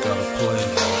 Somebody gotta play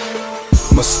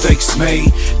it. Mistakes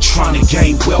made, trying to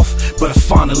gain wealth, but I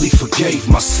finally forgave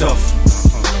myself.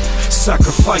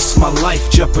 Sacrificed my life,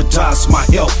 jeopardized my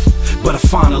health, but I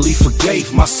finally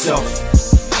forgave myself.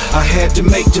 I had to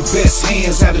make the best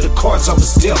hands out of the cards I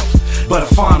was dealt, but I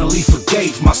finally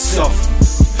forgave myself.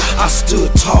 I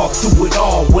stood tall through it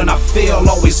all. When I fell,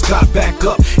 always got back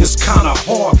up. It's kinda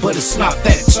hard, but it's not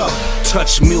that tough.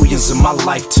 Touched millions in my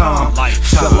lifetime.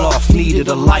 Fell off, needed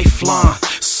a lifeline.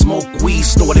 Smoke weed,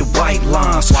 snorted white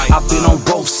lines. I've been on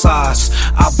both sides,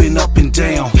 I've been up and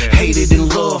down. Hated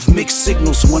and loved, mixed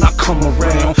signals when I come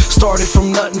around. Started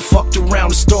from nothing, fucked around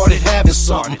and started having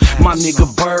something. My nigga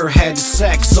Bird had the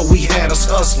sack, so he had us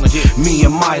hustling. Me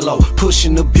and Milo,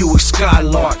 pushing the Buick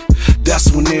Skylark.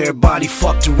 That's when everybody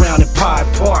fucked around at Pie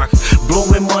Park.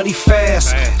 Blowing money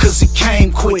fast, cause it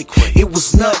came quick. It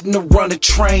was nothing to run a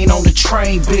train on the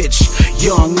train, bitch.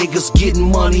 Young niggas getting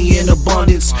money in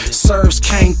abundance. Serves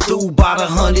came through by the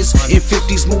hundreds. In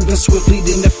 50s moving swiftly,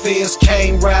 then the feds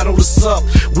came, rattled us up.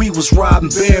 We was riding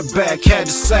bareback, had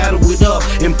to saddle it up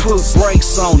and put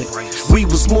brakes on it. We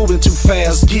was moving too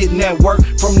fast, getting that work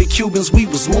from the Cubans. We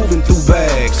was moving through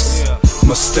bags.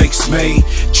 Mistakes made,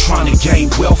 trying to gain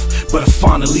wealth, but I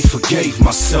finally forgave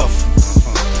myself.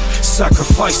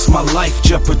 Sacrificed my life,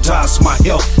 jeopardized my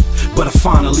health, but I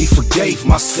finally forgave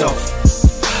myself.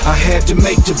 I had to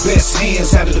make the best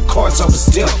hands out of the cards I was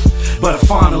dealt, but I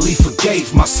finally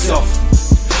forgave myself.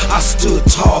 I stood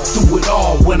tall through it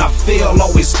all. When I fell,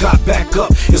 always got back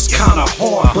up. It's kinda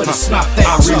hard, but it's not that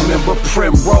tough. I remember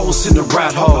Primrose in the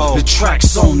rat hole. The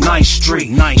tracks on 9th Street.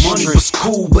 Money was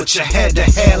cool, but you had to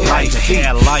have life.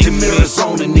 Them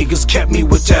Arizona niggas kept me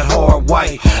with that hard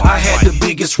white. I had the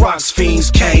biggest rocks,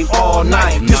 fiends came all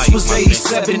night. This was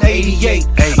 87, 88.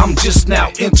 I'm just now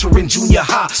entering junior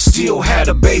high. Still had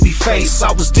a baby face.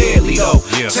 I was deadly though.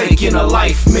 Taking a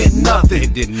life meant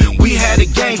nothing. We had a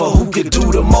game for who could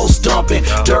do the most dumping.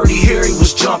 Dirty Harry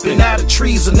was jumping out of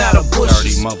trees and out of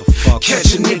bushes.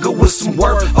 Catch a nigga with some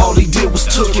work, all he did was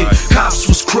took it. Cops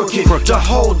was crooked, the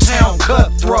whole town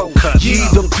cutthroat. You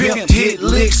either pimped, hit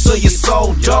licks, or you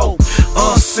sold dope.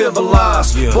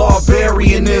 Uncivilized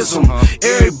barbarianism.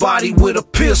 Everybody with a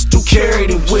pistol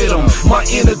carried it with them. My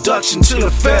introduction to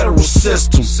the federal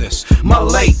system. My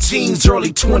late teens,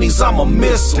 early 20s, I'ma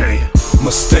miss them.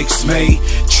 Mistakes made,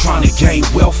 trying to gain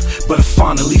wealth, but I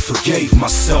finally forgave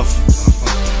myself.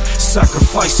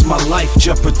 Sacrificed my life,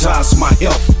 jeopardized my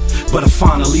health, but I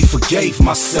finally forgave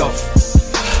myself.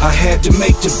 I had to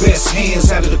make the best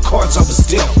hands out of the cards I was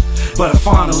dealt, but I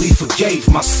finally forgave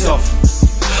myself.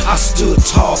 I stood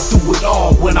tall through it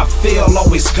all. When I fell,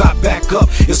 always got back up.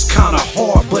 It's kinda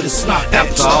hard, but it's not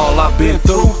that tough. After all I've been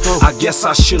through, I guess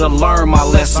I should've learned my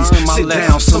lessons. Sit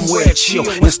down somewhere, chill,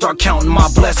 and start counting my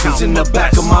blessings. In the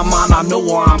back of my mind, I know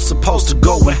where I'm supposed to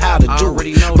go and how to do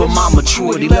it. But my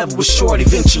maturity level was short.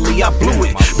 Eventually I blew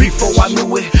it. Before I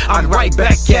knew it, I'm right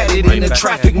back at it. In the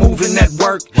traffic, moving at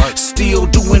work, still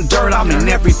doing dirt. I'm in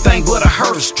everything but a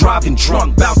hearse, driving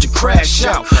drunk, about to crash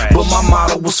out. But my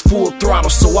motto was full throttle,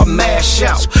 so I mash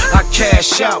out. I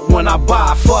cash out when I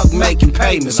buy, fuck making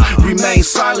payments. Remain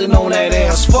silent on that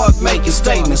ass, fuck making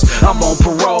statements. I'm on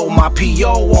parole, my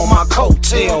PO on my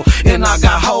coattail, and I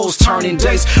got hoes turning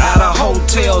dates out of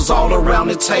hotels all around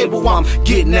the table. I'm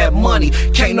getting that money,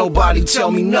 can't nobody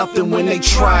tell me nothing when they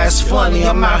try. It's funny,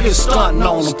 I'm out here stunting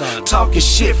on them, talking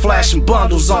shit, flashing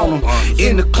bundles on them.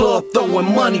 In the club,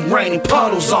 throwing money, raining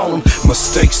puddles on them.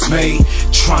 Mistakes made,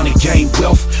 trying to gain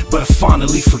wealth, but I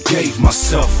finally forgave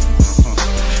myself.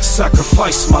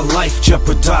 Sacrificed my life,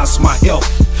 jeopardized my health,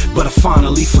 but I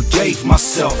finally forgave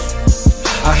myself.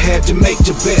 I had to make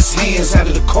the best hands out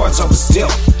of the cards I was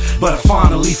dealt, but I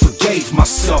finally forgave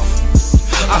myself.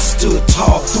 I stood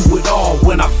tall through it all.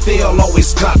 When I fell,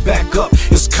 always got back up.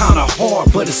 It's kinda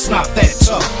hard, but it's not that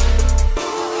tough.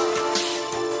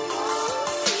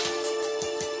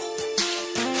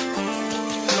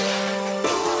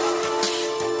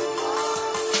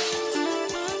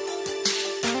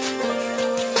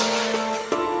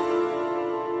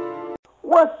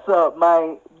 What's up,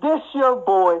 man? This your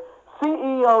boy,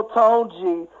 CEO Tone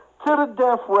G, to the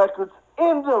Death Records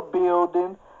in the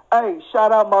building. Hey,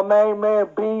 shout out my main man,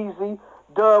 Beezy,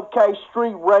 Dub K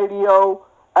Street Radio.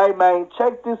 Hey, man,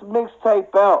 check this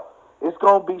mixtape out. It's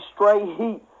gonna be straight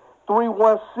heat.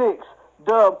 316,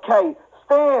 Dub K,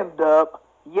 stand up,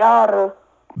 yada.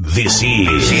 This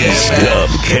is Dub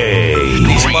K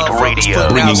Street Radio,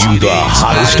 bringing you the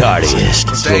hottest artist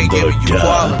from the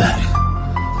dub.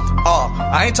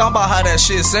 I ain't talking about how that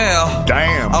shit sound.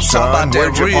 Damn, I'm son, talking about that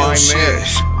where'd you real find shit.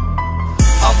 this?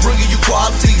 I'm bringing you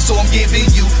quality, so I'm giving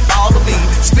you all of me.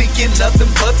 Speaking nothing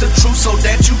but the truth so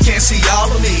that you can see all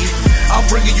of me. I'm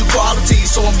bringing you quality,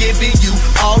 so I'm giving you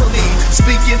all of me.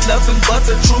 Speaking nothing but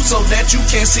the truth so that you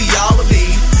can see all of me.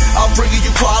 I'm bringing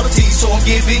you quality, so I'm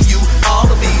giving you all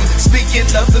of me. Speaking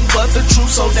nothing but the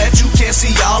truth so that you can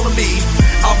see all of me.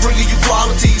 I'm bringing you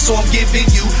quality, so I'm giving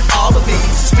you all of me.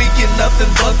 Speaking nothing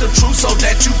but the truth so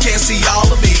that you can see all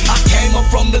of me. I came up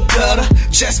from the gutter,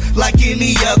 just like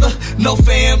any other. No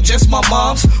fam, just my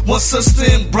mom's, one sister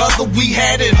and brother. We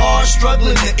had it hard,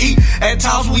 struggling to eat. At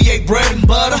times we ate bread and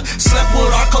butter. Slept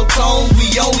with our coats on, we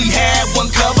only had one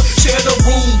cover. Shared a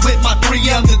room with my 3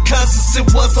 younger cousins. It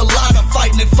was a lot of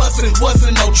fighting and fussing.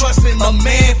 Wasn't no trusting a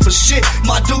man for shit.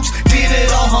 My dukes did it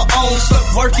on her own, stuck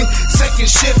working second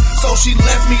shift. So she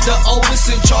left me the oldest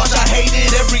in charge. I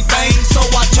hated everything, so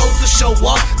I chose to show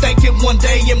up, thinking one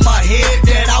day in my head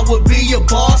that I would be a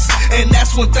boss. And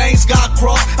that's when things got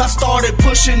crossed. I started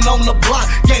pushing on the block,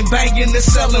 game banging and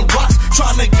selling rocks,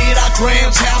 trying to get out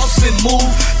Graham's house and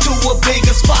move to a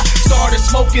bigger spot. Started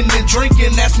smoking and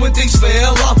drinking, that's when things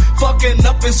fell off. Fucking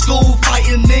up in school,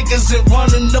 fighting niggas and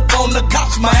running up on the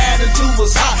cops. My attitude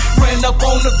was hot, ran up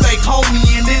on the fake homie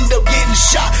and ended up getting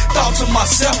shot. Thought to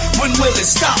myself, when will it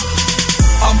stop?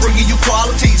 I'm bringing you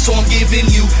quality, so I'm giving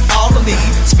you all of me.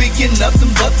 Speaking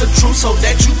nothing but the truth so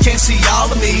that you can see all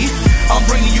of me. I'm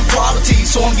bringing you quality,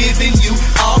 so I'm giving you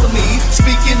all of me.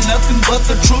 Speaking nothing but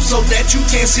the truth so that you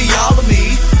can see all of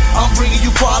me. I'm bringing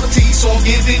you quality, so I'm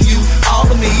giving you all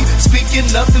of me. Speaking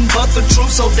nothing but the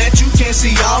truth so that you can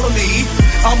see all of me.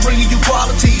 I'm bringing you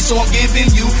quality, so I'm giving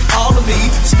you all of me.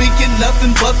 Speaking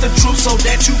nothing but the truth so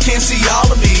that you can see all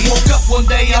of me. Woke up one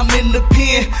day, I'm in the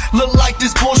pen. Look like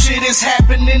this bullshit is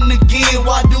happening again.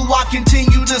 Why do I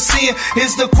continue to sin?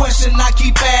 Is the question I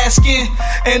keep asking.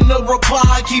 And the reply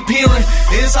I keep hearing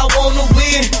is I wanna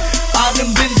win. I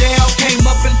done been down, came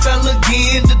up and fell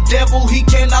again. The devil, he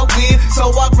cannot win.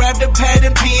 So I grabbed a pad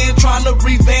and pen, trying to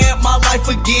revamp my life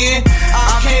again.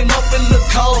 I came up in the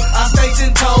cold, I stayed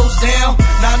 10 toes down.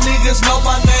 Now niggas know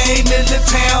my name in the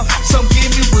town. Some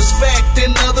give me respect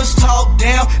and others talk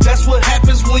down. That's what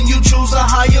happens when you choose a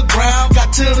higher ground.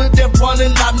 Got to the death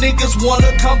running, now niggas wanna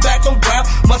come back around.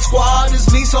 My squad is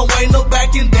me, so ain't no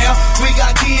backing down. We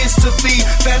got kids to feed,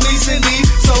 families in need,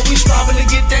 so we striving to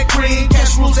get that cream.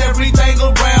 Cash rules everything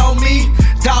around me.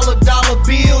 Dollar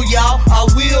bill, y'all. I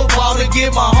will ball to get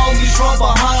my homies from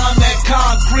behind that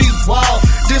concrete wall.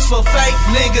 This for fake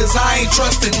niggas, I ain't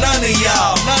trusting none of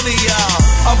y'all.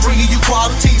 I'm bringing you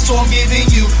quality, so I'm giving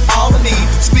you all of me.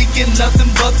 Speaking nothing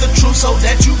but the truth so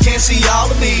that you can see all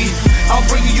of me. I'm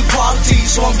bringing you quality,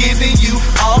 so I'm giving you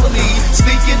all of me.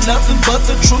 Speaking nothing but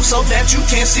the truth so that you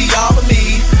can see all of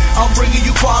me. I'm bringing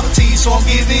you quality, so I'm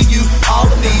giving you all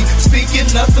of me. Speaking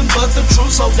nothing but the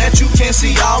truth so that you can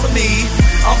see all of me.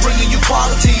 I'm bringing you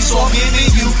quality, so I'm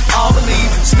giving you all of me.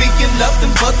 Speaking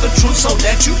nothing but the truth so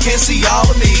that you can see all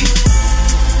of me.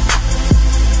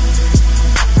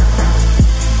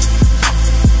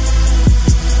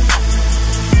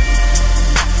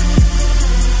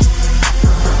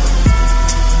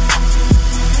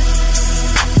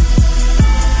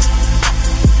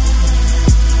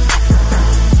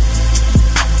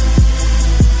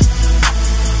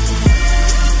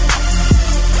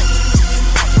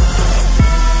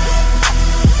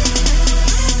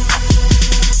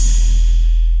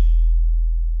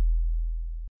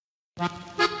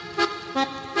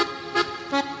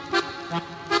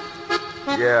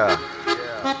 Yeah.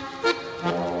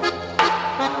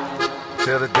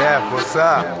 Till the death, what's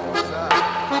up?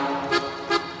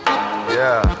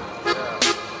 Yeah.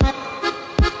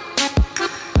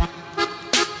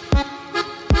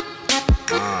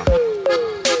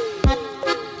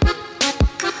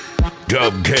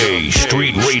 Dub K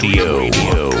Street Radio.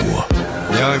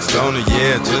 Young stoner,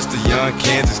 yeah, just a young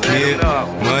Kansas kid.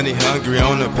 Money hungry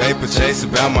on the paper, chase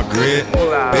about my grid.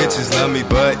 Bitches love me,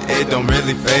 but it don't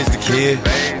really faze the kid.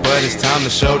 But it's time to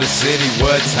show the city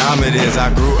what time it is.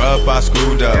 I grew up, I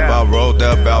screwed up, I rolled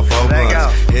up about 4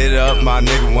 blunts. Hit up my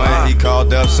nigga one, he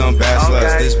called up some bad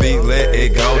sluts. This beat lit,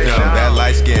 it go dumb. Bad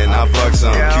light skin, I fuck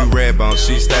some. Q red bone,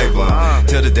 she stay blunt.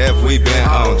 Till the death we been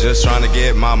on, just trying to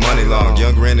get my money long.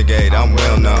 Young renegade, I'm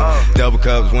well known. Double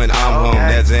cups when I'm home,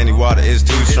 that Zanny water is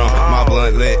too strong. My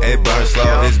blunt lit, it burns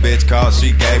slow. His bitch called,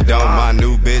 she gave dome. My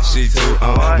new bitch, she too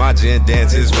on. My gin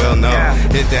dance is well known.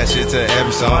 Hit that shit to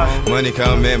every song. Money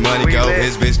come in, money go.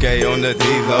 His bitch gay on the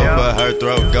D-low, but her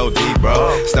throat go deep,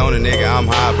 bro. Stoner nigga, I'm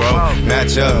high, bro.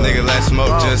 Match up, nigga, let's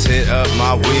smoke. Just hit up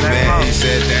my weed man. He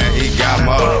said that he got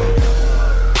more.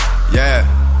 Yeah,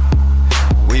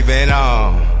 we been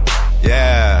on.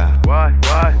 Yeah,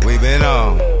 we been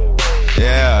on.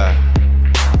 Yeah.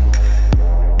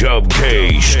 Dub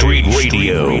K Street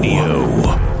Radio.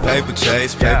 Paper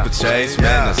chase, man,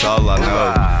 that's all I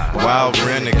know. Wild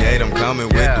renegade, I'm coming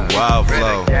with the wild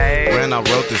flow. When I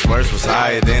wrote this verse was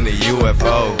higher than the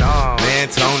UFO. Man,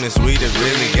 Tone is sweet, it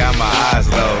really got my eyes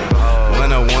low.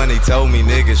 101, he told me,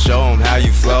 niggas, show him how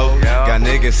you flow. Got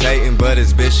niggas hating, but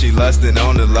his bitch, she lustin'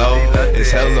 on the low.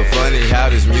 It's hella funny how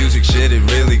this music shit, it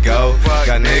really go.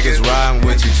 Got niggas riding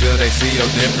with you till they see your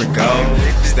different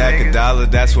goal. Stack a dollar,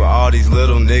 that's what all these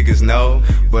little niggas know.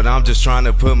 But I'm just trying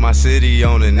to put my city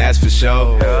on, and that's for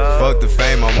sure. Fuck the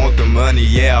fame, I want the money,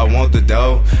 yeah, I want the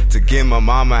dough. To get my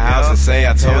mama a house and say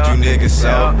I told you niggas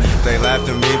so. They laughed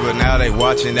at me, but now they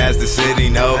watching as the city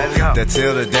know that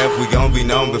till the death we gon' be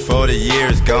known before the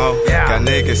year's gone. Got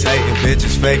niggas hating,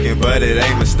 bitches faking, but it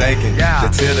ain't mistaken.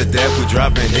 That till the death we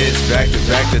dropping hits back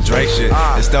to Drake shit.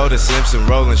 It's though the Simpson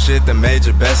rolling shit, the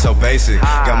major best so basic.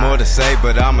 Got more to say,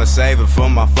 but I'ma save it for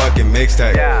my fucking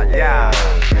mixtape.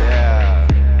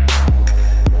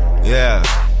 Yeah,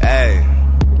 hey,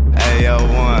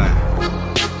 AO1.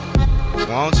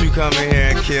 Why don't you come in here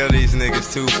and kill these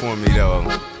niggas too for me though?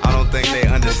 I don't think they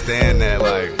understand that,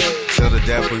 like, till the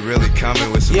death we really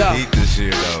coming with some heat this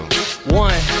year though.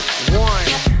 One,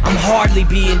 I'm I'm hardly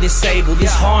being disabled.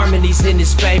 This harmony's in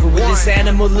his favor. With this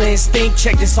animal instinct,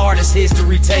 check this artist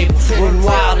history table. Running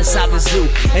wild inside the zoo,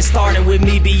 and starting with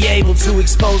me, be able to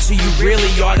expose who you really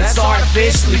are. That's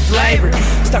artificially flavored.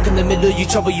 Stuck in the middle, you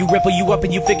trouble, you ripple, you up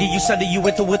and you figure. You settle, you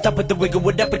enter with up with the wiggle,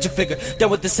 with up with your figure. Done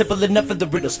with the simple, enough of the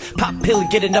riddles. Pop pill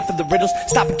and get enough of the riddles.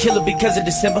 Stop and kill it because of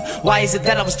December. Why is it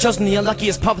that I was chosen the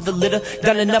unluckiest pup of the litter?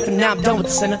 Done enough and now I'm done with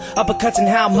the sinner. Uppercuts and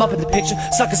how I'm up in the picture.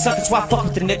 Sucker, that's why I fuck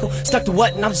with the nickel. Stuck to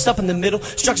what and I'm stuck in the middle.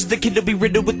 Structures the kid to be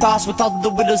riddled with thoughts. With all of the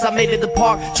widows I made in the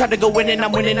park. Tried to go in and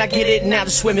I'm winning, I get it. Now they're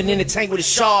swimming in a tank with a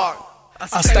shark.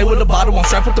 I stay with a bottle, I'm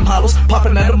strapped with them hollows.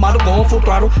 Popping at a model, going full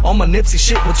throttle. On my Nipsey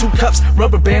shit with 2 cups.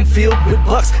 Rubber band filled with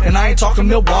bucks. And I ain't talking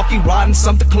Milwaukee. Riding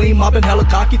something clean, mobbing hella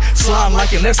cocky. Sliding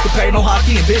like an escapade, no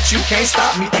hockey. And bitch, you can't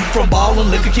stop me from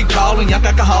ballin'. Liquor keep calling, young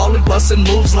alcoholic. Bustin'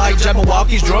 moves like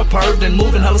Jabberwockies. Drug perved and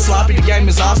moving hella sloppy. The game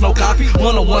is ours, no copy.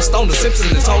 101 Stone, the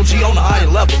Simpson, it's OG on a higher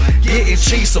level. Getting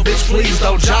cheese, so bitch, please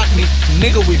don't jock me.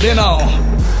 Nigga, we been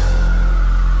on.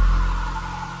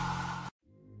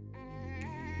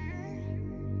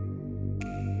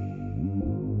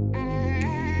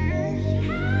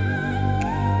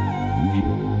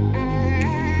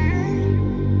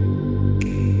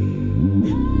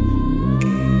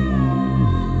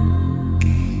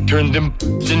 Turn them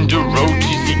into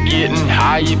roaches, you're getting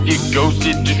high if you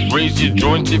ghosted. Just raise your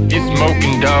joints if you're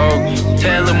smoking, dog.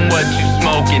 Tell them what you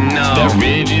smoking on. That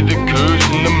ready the curse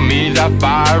in the mid, I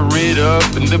fire it up.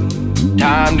 And the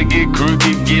time to get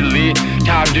crooked, get lit.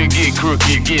 Time to get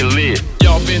crooked, get lit.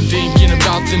 Y'all been thinking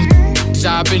about them.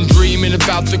 I've been dreaming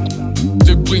about the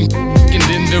green and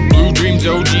then the blue dreams.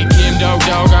 OG Kim, dog,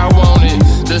 I want it.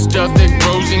 The stuff that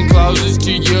grows in closets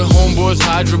to your homeboys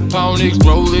hydroponics.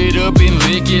 Roll it up and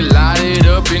lick it, light it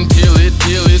up until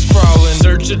it's crawling.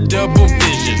 Search a double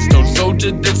vision, stone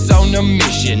soldier that's on a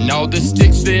mission. All the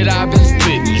sticks that I've been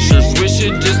splitting, sure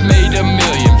Swisher just made $1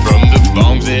 million. From the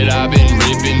bombs that I've been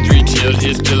ripping, 3 chilled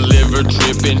hits delivered,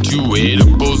 tripping. 2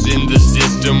 edibles in the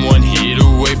system, 1 hit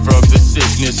away from the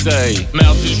sickness. Hey,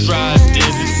 mouth is dry as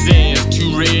desert sands.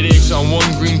 2 red X on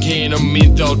 1 green can of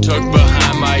menthol tucked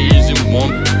behind my ears and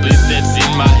 1 split that's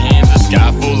in my hands. A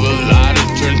sky full of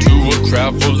lighters turned to a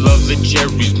crowd full of the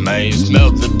cherries, man.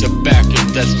 Smell the tobacco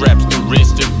that wraps the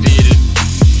rest of it.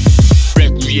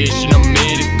 Recreation, I'm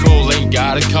medical. Ain't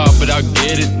got a car, but I'll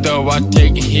get it though. I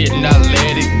take a hit and I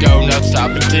let it go. Now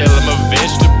stop and tell I'm a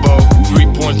vegetable. 3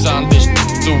 points on this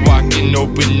so I can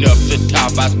open up the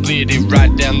top. I split it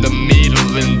right down the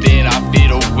middle and then I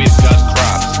fiddle with God's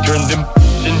crops. Turn them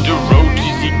into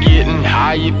roaches, you're getting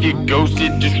high if you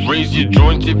ghosted. Just raise your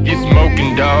joints if you're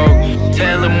smoking, dog.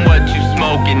 Tell them what you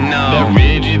smoking on. That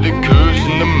ready the curse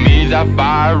in the mid, I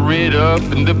fire it up.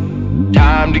 And the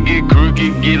time to get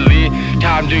crooked, get lit.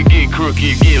 Time to get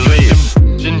crooked, get lit.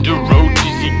 Into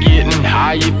roaches, you're getting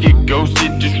high if you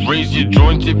ghosted. Just raise your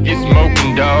joints if you're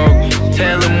smoking, dog.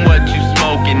 Tell them what you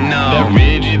smoking on. That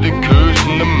ready the curse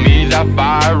in the mid, I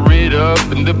fire it up.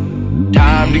 And the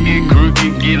time to get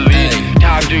crooked, get lit.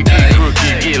 Time to get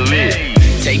crooked, get lit.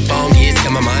 Take phone hits,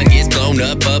 till my mind gets blown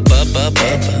up.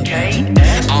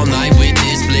 All night with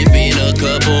this spliff in a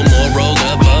couple more roll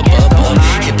up.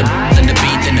 Hit the and the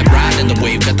beat, then the ride and the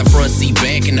wave. Got the front seat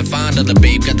back and the find of the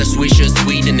babe. Got the swisher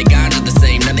sweet and the guys are the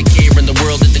same. Now they care in the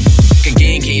world that the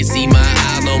again can't see my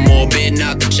eyes no more. Been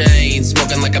out the chain,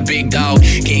 smoking like a big dog.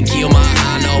 Can't kill my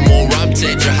eye no more. I'm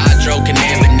tetrahydro,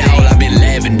 cannabinol. I've been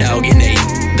laughing, dog, and they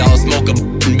dog smoke a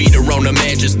meter on the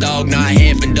mattress, dog. Not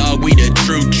halfing, dog. We the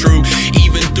true.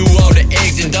 Even through all the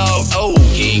acting, dog. Oh,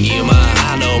 can't kill my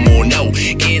eye no more. No,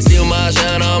 can't steal my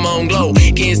shine. I'm on glow.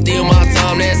 Can't steal my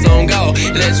time. That's on go.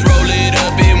 Let's roll it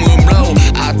up and we'll blow.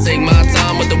 I take my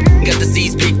time with the got the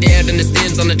seats picked out and the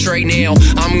stems on the tray now.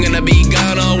 I'm gonna be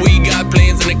gone all week. Got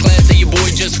plans in the class, so your boy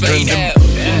just fade out.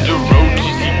 Into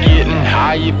roaches, you're getting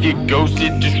high if you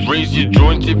ghosted. Just raise your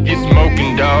joints if you're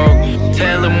smoking, dog.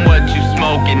 Tell them what you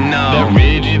smoking on. That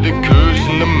ready the curse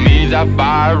in the mid, I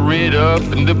fire it up.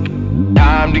 And the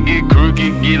time to get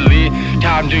crooked, get lit.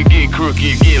 Time to get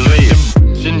crooked, get lit.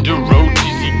 Into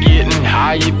roaches, you're getting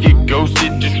high if you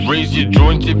ghosted. Just raise your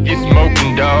joints if you're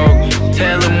smoking, dog.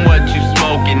 Tell them what you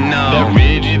smoking on. That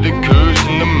ready the curse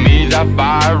in the mid, I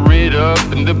fire it up.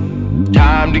 And the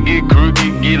time to get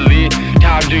crooked, get lit.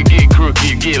 Time to get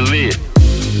crooked, get lit.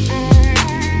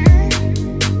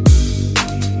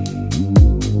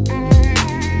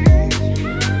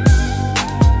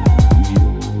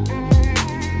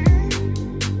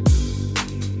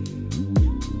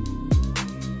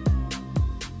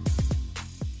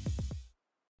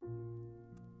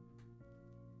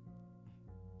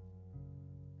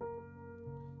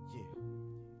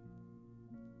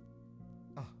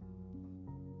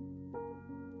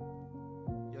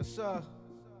 Yes, sir.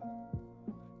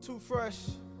 Too Fresh.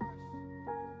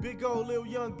 Big old Lil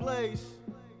Young Blaze.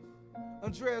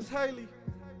 Andreas Haley.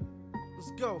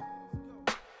 Let's go.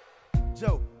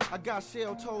 Joe, I got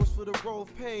shell toes for the road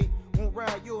paid. Won't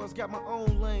ride yours, got my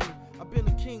own lane. I've been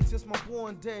a king since my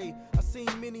born day. I seen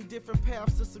many different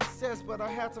paths to success, but I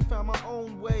had to find my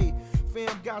own way.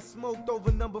 Fam got smoked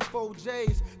over number 4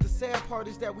 J's. The sad part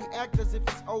is that we act as if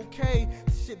it's okay.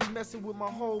 This shit be messing with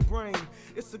my whole brain.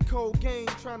 It's a cold game,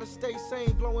 trying to stay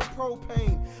sane, blowing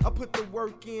propane. I put the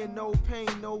work in, no pain,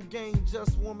 no gain.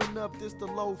 Just warming up, this the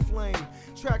low flame.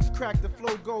 Tracks crack, the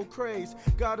flow go craze.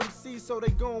 Got them see, so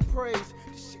they gon' praise.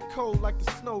 This shit cold like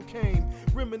the snow came.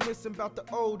 Reminiscing about the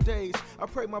old days. I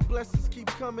pray my blessings keep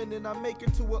coming and I make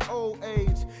it to an old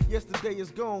age. Yesterday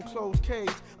is gone, closed case.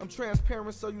 I'm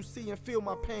transparent so you see and feel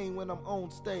my pain when I'm on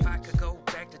stage. If I could go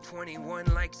back to 21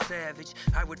 like Savage,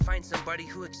 I would find somebody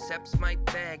who accepts my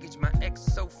baggage. My ex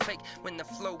so fake, when the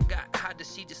flow got hotter,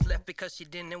 she just left because she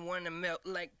didn't want to melt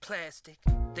like plastic.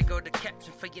 They go to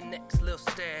caption for your next little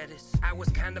status. I was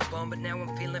kinda bummed, but now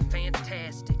I'm feeling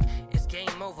fantastic. It's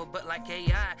game over, but like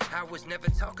AI, I was never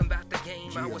talking about the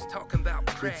game, I was talking about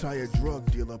practice. Retired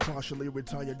drug dealer, partially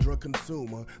retired drug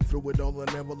consumer. Through it all, I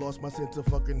never lost my sense of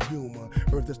fucking humor.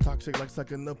 Earth is toxic like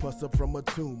sucking the pus up from a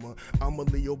tumor. I'm a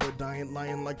Leo, but dying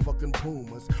lion like fucking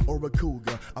pumas. Or a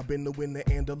cougar, I've been the winner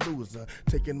and a loser.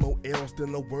 Taking more L's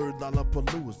than the word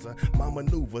Lollapalooza. My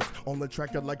maneuvers on the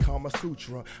track are like Kama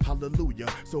Sutra. Hallelujah,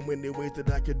 so many ways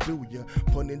that I could do ya.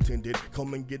 Pun intended,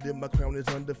 come and get it, my crown is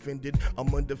undefended.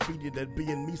 I'm undefeated at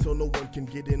being me, so no one can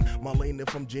get in my lane.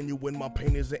 If I'm genuine, my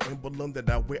pain is an emblem that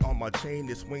I wear on my chain.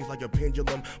 It swings like a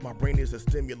pendulum, my brain is a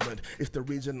stimulant. It's the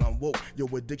reason I'm woke. Your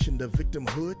addiction to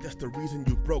victimhood, that's the reason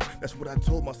you broke. That's what I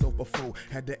told myself before.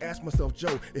 Had to ask myself,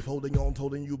 Joe, if holding on's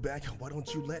holding you back, why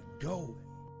don't you let go?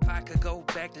 If I could go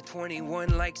back to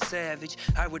 21 like Savage,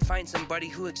 I would find somebody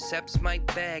who accepts my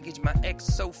baggage. My ex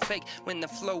so fake, when the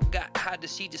flow got hotter,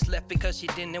 she just left because she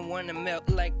didn't want to melt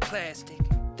like plastic.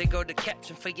 They go to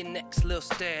caption for your next little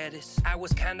status. I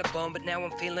was kinda bummed, but now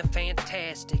I'm feeling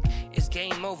fantastic. It's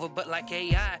game over, but like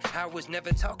AI, I was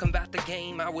never talking about the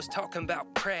game, I was talking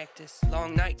about practice.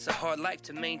 Long nights, a hard life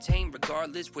to maintain,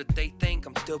 regardless what they think,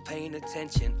 I'm still paying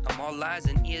attention. I'm all eyes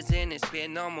and ears in, it's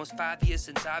been almost 5 years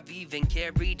since I've even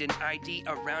carried an ID.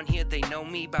 Around here, they know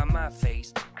me by my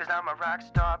face, cause I'm a rock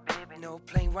star, baby. No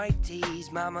plain white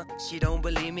tees, mama, she don't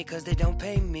believe me cause they don't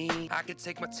pay me. I could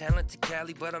take my talent to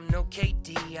Cali, but I'm no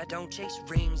KD. I don't chase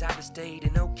rings, out of state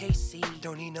in OKC.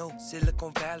 Don't need no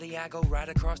Silicon Valley, I go right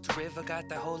across the river, got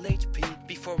the whole HP.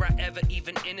 Before I ever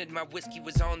even entered, my whiskey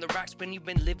was on the rocks. When you've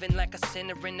been living like a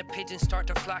sinner and the pigeons start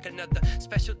to flock, another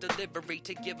special delivery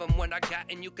to give them what I got.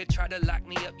 And you could try to lock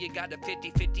me up, you got a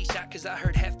 50-50 shot. Cause I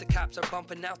heard half the cops are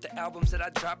bumping out the albums that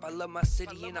I drop. I love my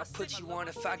city and I'll put you on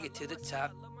if I get to the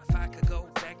top. If I could go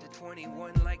back to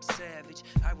 21 like Savage,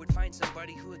 I would find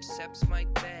somebody who accepts my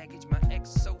baggage. My ex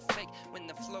so fake, when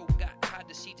the flow got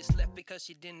hotter, she just left because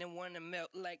she didn't want to melt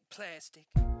like plastic.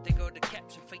 They go to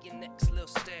caption for your next little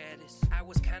status. I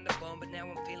was kinda bummed, but now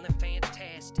I'm feeling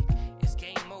fantastic. It's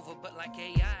game over, but like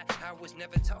AI, I was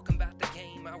never talking about the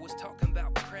game, I was talking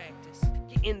about practice.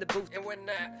 Get in the booth and we're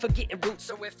not forgetting roots.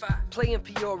 So if I play in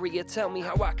Peoria, tell me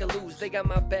how I can lose. They got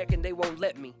my back and they won't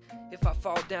let me. If I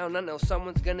fall down, I know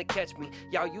someone's gonna catch me.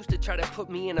 Y'all used to try to put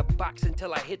me in a box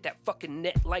until I hit that fucking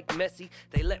net like Messi.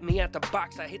 They let me out the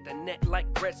box, I hit the net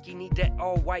like Gretzky. Need that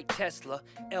all-white Tesla,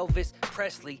 Elvis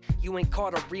Presley. You ain't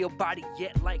caught a real body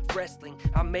yet like wrestling.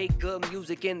 I make good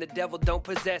music and the devil don't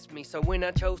possess me. So when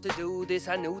I chose to do this,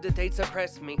 I knew that they'd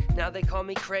suppress me. Now they call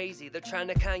me crazy, they're trying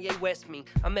to Kanye West me.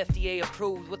 I'm FDA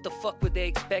approved, what the fuck were they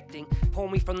expecting? Pull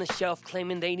me from the shelf,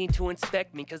 claiming they need to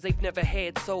inspect me, cause they've never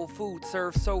had soul food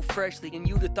served so freshly. And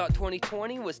you'd have thought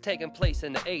 2020 was taking place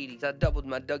in the 80s. I doubled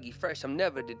my Dougie Fresh, I'm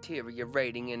never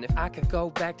deteriorating. And if I could go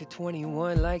back to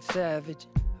 21 like Savage,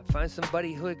 I'd find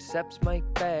somebody who accepts my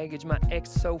baggage. My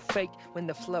ex so fake, when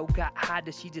the flow got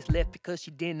hotter, she just left because she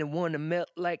didn't want to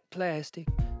melt like plastic.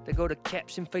 They go to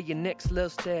caption for your next little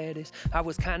status. I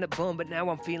was kinda bummed, but now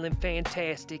I'm feeling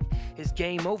fantastic. It's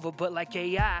game over, but like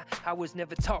AI, I was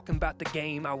never talking about the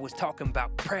game, I was talking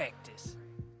about practice.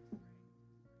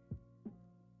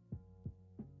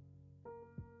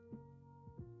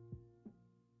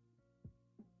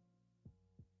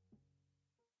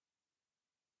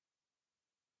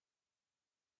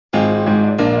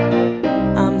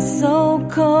 I'm so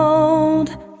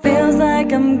cold, feels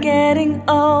like I'm getting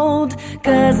old,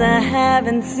 'cause I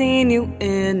haven't seen you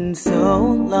in so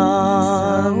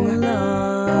long.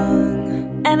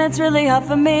 And it's really hard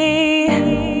for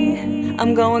me,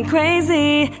 I'm going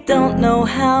crazy. Don't know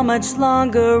how much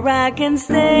longer I can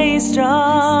stay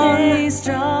strong. Stay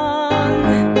strong.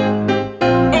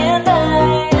 And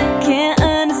I can't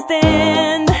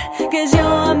understand, 'cause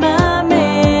you're my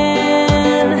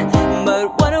man. But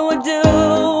what do I do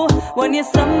when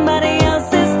you're somebody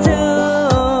else's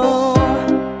too?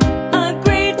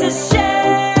 Agreed to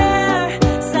share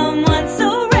someone so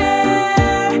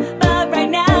rare, but right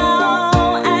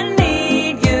now I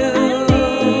need you.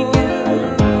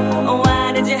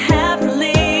 Why did you have to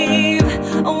leave?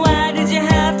 Why did you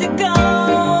have to go?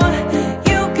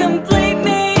 You complete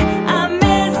me. I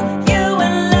miss you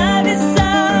and love you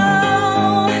so.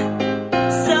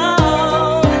 So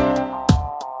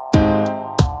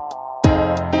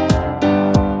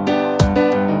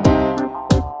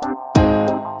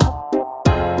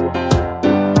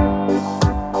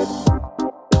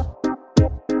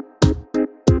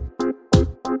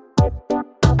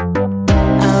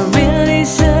I really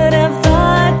should have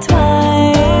thought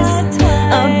twice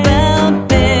about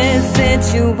this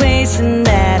situation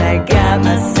that I got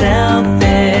myself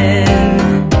in.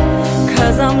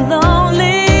 'Cause I'm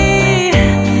lonely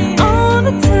all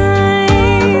the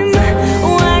time.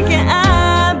 Why can't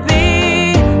I be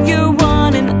your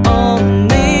one and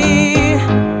only?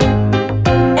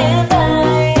 And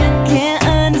I can't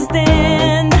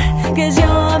understand, 'cause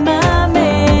you're my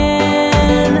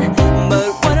man. But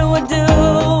what do I do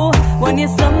when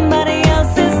you're somebody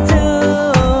else's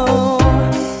too?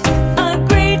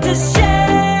 Agreed to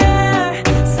share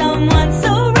someone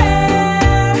so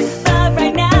rare, but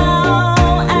right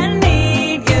now I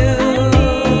need you.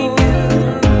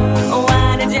 Why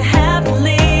did you have to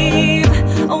leave?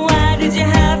 Why did you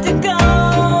have to go?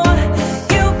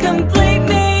 You complete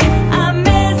me. I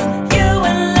miss you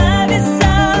and love you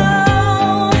so.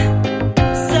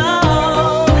 So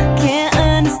can't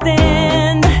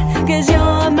understand, 'cause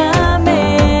you're my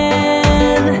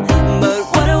man. But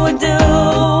what do I do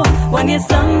when you're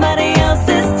somebody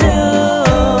else's too?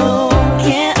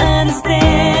 Can't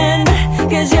understand,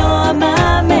 'cause you're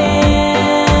my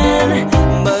man.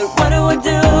 But what do I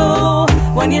do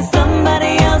when you're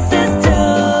somebody else's too?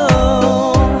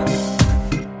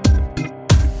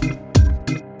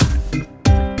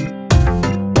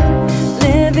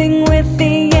 Living with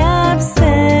the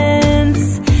absence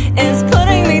is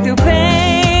putting me through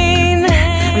pain.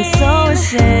 I'm so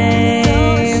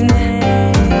ashamed.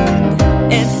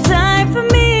 It's time for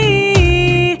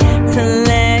me to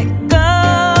let go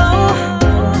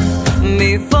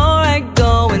before I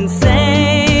go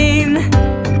insane.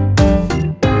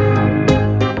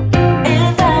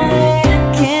 And I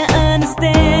can't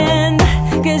understand,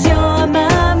 'cause you're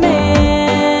my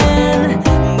man.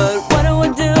 But what do I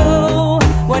do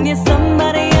when you're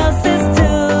somebody else's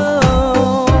too?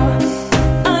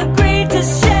 Agreed to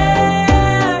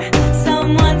share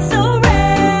someone so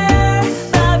rare,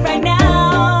 but right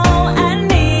now I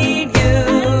need you.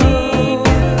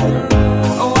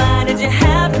 Why did you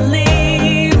have to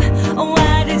leave?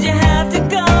 Why did you have to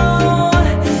go?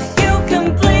 You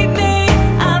complete me.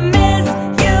 I miss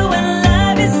you and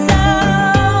love you so.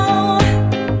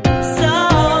 So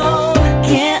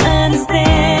can't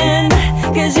understand,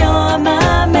 'cause you're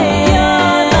my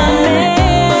man.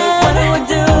 But what do I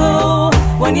do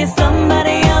when you're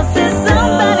somebody else's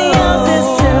somebody else's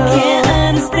too? Can't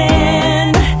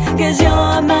understand, 'cause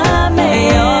you're my man.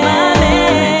 You're my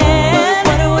man. But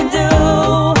what do I do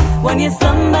when you're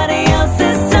somebody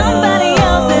else's somebody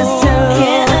else's too?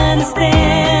 Can't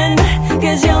understand,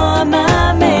 'cause you're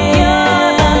my man.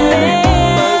 You're my man.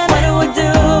 But what do I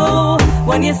do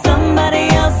when you're somebody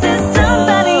else's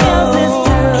somebody else's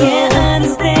too? Can't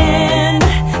understand,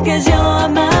 'cause you're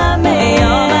my man.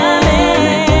 You're my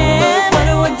man. What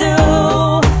do I do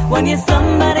when you're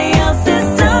somebody else's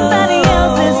somebody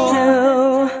else's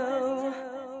too?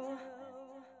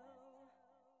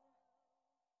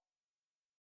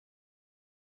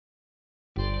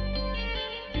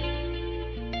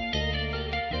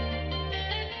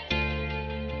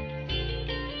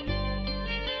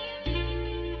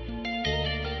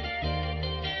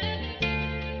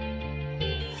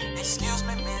 Excuse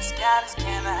me, Miss Goddess,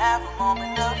 can I have a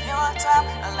moment of your time?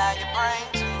 Allow your brain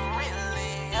to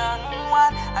really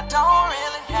unwind. I don't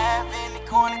really have any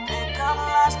corny pickup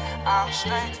lines. I'm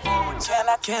straightforward.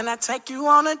 Can I take you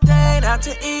on a date, out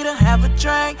to eat or have a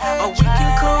drink? Or we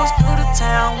can cruise through the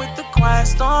town with the quiet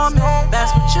storm. If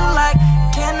that's what you like,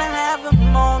 can I have a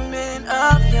moment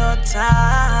of your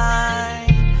time?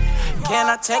 Can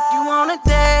I take you on a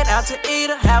date, out to eat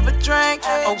or have a drink?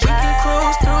 Or we can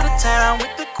cruise through the town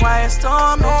with the quiet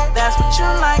storm. If that's what you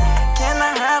like, can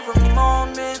I have a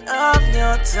moment of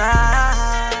your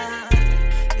time?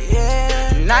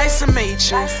 Yeah. Nice to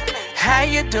meet you. How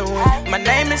you doing? My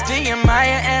name is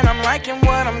Nehemiah and I'm liking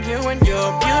what I'm viewing. You're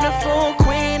a beautiful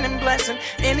queen and blessing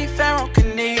any pharaoh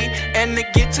can need. And to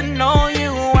get to know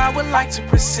you, I would like to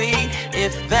proceed,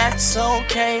 if that's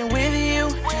okay with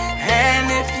you. And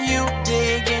if you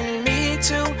digging me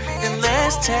too, then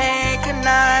let's take a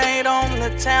night on the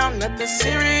town. Nothing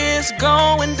serious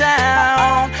going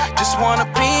down. Just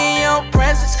wanna be in your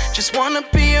presence, just wanna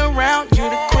be around you,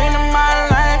 the queen of my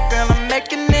life. Girl, I'm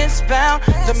making this vow.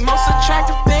 The most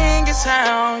attractive thing is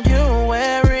how you're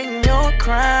wearing your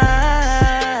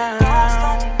crown.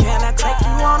 Can I take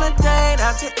you on a date,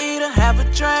 out to eat or have a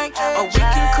drink? Or we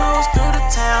can cruise through the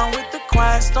town with the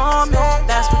quiet storm, if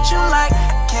that's what you like.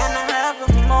 Can I have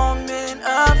a moment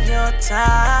of your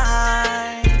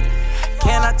time?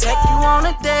 Can I take you on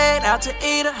a date, out to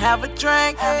eat or have a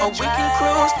drink? Or we can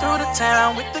cruise through the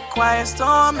town with the quiet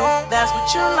storm, if that's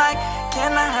what you like.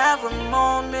 Can I have a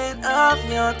moment of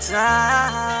your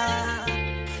time?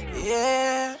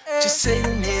 Yeah, just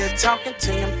sitting here talking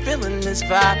to you, I'm feeling this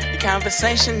vibe. Your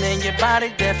conversation and your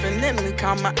body definitely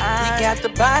caught my eye. You got the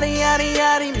body, yaddy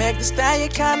yaddy, make the style you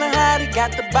kinda hottie.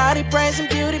 Got the body, brains and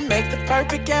beauty, make the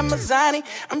perfect Amazoni.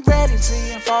 I'm ready to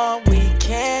see how far we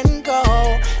can go.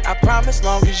 I promise,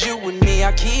 long as you with me,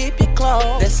 I'll keep you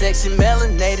close. That sexy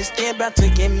melanated skin about to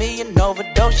give me an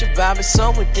overdose. Your vibe is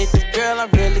so addictive, girl, I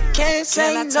really can't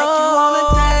say no. Can I take you on a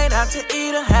date, out to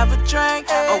eat or have a drink?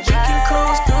 Or we can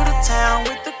cruise through the town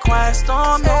with the quiet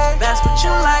storm, if that's what you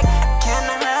like. Can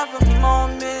I have a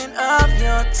moment of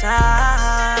your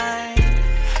time?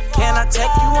 Can I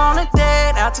take you on a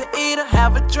date, out to eat or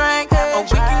have a drink? Or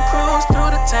we can cruise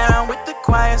through the town with the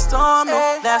quiet storm,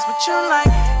 if that's what you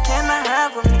like. Can I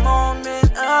have a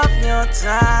moment of your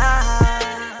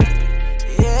time?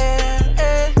 Yeah.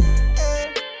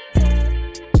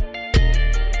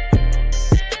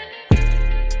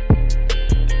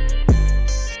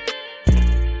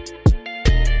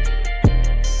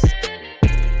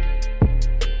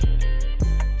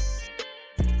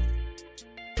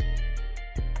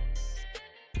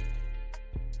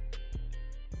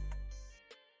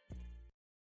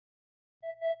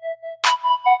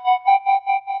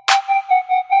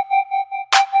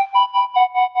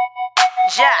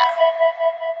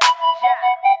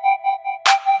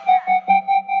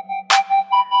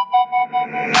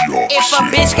 If a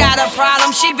bitch got a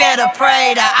problem, she better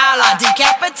pray to Allah.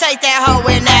 Decapitate that hoe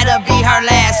and that'll be her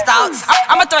last thoughts.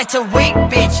 I'm a threat to weak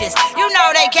bitches. You know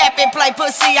they cap and play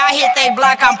pussy. I hit they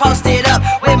block, I'm posted up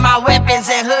with my weapons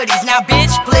and hoodies. Now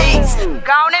bitch, please,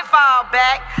 go on and fall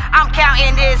back. I'm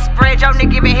counting this bread. Yo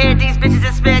nigga give me head, these bitches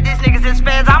is fed, these niggas is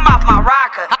feds. I'm off my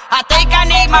rocker. I think I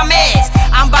need my meds.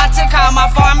 I'm about to call my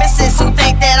pharmacist who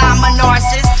think that I'm a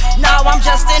narcissist. No, I'm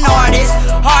just an artist.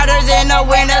 Harder than a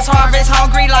winter's harvest.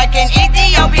 Hungry like an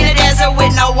Ethiopian desert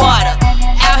with no water.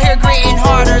 Out here gritting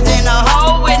harder than a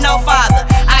hoe with no father.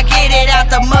 I get it out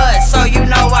the mud, so you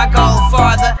know I go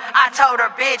farther. I told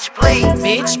her, bitch, please.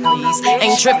 Bitch, please.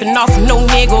 Ain't tripping off no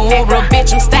nigga or a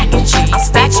bitch, I'm stacking cheese.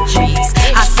 Bitch, please.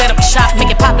 I set up shop, make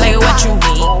it pop like what you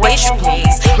need. Bitch,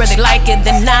 please. Whether they like it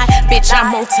or not, bitch,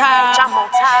 I'm on top.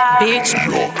 Bitch,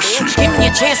 please. Give me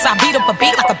a chance, I beat up a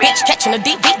beat like a bitch catching a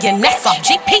DV, and that's off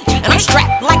GP. And I'm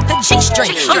strapped like the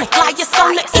G-string. I'm the flyest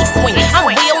on the East Wing. I'm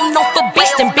well known for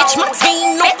beastin', bitch. My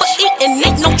team known for eating.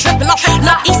 Ain't no tripping off,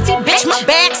 no Easty, bitch. My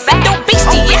bag sack, no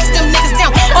beastie. Ask them niggas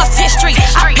down off 10th Street.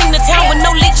 I pin the town with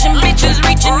no leeching, bitches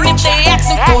reaching if they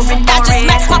asking for it. I just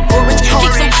max my porridge.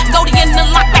 Keep some goldie in the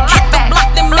lockback, hit the block,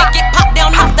 then make it pop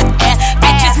down off the ass.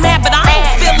 Bitches mad, but I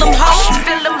don't feel them hoes.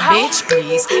 Bitch,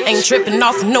 please. Ain't tripping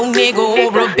off no nigga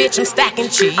or a bitch, I'm stacking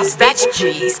cheese. Bitch,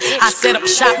 please. I set up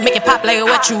shop, make it pop like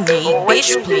what you need.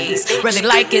 Bitch, please. Whether they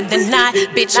like it or not,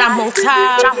 bitch, I'm on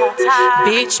top.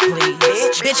 Bitch,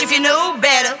 please. Bitch, if you knew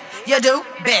better, you do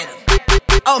better.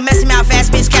 Oh, messy mouth ass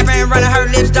bitch, Catherine running her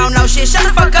lips, don't know shit. Shut the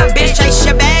fuck up, bitch. Chase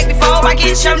your bag before I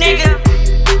get your nigga.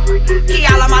 He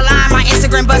all on my line, my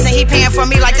Instagram bustin'. He paying for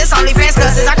me like this OnlyFans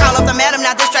cusses. I call up the madam,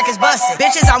 now this track is bustin'.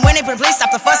 Bitches, I'm winning, but please stop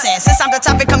the fussin'. Since I'm the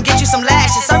topic, come get you some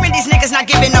lashes. Serving these niggas, not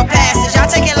giving no passes. Y'all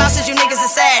taking losses, you niggas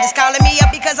is sad. It's calling me up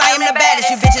because I am the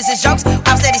baddest. You bitches is jokes,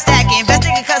 I'm steady stacking.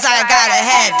 Investing because I gotta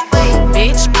have it.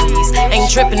 Bitch, please. Ain't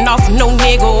tripping off no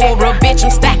nigga or a bitch,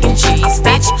 I'm stacking cheese.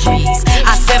 Bitch, please.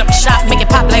 I set up shop, make it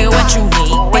pop like what you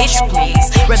need. Bitch,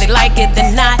 please. Whether they like it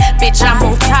or not, bitch, I'm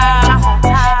on top.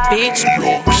 Bitch,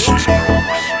 please.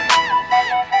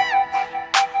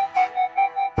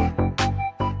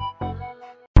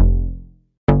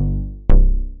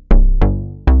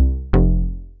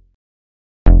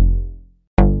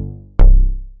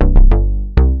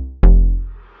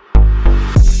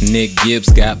 Nick Gibbs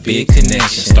got big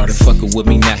connections. Started fucking with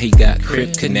me, now he got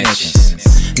crib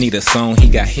connections. Need a song, he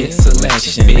got hit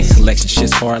selection. Big selection,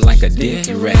 shit's hard like a dick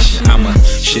erection. I'm a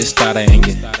shit starter and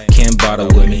you can't bother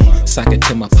with me. Sock it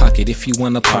to my pocket if you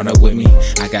wanna partner with me.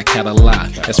 I got catalog,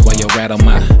 that's why you're right on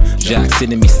my jock.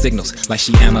 Sending me signals like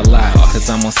she analyzed. Cause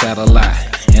I'm on satellite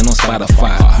and on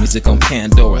Spotify. Music on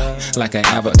Pandora like an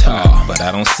avatar. But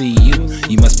I don't see you,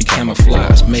 you must be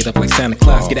camouflaged. Made up like Santa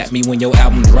Claus, get at me when your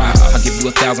album drops. I'll give you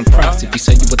 1,000 props if you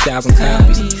sell you 1,000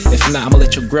 copies. If not, I'ma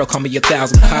let your girl call me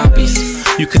 1,000 copies.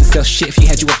 You couldn't sell shit if you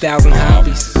had you 1,000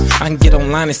 hobbies. I can get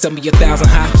online and sell me 1,000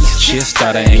 hockeys. Shit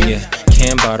starter and you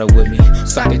can't bother with me.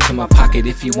 Sock it to my pocket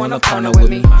if you wanna partner with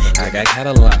me. I got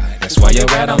catalog, that's why you're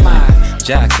right on my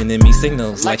jock. Sending me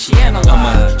signals like she analyzed.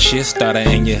 I'm a shit starter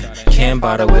and you can't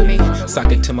bother with me.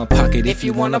 Sock it to my pocket if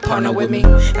you wanna partner with me.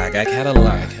 I got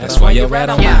catalog, that's why you're right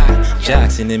on my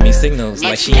jock. Sending me signals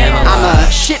like she analyzed. I'm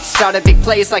a shit starter, big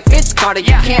plays like Vince Carter.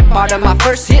 You can't bother, my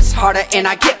first hit's harder and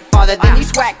I get farther than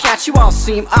these whack cats. You all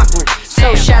seem awkward.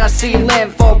 So shout out to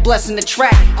Lynn for blessing the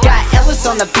track. Got Ellis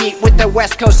on the beat with the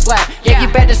West Coast slap. Yeah,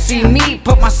 you better see me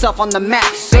put myself on the map.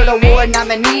 Good award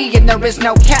nominee and there is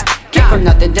no cap. Came from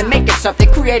nothing to make it something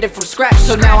created from scratch.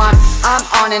 So now I'm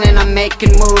on it and I'm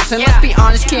making moves. And let's be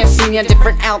honest, can't see me at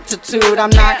different altitude.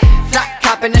 I'm not flat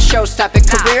copping a show stopping,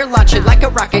 career launching like a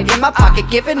rocket in my pocket.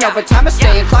 Giving overtime, I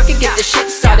stay and clock and get this shit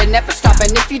started, never stopping.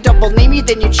 If you don't believe me,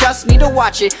 then you just need to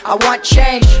watch it. I want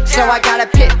change, so I got a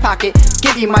pit pocket.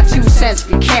 Give you my 2 cents.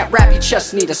 If you can't rap, you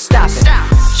just need to stop it.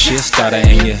 Shit starter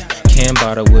and you can't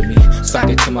bother with me. Sock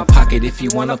it to my pocket if you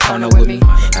wanna partner with me.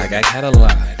 I got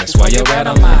catalog, that's why you're right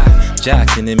on my jock.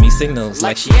 Sending me signals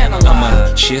like she analyzed. I'm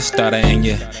a shit starter and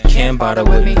you can't bother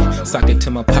with me. Sock it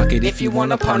to my pocket if you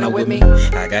wanna partner with me.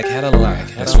 I got catalog,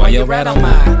 that's why you're right on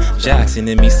my jock.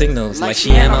 Sending me signals like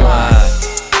she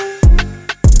analyzed.